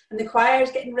stage, and the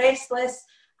choir's getting restless.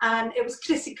 And it was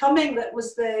Chrissy Cumming that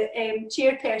was the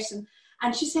chairperson.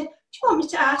 And she said, do you want me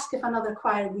to ask if another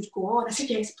choir would go on? I said,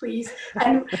 yes, please.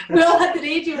 And we all had the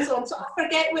radios on, so I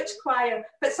forget which choir.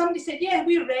 But somebody said, yeah,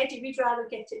 we're ready, we'd rather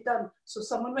get it done. So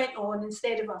someone went on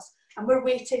instead of us. And we're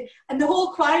waiting. And the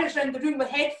whole choir's around the room with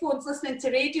headphones listening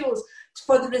to radios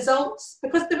for the results,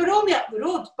 because they were only up the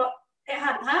road, but it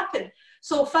hadn't happened.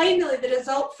 So finally the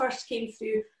result first came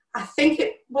through. I think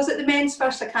it was the men's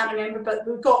first, I can't remember, but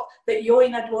we got that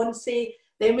Eoin had won, say,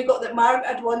 then we got that Margaret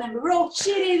had won, and we were all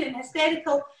cheering and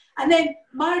hysterical. And then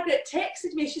Margaret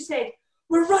texted me, she said,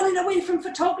 we're running away from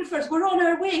photographers, we're on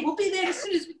our way, we'll be there as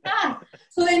soon as we can.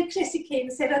 So then Chrissy came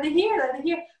and said, are they here, are they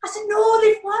here? I said, no,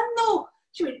 they've won though.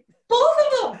 She went, both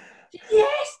of them?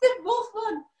 Yes, they've both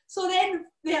won. So then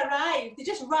they arrived, they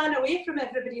just ran away from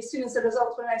everybody as soon as the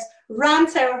results were announced, ran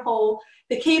to our hall,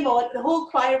 they came on, the whole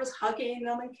choir was hugging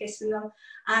them and kissing them.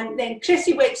 And then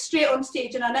Chrissy went straight on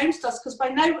stage and announced us, because by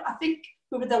now I think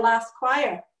we were the last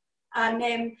choir.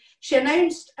 And she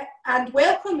announced, and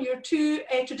welcome your 2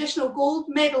 traditional gold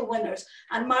medal winners.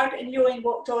 And Margaret and Eoin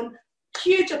walked on,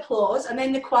 huge applause, and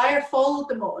then the choir followed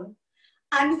them on.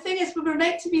 And the thing is, we were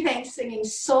meant to be then singing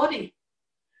Sorry.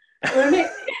 And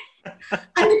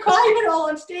the choir were all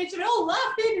on stage, they were all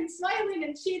laughing and smiling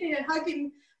and cheering and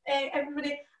hugging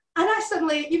everybody. And I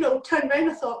suddenly, you know, turned around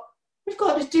and thought, we've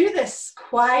got to do this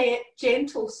quiet,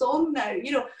 gentle song now,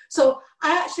 you know. So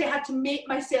I actually had to make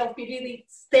myself be really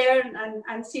stern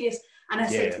and serious. And I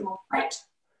said to Mom, right,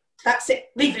 that's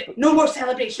it, leave it, no more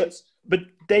celebrations. But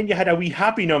then you had a wee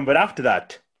happy number after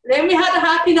that. Then we had a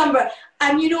happy number.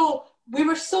 And, you know, we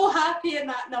were so happy in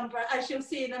that number, as you'll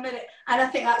see in a minute. And I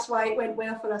think that's why it went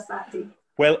well for us that day.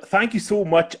 Well, thank you so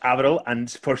much, Avril,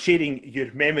 and for sharing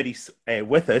your memories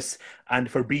with us and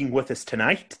for being with us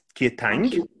tonight.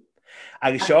 Thank you.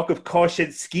 Agus seach of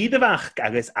Còisirean scíadamach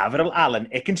agus Avril Allen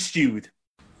ag an stúd.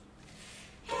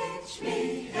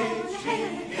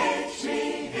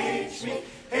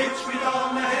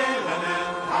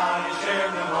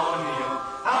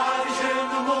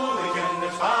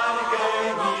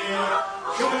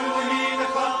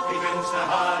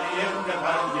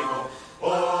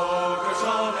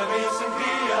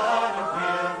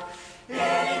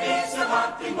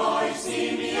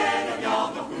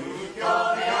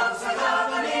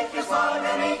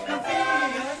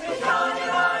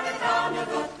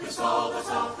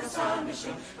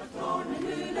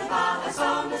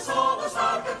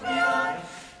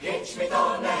 Hitch me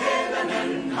down the hill and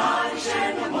then Harry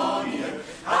share the money,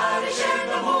 Harry share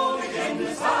the money, in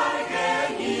the sky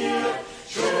again here.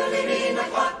 Surely me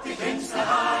not what the kings the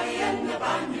Harry and the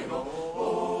banjo go.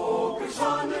 Oh, cause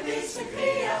on the this and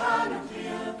clear and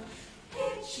clear.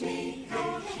 Hitch me,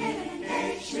 hitch me,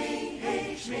 hitch me,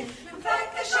 hitch me. Fleck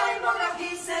the shine on a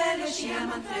piece and a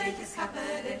sham and thread is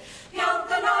capere. Young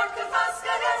the north of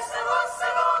Vascares and was a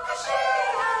rock a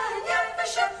share. Yet the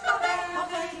ship of the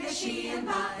she and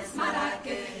Maris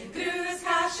Marake. Grew as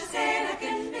cash as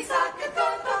Anakin, they suck a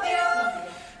cup of you.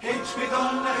 Hitch me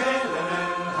down the hill and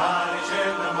then Harry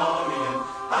share the money and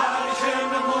Harry share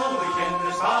the money in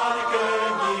this Harry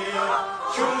girl here.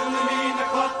 Surely me the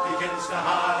clock begins the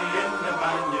Harry in the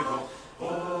banjo go.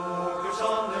 Oh, there's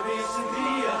on the reason the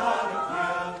Harry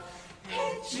here.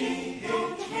 Hitch me,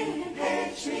 hitch me,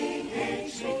 hitch me,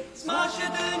 hitch me. Smash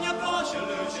it in your brush,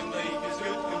 illusion, make his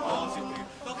good composite.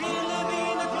 Doch hele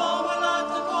Wiener Klomme laat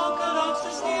de koken langs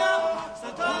de stier.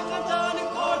 Staat uit aan een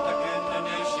korte kinderen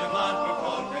is je man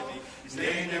verkocht. Is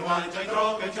lene want I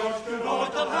trok en George de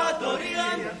Rood had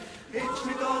Dorian. Hitch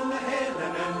me down the hill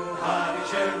and then Harry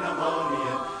share the money.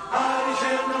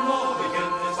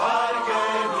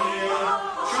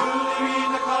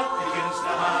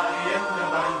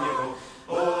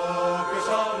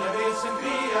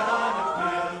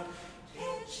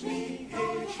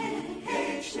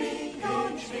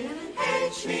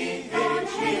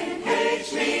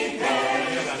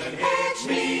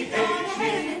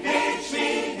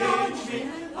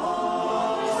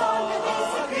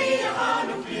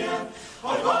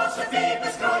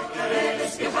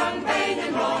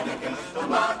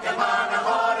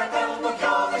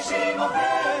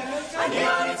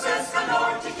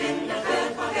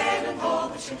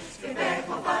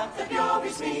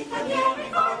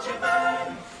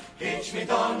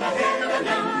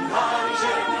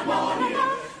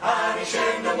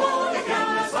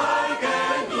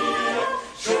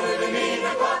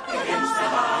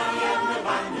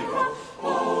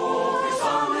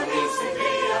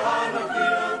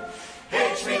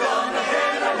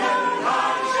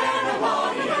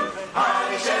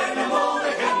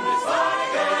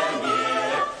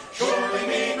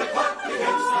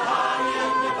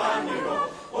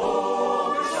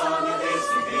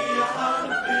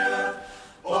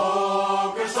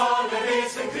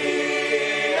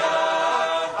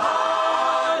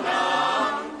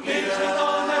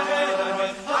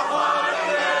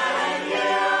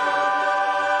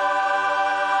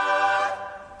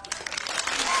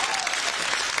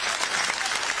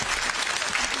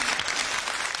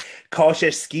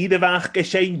 Taigh-cèilidh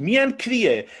is a Mian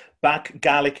Cria back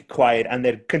Gaelic choir and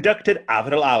they're conducted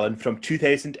Avril Allen from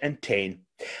 2010.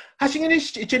 Hashing an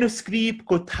ish genu scrib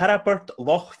go Tarabert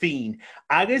Loch Fiend,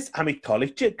 agus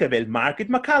amitolite gavel Margaret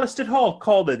McAllister Hall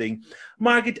calling.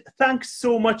 Margaret, thanks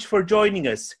so much for joining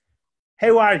us.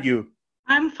 How are you?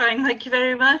 I'm fine, thank you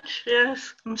very much.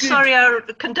 Yes, I'm sorry our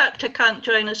conductor can't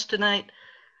join us tonight.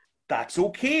 That's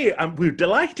okay, and we're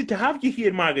delighted to have you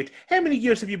here, Margaret. How many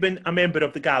years have you been a member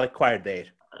of the Gaelic choir there?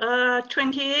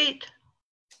 28.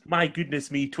 My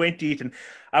goodness me, 28. And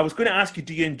I was going to ask you,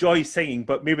 do you enjoy singing?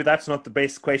 But maybe that's not the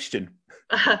best question.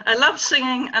 I love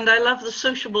singing and I love the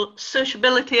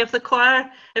sociability of the choir.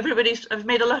 I've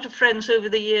made a lot of friends over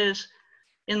the years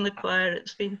in the choir.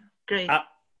 It's been great.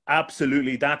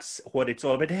 Absolutely, that's what it's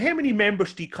all about. How many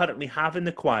members do you currently have in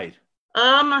the choir?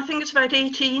 I think it's about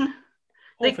 18.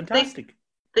 Oh, fantastic.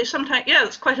 They sometimes, yeah,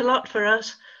 it's quite a lot for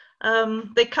us.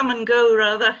 They come and go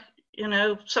rather, you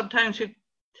know, sometimes we've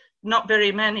not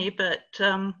very many, but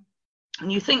and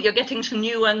you think you're getting some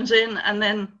new ones in and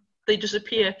then they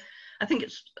disappear. I think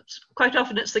it's quite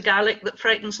often it's the Gaelic that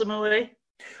frightens them away.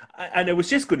 And I was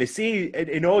just going to say,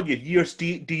 in all your years, do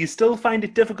you still find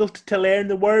it difficult to learn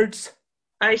the words?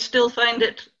 I still find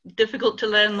it difficult to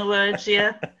learn the words,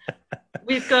 yeah.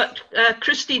 We've got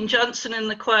Christine Johnson in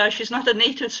the choir. She's not a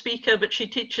native speaker, but she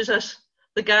teaches us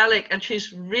the Gaelic and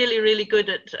she's really, really good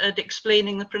at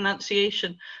explaining the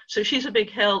pronunciation. So she's a big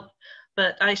help,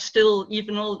 but I still,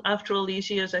 after all these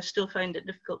years, I still find it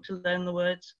difficult to learn the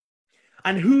words.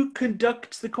 And who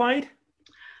conducts the choir?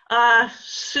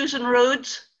 Susan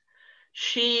Rhodes.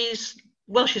 She's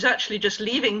actually just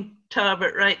leaving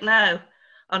Tarbert right now,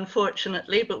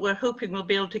 unfortunately, but we're hoping we'll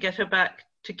be able to get her back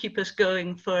to keep us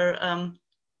going for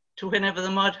to whenever the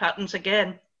Mhòid happens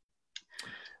again.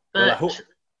 But well,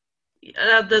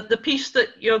 the piece that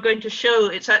you're going to show,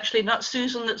 it's actually not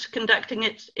Susan that's conducting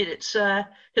it, it's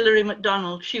Hilary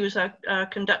MacDonald. She was our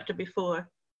conductor before.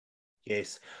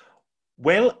 Yes.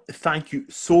 Well, thank you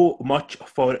so much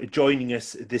for joining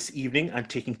us this evening and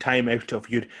taking time out of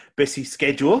your busy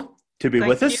schedule to be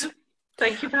with us.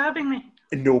 Thank you for having me.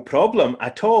 No problem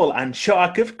at all. And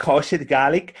Seacav Còisirean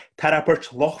Gaelic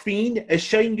Tarabert Loch Fiend is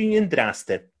shining in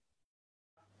Draster.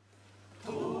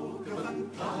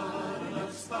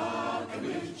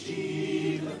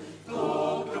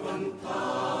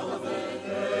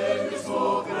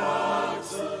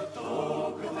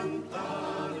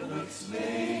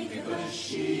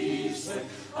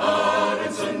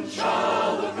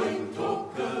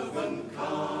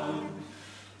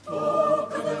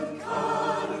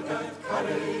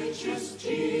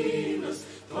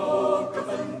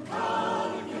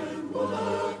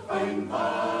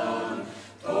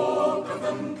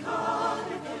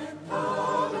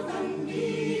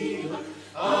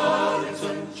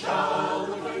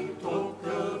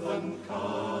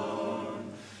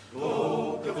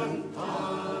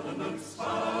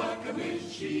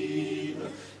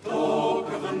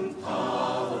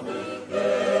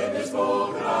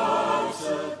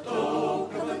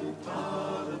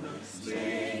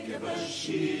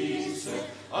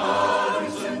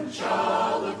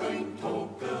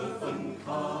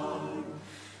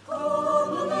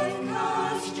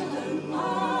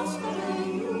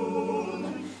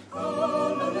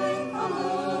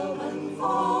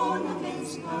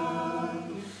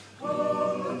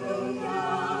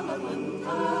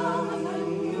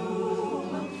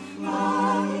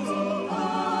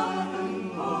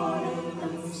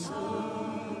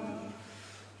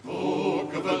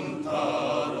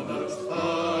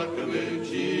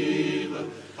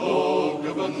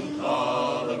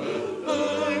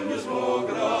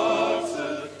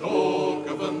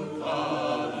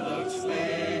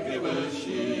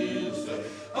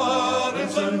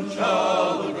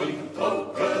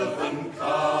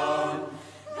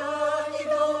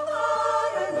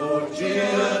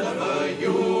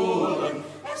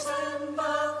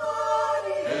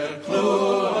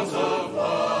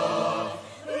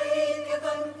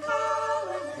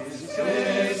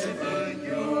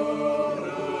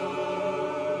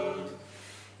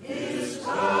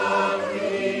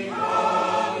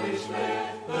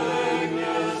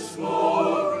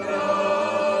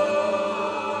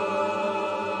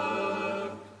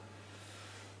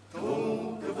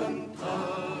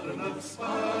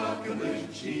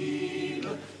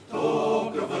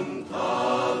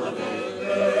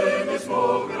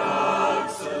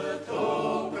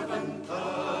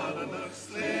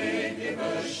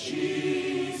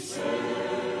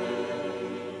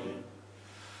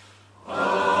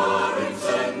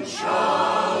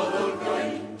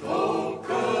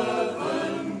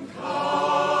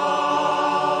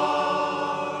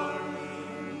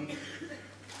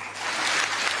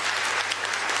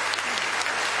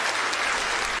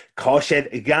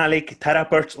 Còisirean Gaelic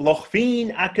Tarabert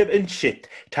Lochfin Akav and Shit,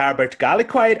 Tarbert Gaelic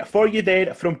Choir for you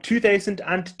there from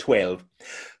 2012.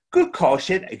 Good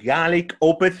Còisirean Gaelic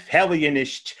Obed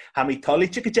Fellianisht, Hamitoli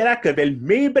Chickajaraka, Vel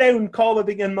May Brown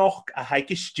Collabing and Noch a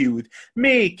Hike Stewed.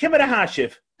 May, Kimmer a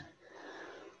Hashiv.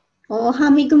 Oh,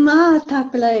 Hammy Guma,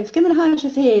 Tapalive, Kimmer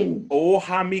Hashiv Hain. Oh,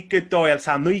 Hammy Godoyle,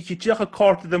 Sam, no, you could just a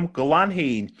court of them, Golan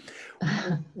Hain.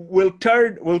 We'll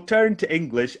turn to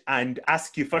English and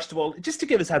ask you, first of all, just to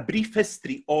give us a brief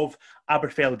history of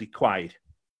Aberfeldy Choir.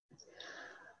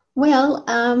 Well,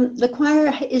 the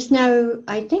choir is now,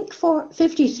 I think,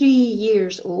 53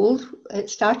 years old.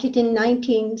 It started in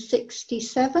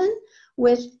 1967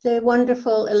 with the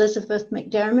wonderful Elizabeth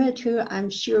McDermott, who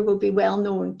I'm sure will be well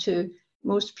known to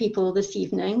most people this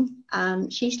evening.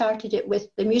 She started it with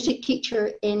the music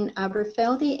teacher in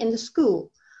Aberfeldy in the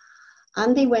school.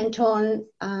 And they went on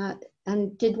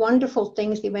and did wonderful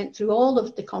things. They went through all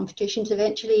of the competitions,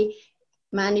 eventually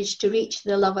managed to reach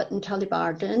the Lovat and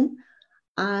Tullibardine.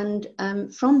 And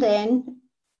from then,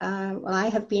 well, I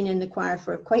have been in the choir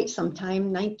for quite some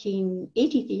time,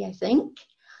 1983, I think.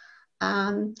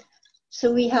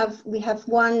 So we have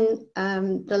won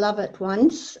the Lovat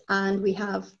once, and we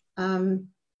have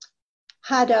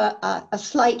had a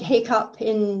slight hiccup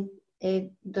in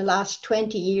the last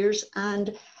 20 years,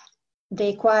 and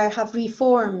the choir have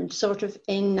reformed sort of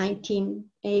in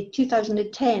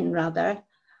 2010 rather,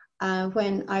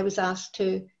 when I was asked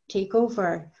to take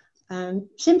over,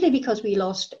 simply because we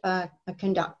lost a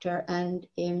conductor, and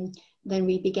then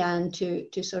we began to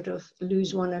sort of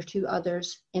lose one or two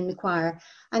others in the choir.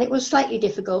 And it was slightly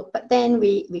difficult, but then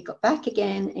we got back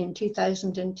again in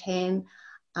 2010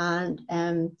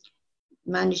 and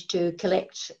managed to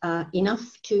collect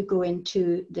enough to go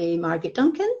into the Margaret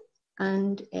Duncan,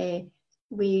 and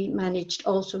we managed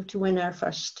also to win our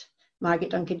first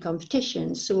Margaret Duncan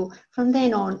competition. So from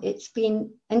then on, it's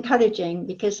been encouraging,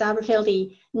 because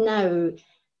Aberfeldy now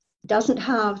doesn't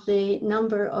have the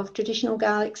number of traditional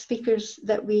Gaelic speakers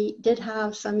that we did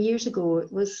have some years ago.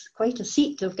 It was quite a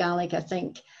seat of Gaelic, I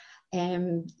think,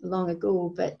 long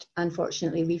ago, but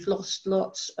unfortunately we've lost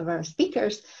lots of our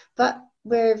speakers, but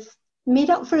we've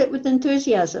made up for it with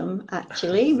enthusiasm,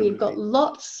 actually. Absolutely. We've got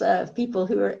lots of people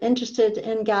who are interested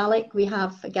in Gaelic. We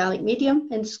have a Gaelic medium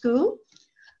in school,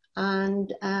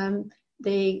 and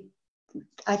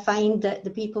I find that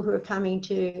the people who are coming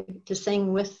to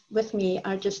sing with me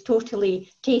are just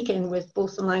totally taken with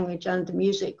both the language and the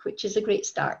music, which is a great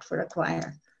start for a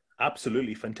choir.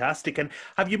 Absolutely fantastic. And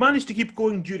have you managed to keep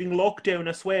going during lockdown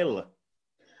as well?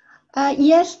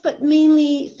 Yes, but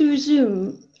mainly through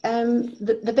Zoom.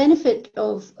 The benefit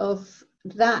of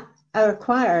that, our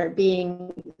choir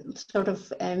being sort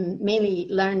of mainly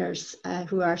learners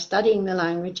who are studying the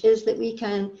language, is that we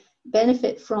can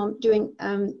benefit from doing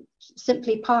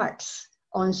simply parts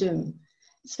on Zoom.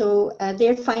 So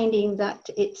they're finding that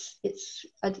it's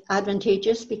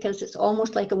advantageous, because it's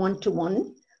almost like a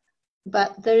one-to-one,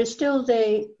 but there is still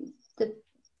the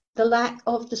lack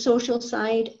of the social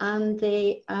side, and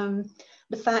the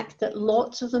fact that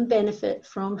lots of them benefit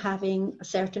from having a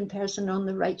certain person on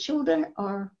the right shoulder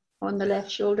or on the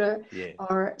left shoulder, yeah,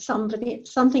 or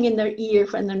something in their ear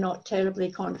when they're not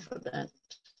terribly confident.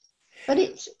 But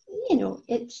it's,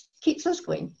 it keeps us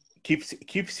going. Keeps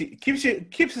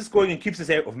us going and keeps us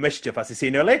out of mischief, as I say.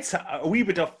 Now let's a wee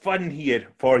bit of fun here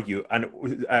for you, and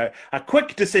a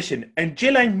quick decision. And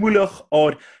Gillan Mulach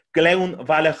or Glaun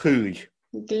Valachul.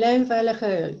 Glaun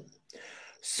Valachul.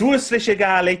 Suaslische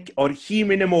Gaelic or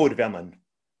Himine Moorveman?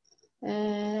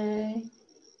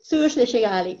 Suaslische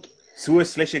Gaelic.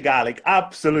 Suaslische Gaelic,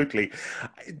 absolutely.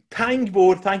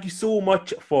 Thank you so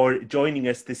much for joining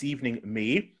us this evening,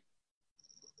 May.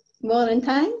 Morning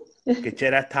time.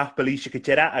 Gajera tapalische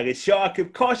gajera agus seo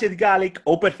ac Còisirean Gaelic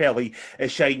Oberfelly y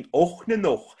sein och na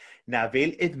noch na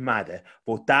fel idmada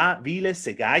fo da vile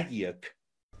sy ga iag.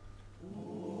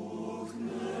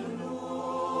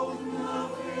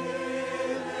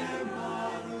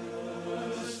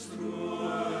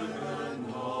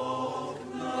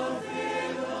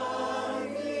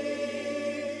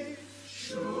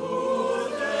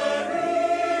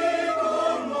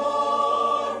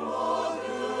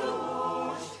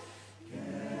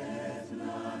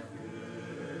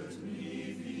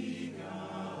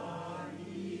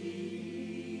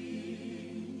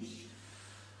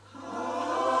 Ah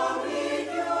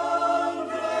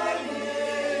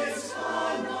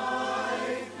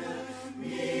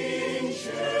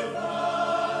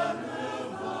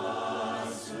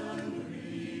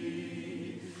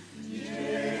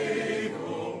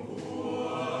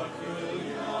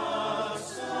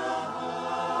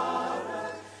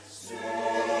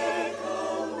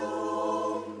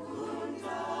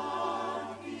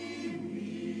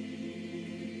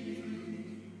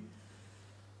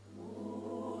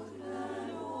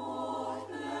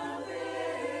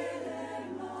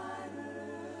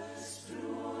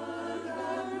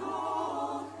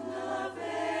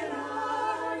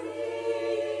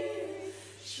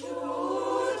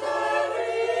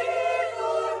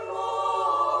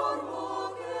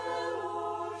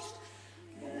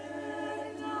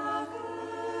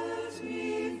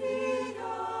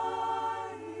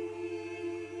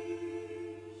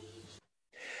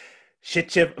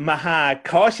Sitchib maha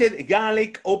Còisirean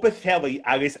Gaelic Oberfelli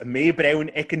agus May Brown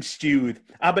Ekin Stewed.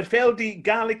 Aberfeldi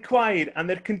Gaelic Choir and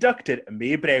their conductor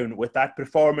May Brown with that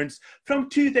performance from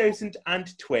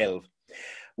 2012.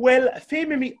 Well,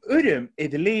 féime mi Cuirm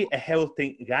iad lé a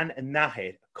helting gan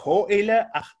nahir, Taigh-cèilidh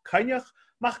ach caineach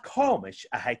mach cámis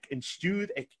a haig an stúd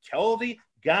ag ceoldaí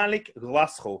Gaelic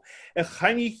Glasgow. A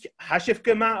chainich hasif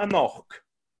gama a noch.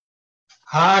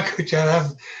 Ha,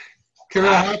 Cuirm.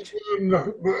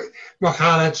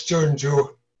 Machanat John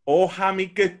Joe. O ha mi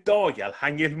gydoial,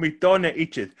 hangil mi donna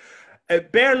ichid.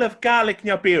 Berle of Gaelic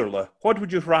na Berle, what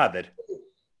would you rather?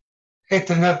 It's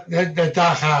the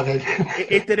Dachanen.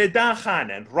 It's the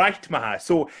Dachanen, right maha.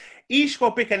 So, ish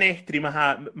go big an echtri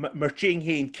maha merching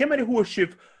hein. Kimmer who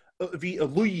shiv vi a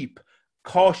luib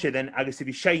Còisirean agus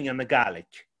vi shine on the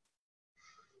Gaelic.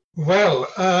 Well,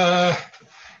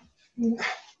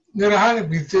 never had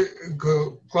we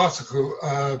go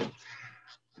Glasgow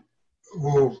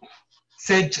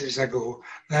centuries ago.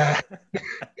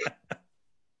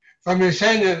 From the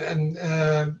shine and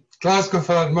Glasgow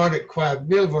Philharmonic Choir,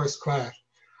 Male Voice Choir,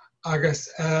 agus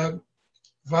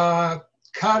va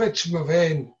carriage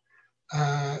mavein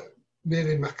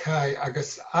Mary Mackay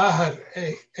agus ahar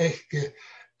eich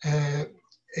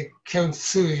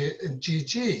counsui in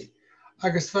GG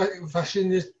agus va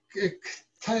sin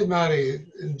Taigh Mary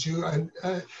in Jew and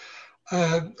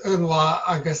la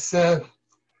agus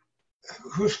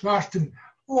Hush Martin.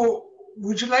 Oh,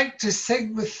 would you like to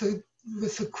sing with the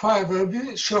choir? We're a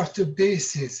bit short of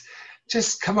bases.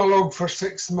 Just come along for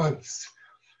 6 months.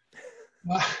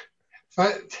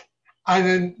 And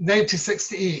in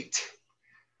 1968,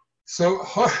 so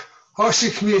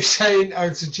Hoshik me shine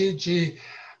out to GG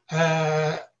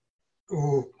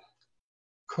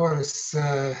chorus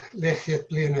lechiat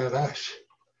blina rash.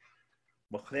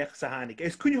 Mochlech sa hanig.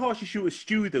 Is kun je Hoshik shoe a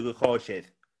studio gehoord?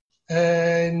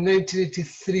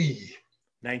 1983.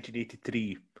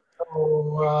 1983.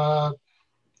 So,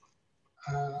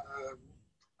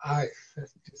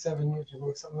 57 years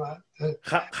ago, something like that.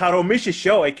 Charo miss a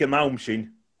show I came out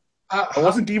machine. I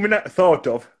wasn't even thought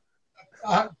of.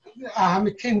 I'm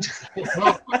a kind.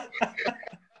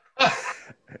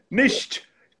 Nisht.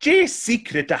 Jay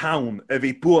secret a hound of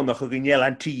a poor noch in yell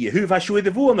and tea. Who was with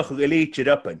the war noch a later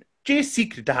up and Jay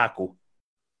secret a hako.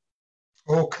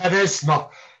 Oh, charisma.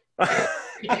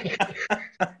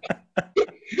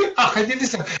 Ach, dit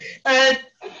is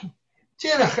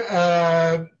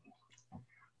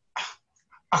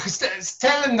ach,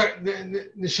 stellen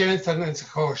de Shenton en zijn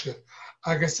Còisirean.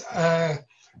 Agus,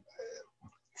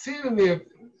 veel meer,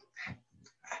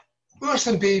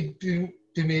 oorsten bij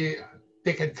mij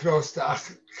dikke kroosten.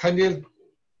 Ach, kan je,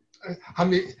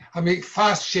 ham ik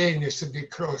vast Shen is een beetje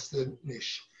kroosten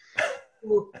niet.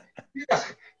 Ja,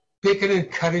 big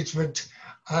encouragement.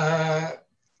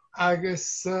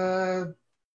 Agus,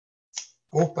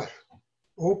 oper.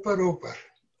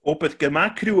 Oper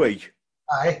gemak cruai.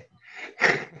 Aye.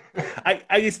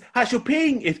 Agus, has you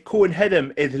paying it coen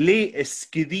hedem it le is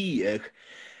skidiig.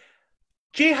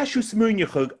 Jay has you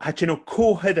smunjig had you no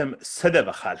co hedem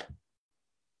sidavachal.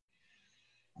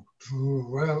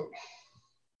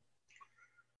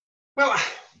 Well,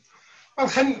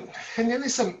 can you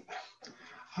listen?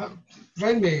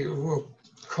 Run me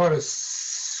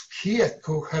chorus kiet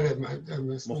co hedem.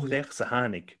 Mochlech sa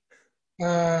hanig.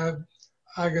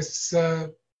 Agus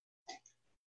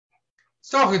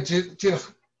stoch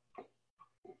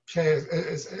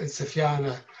is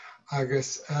Fianna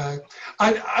agus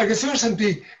agus ursan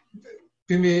be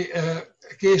me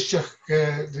geistach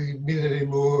the military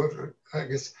more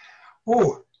agus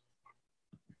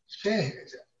she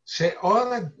all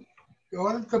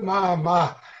the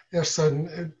ma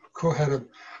son coherent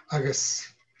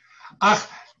agus ach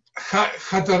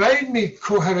had the rain me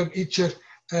coherent eacher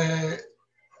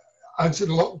answer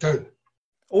lockdown.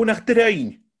 Oh, nach de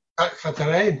rain. Gaat de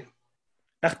rain.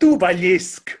 Nach toe bij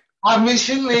Lisk.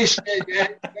 Misschien lees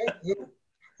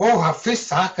oh, ha vis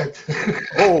zaket.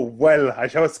 Oh, well, I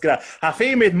shall scrap. Ha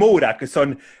fe met morak is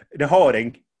on de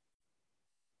horing.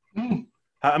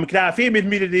 Ha am kra fe met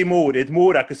midden de moor, het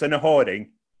morak is on de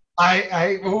horing. I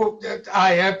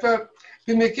heb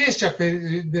been me geestjak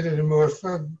midden de moor.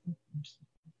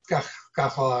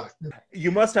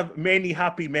 You must have many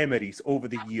happy memories over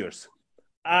the years.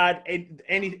 And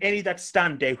any that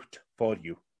stand out for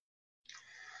you?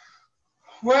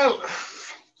 Well,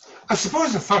 I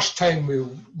suppose the first time we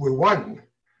won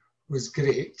was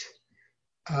great.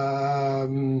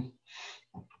 And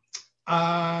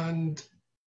I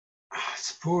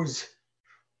suppose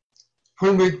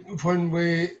when we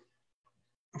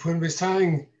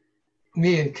sang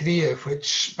Me and Cria,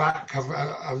 which back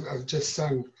I've just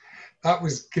sung, that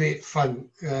was great fun.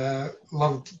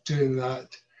 Loved doing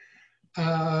that.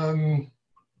 And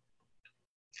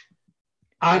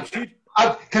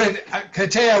can I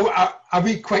tell you a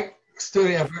wee quick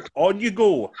story about? On you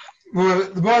go. Well,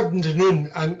 the Mhòid in noon,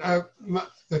 and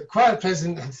the choir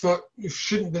president had thought you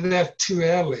shouldn't be there too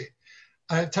early.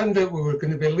 And it turned out we were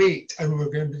going to be late and we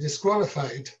were going to be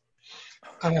disqualified.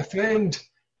 And a friend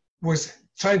was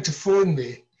trying to phone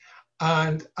me,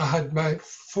 and I had my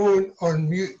phone on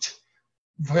mute,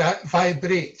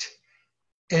 vibrate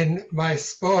in my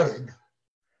sporran.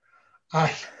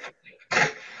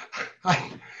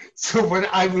 So when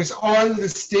I was on the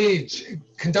stage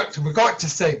conducting, we got to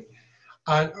sing,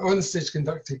 and on the stage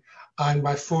conducting, and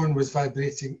my phone was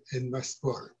vibrating in my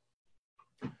sporran.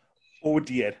 Oh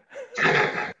dear.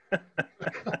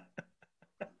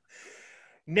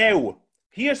 Now,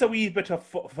 here's a wee bit of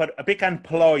for a big and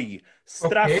ploy.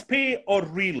 Straspe or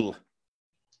reel?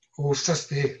 Oh,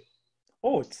 straspe.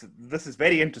 Oh, this is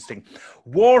very interesting.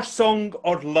 War song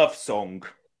or love song?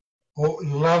 Oh,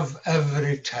 love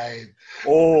every time.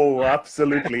 Oh,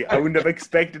 absolutely. I wouldn't have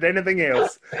expected anything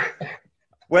else.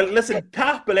 Well, listen,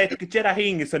 Taigh-cèilidh go deireadh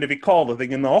haingus an a bhí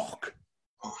cáladh an nach.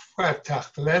 Oh, what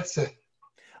Taigh-cèilidh?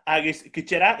 Agus go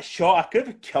deireadh seo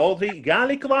acah ceoldraí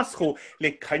Gaelic Glasgow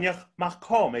le caineach mach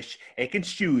cámis ag an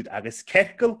stiúd agus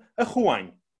cercail a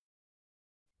chuain.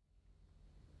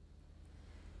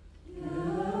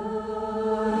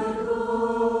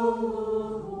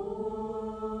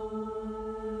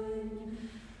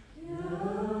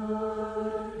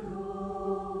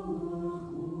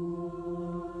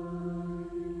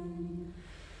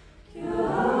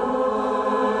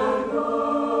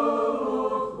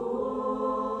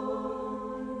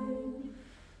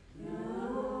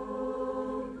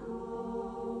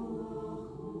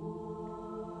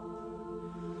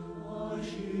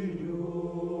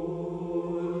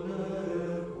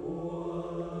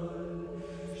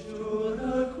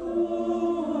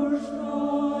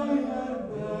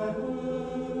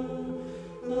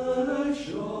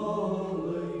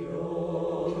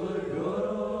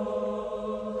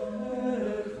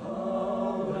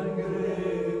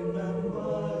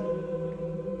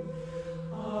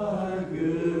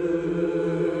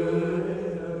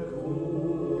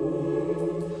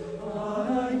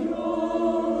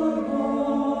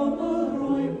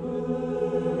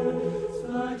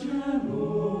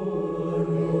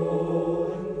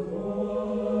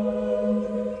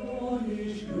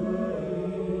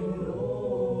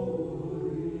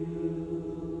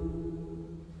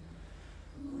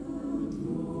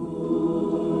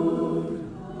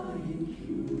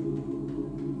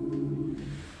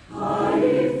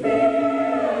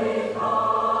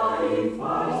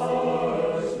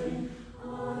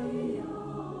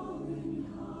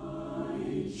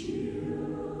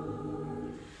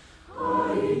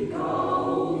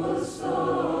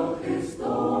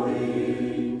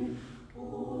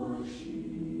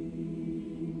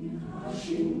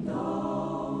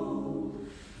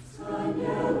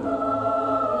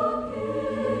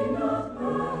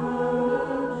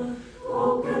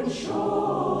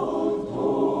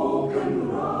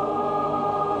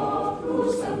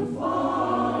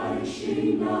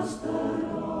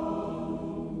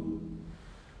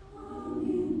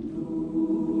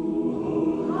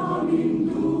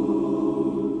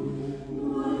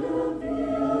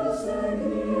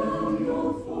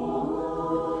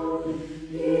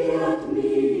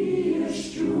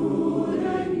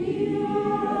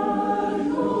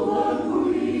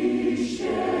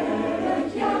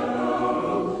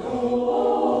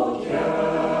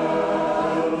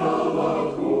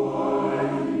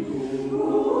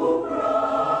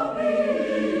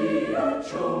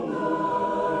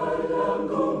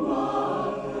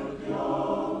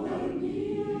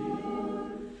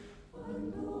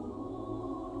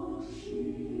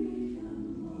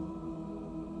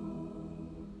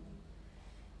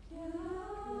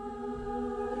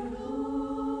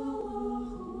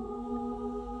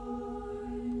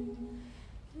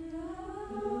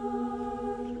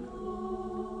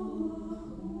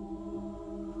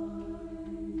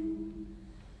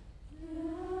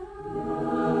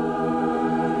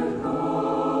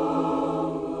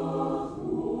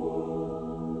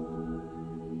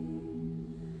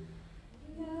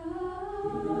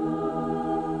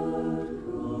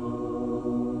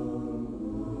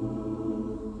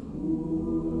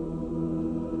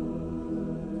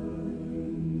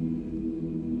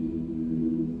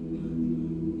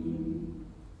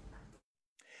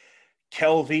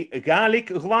 Taigh-cèilidh Gaelic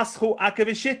Glasgow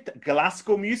Acavishit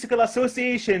Glasgow Musical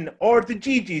Association, or the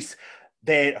GGs,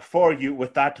 there for you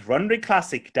with that Runrig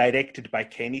classic directed by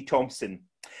Kenny Thompson.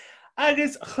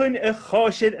 Agus chun a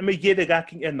cháisiid a ghéad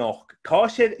gaking a noch.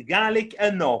 Cáisiid Gaelic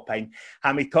a nópain.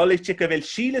 Ha mi tolige go bhfuil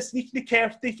sílas nicht na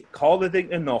ceirtich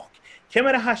cáladig a noch.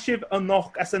 Cemar a hasib a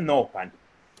noch as a nópain.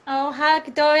 Oh, ha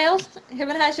Doyle,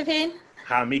 cemar a hasib hyn?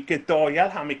 Ha mi Doyle,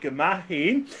 ha mi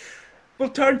Maheen. We'll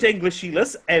turn to English,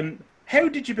 Sheilas. How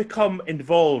did you become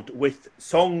involved with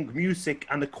song, music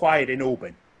and the choir in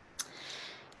Oban?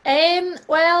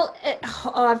 Well,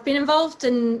 I've been involved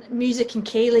in music and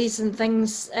ceilidhs and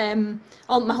things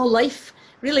all my whole life.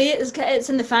 Really, it's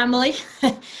in the family.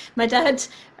 My dad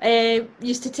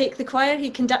used to take the choir. He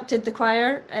conducted the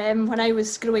choir when I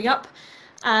was growing up.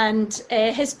 And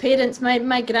his parents,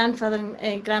 my grandfather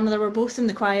and grandmother were both in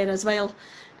the choir as well.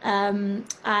 And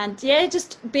yeah,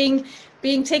 just being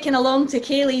taken along to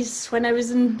ceilidhs when I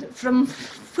was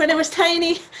when I was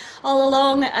tiny all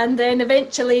along, and then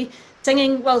eventually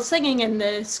singing in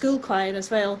the school choir as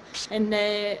well, in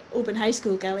Oban High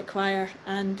School Gaelic choir,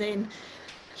 and then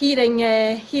hearing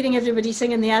everybody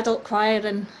sing in the adult choir.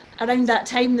 And around that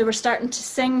time they were starting to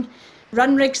sing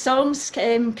Runrig songs.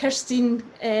 Kirstine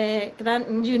Grant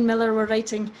and Ewan Miller were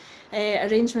writing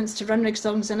arrangements to Runrig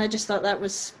songs, and I just thought that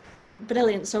was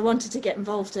brilliant, so I wanted to get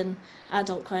involved in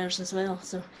adult choirs as well.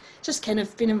 So just kind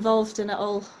of been involved in it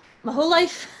all my whole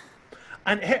life.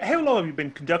 And how long have you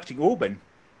been conducting Oban?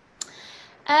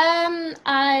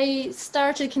 I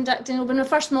started conducting Oban. My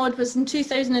first Mhòid was in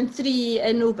 2003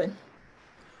 in Oban.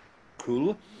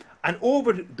 Cool. And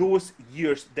over those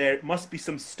years, there must be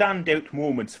some standout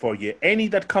moments for you. Any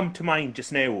that come to mind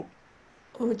just now?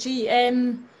 Oh gee,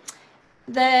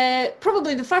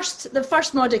 probably the first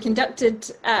Mhòid I conducted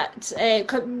at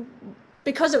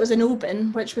because it was in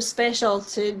Oban, which was special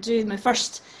to do my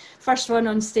first one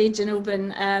on stage in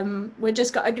Oban. We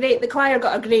just got the choir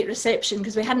got a great reception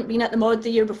because we hadn't been at the Mhòid the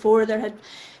year before. There had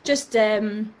just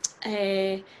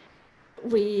it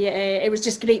was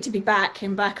just great to be back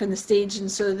on the stage,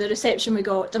 and so the reception we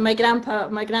got, and my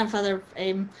grandfather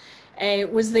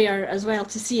was there as well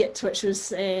to see it, which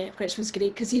was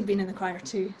great because he'd been in the choir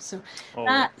too. So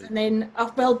that, and then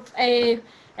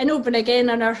in Oban again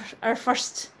on our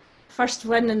first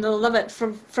one, and they'll love it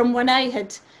from when I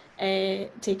had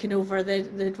taken over.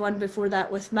 The one before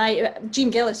that with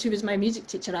Jean Gillis, who was my music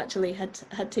teacher, actually had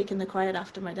taken the choir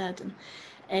after my dad, and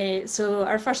so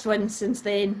our first one since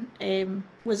then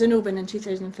was in Oban in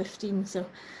 2015. So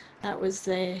that was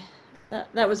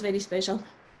that was very special.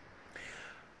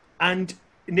 And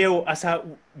now, as a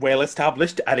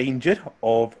well-established arranger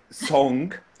of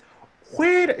song,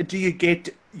 where do you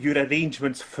get your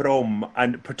arrangements from?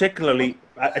 And particularly,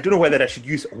 I don't know whether I should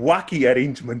use wacky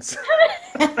arrangements.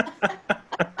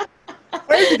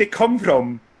 Where did they come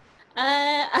from?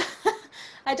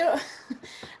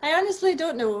 I honestly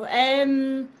don't know.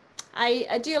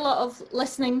 I do a lot of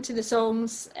listening to the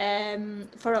songs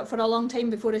for a long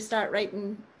time before I start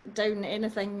writing down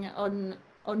anything on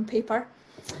paper.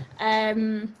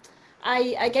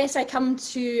 I guess I come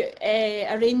to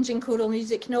arranging choral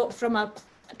music not from a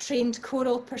trained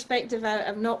choral perspective.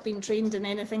 I've not been trained in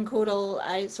anything choral.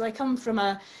 So I come from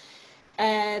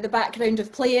the background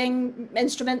of playing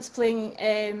instruments, playing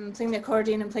the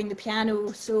accordion and playing the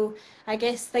piano. So I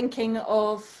guess thinking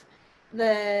of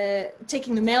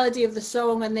taking the melody of the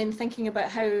song and then thinking about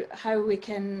how we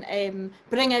can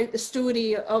bring out the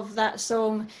story of that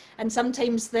song, and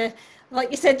sometimes like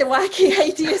you said, the wacky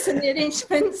ideas and the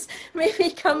arrangements maybe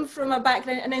come from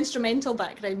an instrumental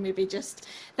background, maybe just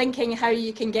thinking how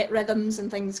you can get rhythms and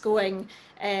things going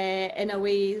in a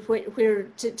way where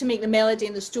to make the melody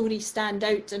and the story stand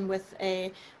out, and with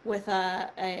a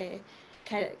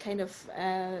kind of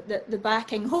the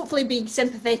backing, hopefully being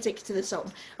sympathetic to the song.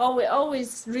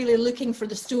 Always really looking for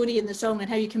the story in the song and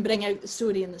how you can bring out the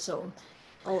story in the song.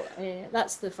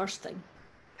 That's the first thing.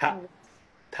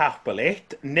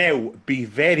 Taigh-cèilidh. Now, be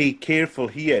very careful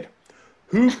here.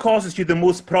 Who causes you the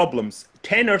most problems,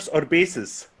 tenors or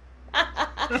basses?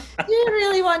 Do you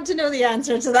really want to know the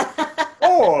answer to that?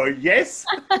 Oh, yes.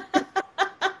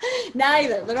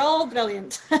 Neither. They're all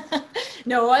brilliant.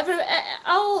 No,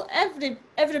 everybody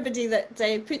that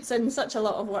puts in such a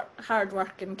lot of hard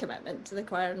work and commitment to the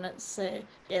choir, and it's they're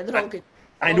all good.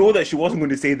 I know that she wasn't going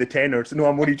to say the tenors. No,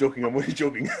 I'm only joking.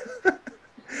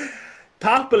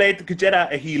 Taigh-cèilidh Cuirm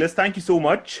a Sheilas, thank you so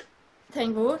much.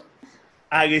 Thank you.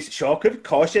 Agus seochar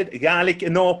Còisirean Gaelic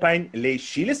in Nópain le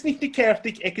Sheilas nicht na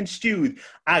ceirtich ag an stiúd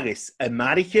agus a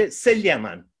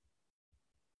Taigh-cèilidh.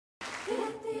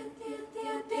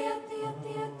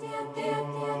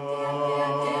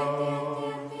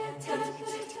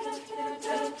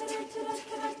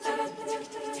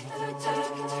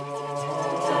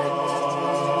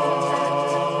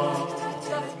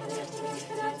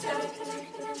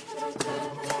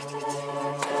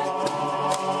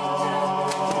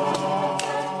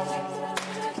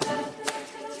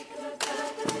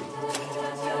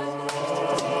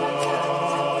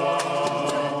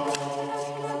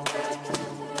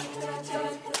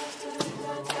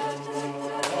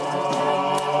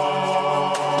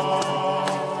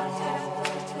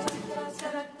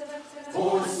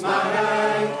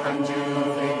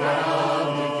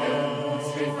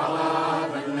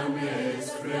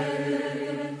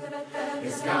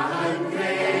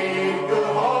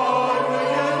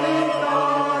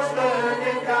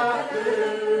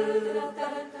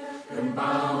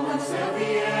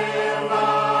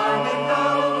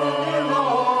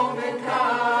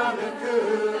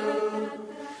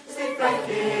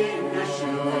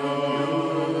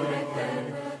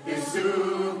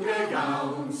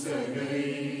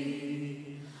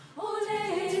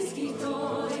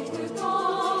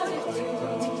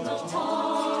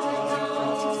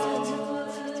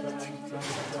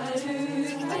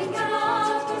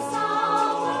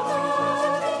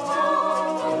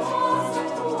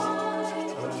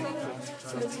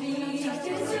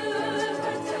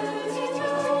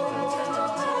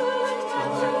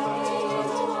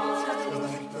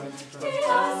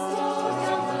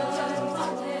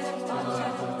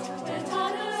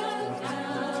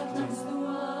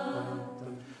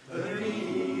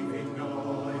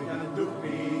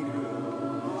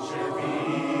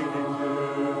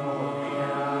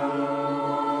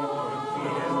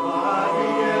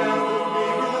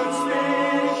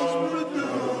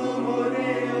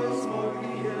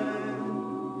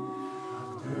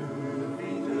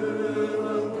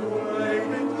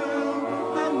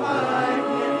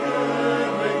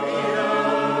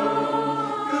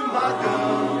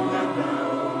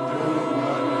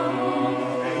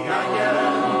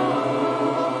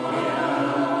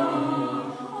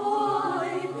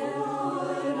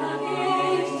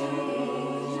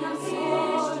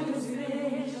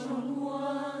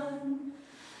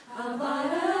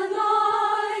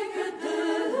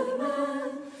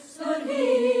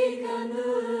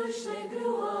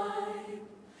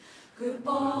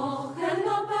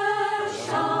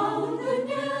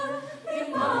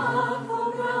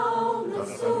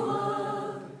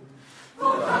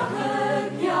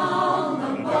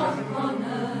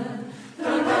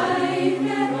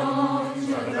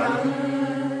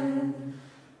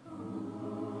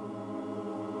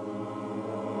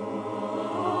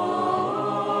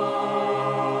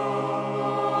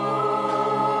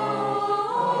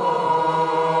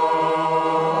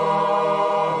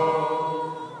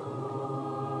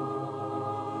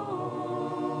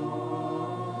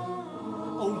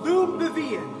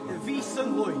 bevian y vis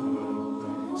yn lwyn,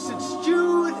 sydd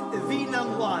stiwdd y fi'n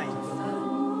am lain.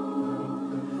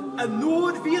 A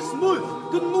nôd fies mwyd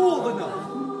dy nôd yna,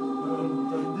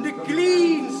 na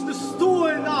glins na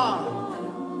stôyn a,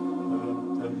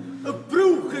 y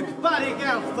brwch ag barig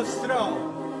elf y stro,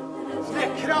 na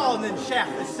cran yn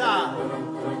siach y sal.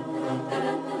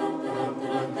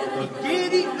 I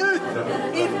geri ut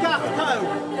i'r gach taw,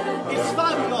 i'r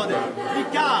sfangon i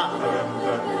gael.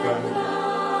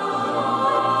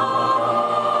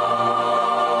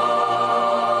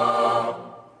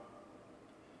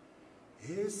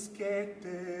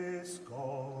 Ysgetes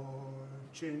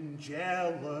gorch yn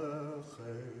gelach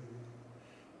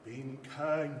byn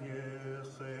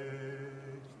cynnych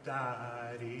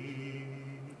dari.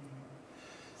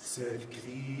 Sy'r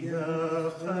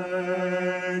criach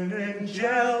yn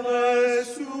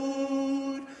jealous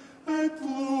ŵr y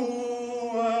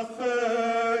glwach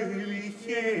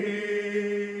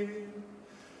ylichem.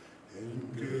 Yn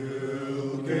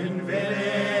gylg yn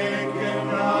feleg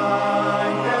yn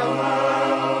ail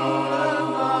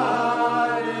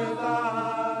mar y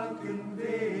fag yn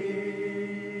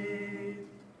fed.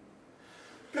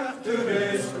 Gach dyr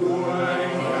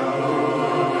ysgwain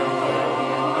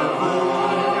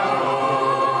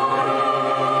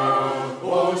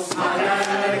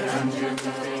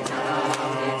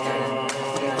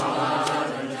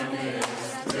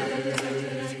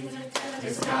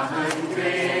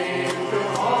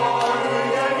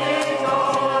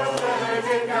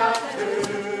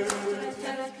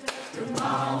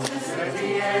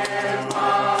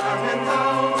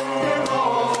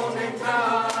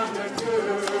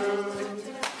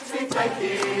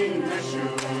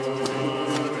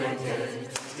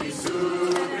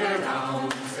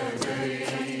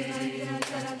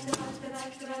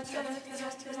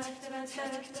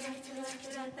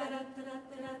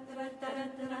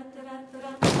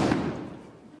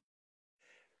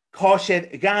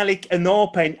Còisirean Gaelic yn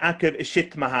ópain acab y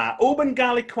shit maha. Open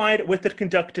Gaelic choir with their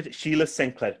conductor Sheila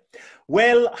Sinclair.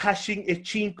 Well, hashing a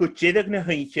chin go jedig na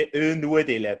hunche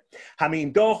nuadele.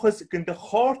 Hamin dochas gun de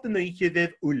chort na hunche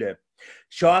dev ule.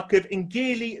 Shakab in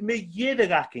Gaeli me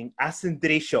jedegacking as in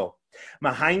dresho.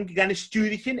 Ma hang gan a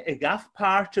studichen a gaff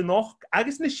part noch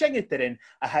agus na shengeterin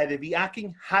a had a vi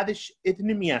acking hadish it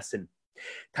numiasen.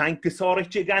 Tank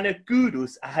gesorgte gan a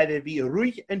gurus a had a vi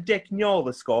ruig and dek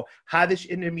njolvasko hadish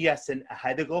in numiasen a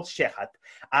had a gol shechat.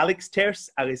 Alex Ters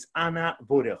agus Anna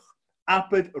Borach.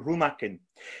 Apud Rumaken.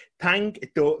 Tang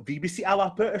do BBC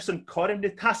Alapa son Cuirm de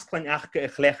taskling achke a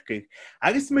chlechke.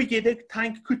 Agus me jedig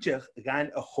tank kutjach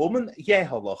gan a homen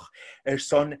jeholach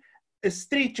son a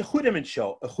street a Cuirm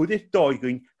show a goede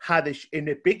doigung hadish in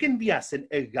a biggen biasen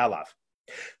a galaf.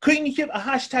 Kun je a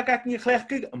hashtag acne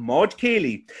chlechke Mhòid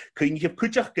Taigh-cèilidh. Kun je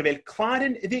kutjach gewel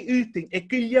klaren de uting a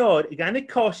giljar gan a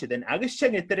Còisirean agus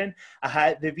shengeterin a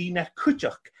ha de vina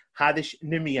kutjach hadish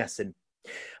numiasen.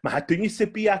 Ma ha dunne se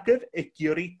biakov e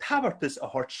gyri tabartus a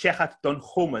hort shechat don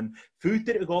chomen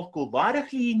futer a gol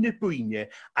golvarach li ne buine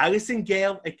agus in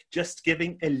gael ag just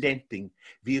giving a lenting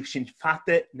vir sin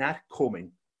fatte nar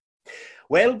coming.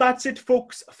 Well, that's it,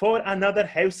 folks, for another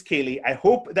House Céilidh. I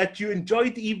hope that you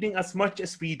enjoyed the evening as much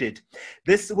as we did.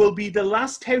 This will be the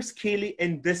last House Céilidh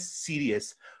in this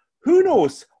series. Who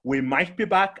knows, we might be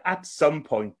back at some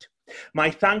point. My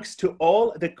thanks to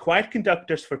all the choir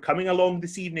conductors for coming along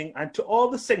this evening and to all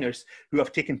the singers who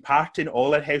have taken part in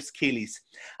all our House Céilidhs.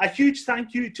 A huge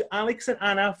thank you to Alex and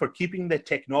Anna for keeping the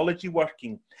technology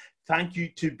working. Thank you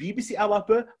to BBC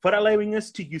Alapa for allowing us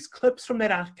to use clips from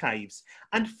their archives.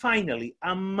 And finally,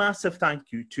 a massive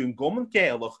thank you to Ngomon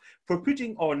Gaelic for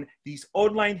putting on these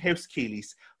online House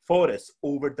Céilidhs for us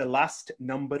over the last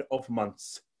number of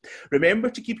months. Remember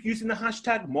to keep using the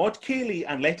hashtag Mhòid Taigh-cèilidh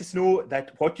and let us know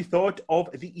what you thought of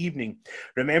the evening.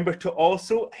 Remember to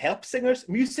also help singers,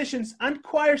 musicians and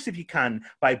choirs if you can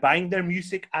by buying their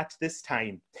music at this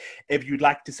time. If you'd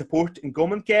like to support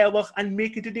Ngomon Gaelic and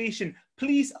make a donation,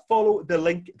 please follow the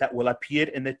link that will appear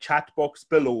in the chat box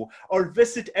below or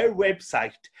visit our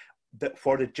website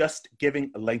for the Just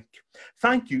Giving link.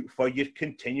 Thank you for your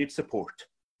continued support.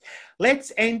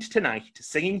 Let's end tonight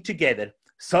singing together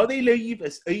Taigh-cèilidh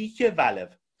is Uige Vallev.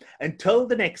 Until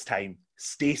the next time,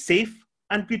 stay safe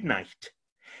and good night.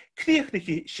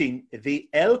 Críochnaigh sin the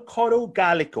El Coro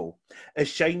Galico, a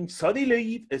shine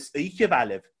Taigh-cèilidh is Uige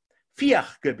Vallev.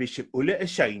 Fiach go bishop Ulle a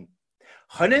shine.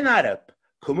 Chunan Arab,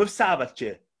 cum of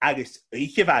Savatje, agus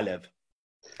Uige Vallev.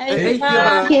 Uige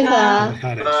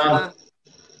Vallev.